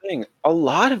 Here's the thing. A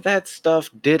lot of that stuff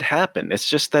did happen. It's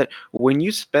just that when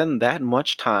you spend that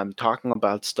much time talking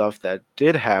about stuff that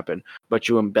did happen, but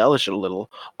you embellish a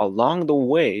little along the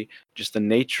way, just the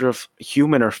nature of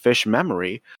human or fish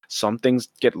memory, some things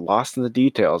get lost in the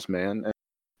details, man. And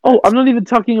Oh, I'm not even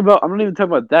talking about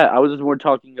that. I was just more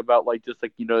talking about like just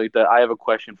like like that. I have a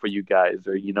question for you guys,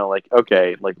 or like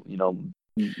okay, like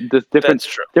this different that's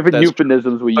true. different That's true.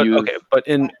 euphemisms we But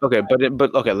use.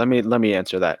 okay, let me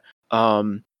answer that.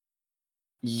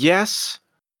 Yes,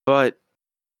 but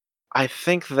I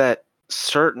think that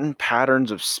certain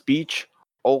patterns of speech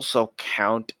also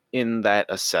count in that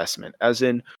assessment. As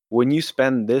in, when you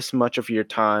spend this much of your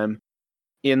time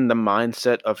in the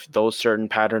mindset of those certain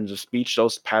patterns of speech,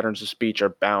 those patterns of speech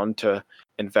are bound to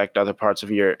infect other parts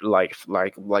of your life,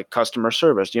 like customer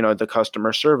service. The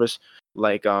customer service,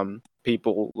 like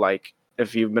people, like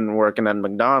if you've been working at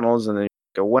McDonald's and then you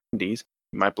go Wendy's,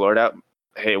 you might blurt out,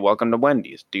 "Hey, welcome to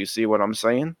Wendy's." Do you see what I'm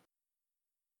saying?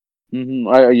 I see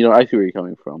where you're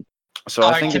coming from. So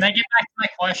I think Can I get back to my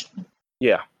question?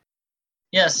 yeah.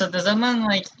 Yeah, so does anyone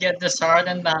get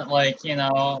disheartened that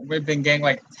we've been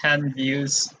getting 10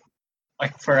 views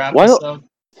per episode?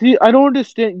 See, I don't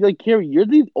understand. Like, Carrie, you're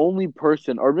the only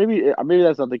person, or maybe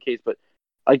that's not the case, but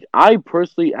like I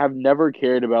personally have never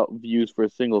cared about views for a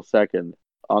single second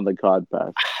on the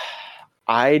Codpast.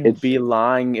 I'd be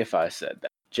lying if I said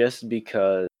that, just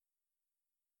because.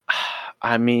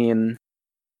 I mean,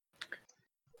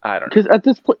 I don't know. Because at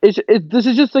this point, this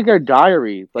is just like our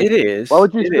diary. Like, it is. Why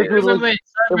would you It expect is. people Wait,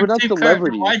 if we're not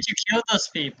celebrities? why'd you kill those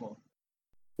people?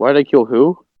 Why'd I kill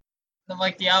who?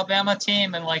 The Alabama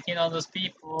team and those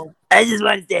people. I just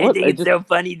want to say, What? I think it's so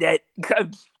funny that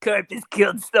Corpus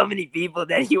killed so many people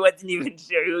that he wasn't even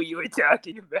sure who you were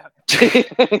talking about.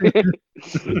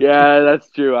 Yeah, that's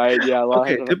true.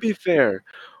 Okay, to be fair,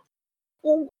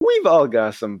 we've all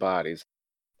got some bodies.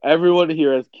 Everyone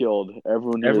here has killed.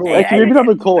 Everyone here. Everyone- Actually, maybe not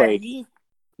Macaulay.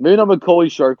 Maybe not Macaulay,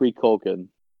 Shark Week, Culkin.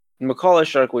 Macaulay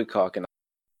Shark Week Culkin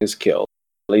is killed.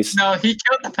 At least. No, he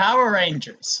killed the Power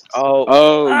Rangers.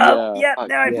 Oh yeah. Yeah,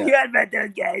 no, I yeah. forgot about those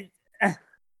guys.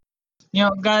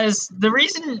 Guys, the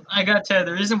reason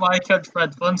why I killed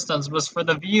Fred Flintstones was for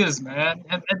the views, man.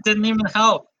 It didn't even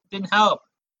help. It didn't help.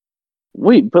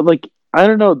 Wait, but I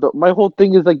don't know. My whole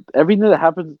thing is everything that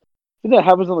happens on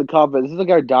the Codpast. This is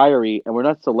our diary, and we're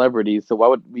not celebrities, so why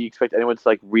would we expect anyone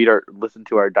to read or listen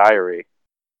to our diary?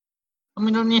 I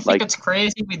mean, don't you think it's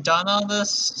crazy we've done all this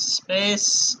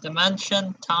space,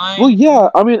 dimension, time? Well, yeah.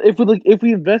 I mean, if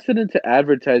we invested into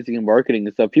advertising and marketing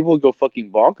and stuff, people would go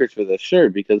fucking bonkers for this, sure,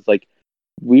 because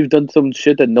we've done some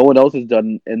shit that no one else has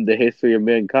done in the history of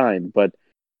mankind. But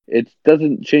it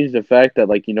doesn't change the fact that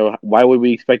why would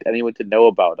we expect anyone to know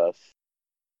about us?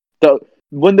 So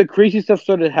when the crazy stuff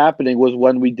started happening was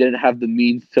when we didn't have the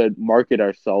means to market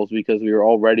ourselves because we were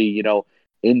already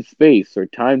in space or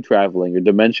time traveling or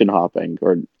dimension hopping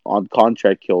or on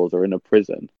contract kills or in a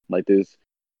prison. There's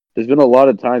been a lot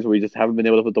of times where we just haven't been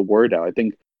able to put the word out. I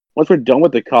think once we're done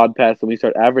with the Codpast and we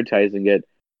start advertising it,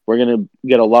 we're gonna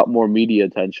get a lot more media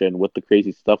attention with the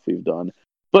crazy stuff we've done.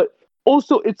 But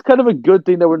also, it's kind of a good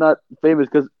thing that we're not famous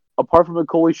because apart from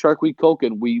Macaulay, Shark Week,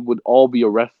 Culkin, we would all be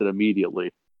arrested immediately.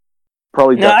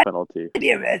 Probably death penalty.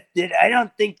 Be arrested. I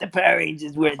don't think the Power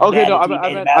Rangers were. Okay, no,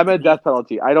 I meant death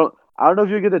penalty. I don't know if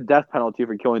you get a death penalty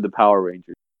for killing the Power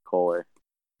Rangers, Macaulay.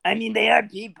 I mean, they are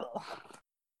people.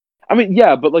 I mean,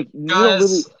 yeah, but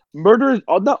Guys, murderers.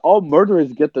 Not all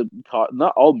murderers get the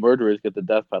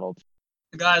death penalty.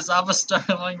 Guys, I have a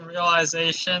startling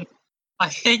realization. I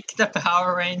think the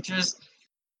Power Rangers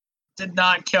did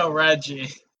not kill Reggie.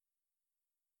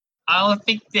 I don't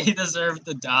think they deserve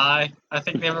to die. I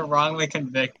think they were wrongly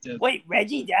convicted. Wait,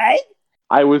 Reggie died?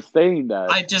 I was saying that.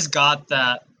 I just got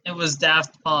that. It was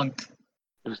Daft Punk.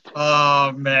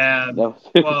 Oh, man.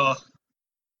 Whoa.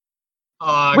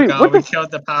 Oh, Wait, God, we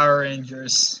killed the Power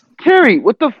Rangers. Carrie,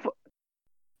 what the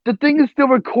The thing is still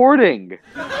recording.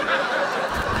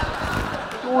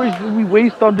 Stories did we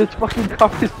waste on this fucking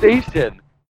conversation?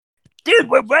 Dude,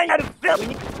 we're running out of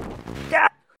film.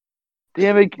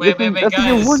 Damn it! Wait, that's guys.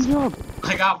 your one job.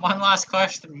 I got one last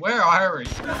question. Where are we?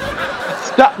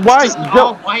 Stop! Why? It's just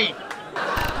all white.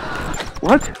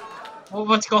 What? Well,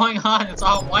 what's going on? It's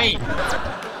all white.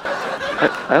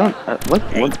 I don't. What?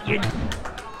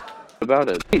 about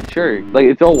it? Sure, like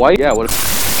it's all white. Yeah. What?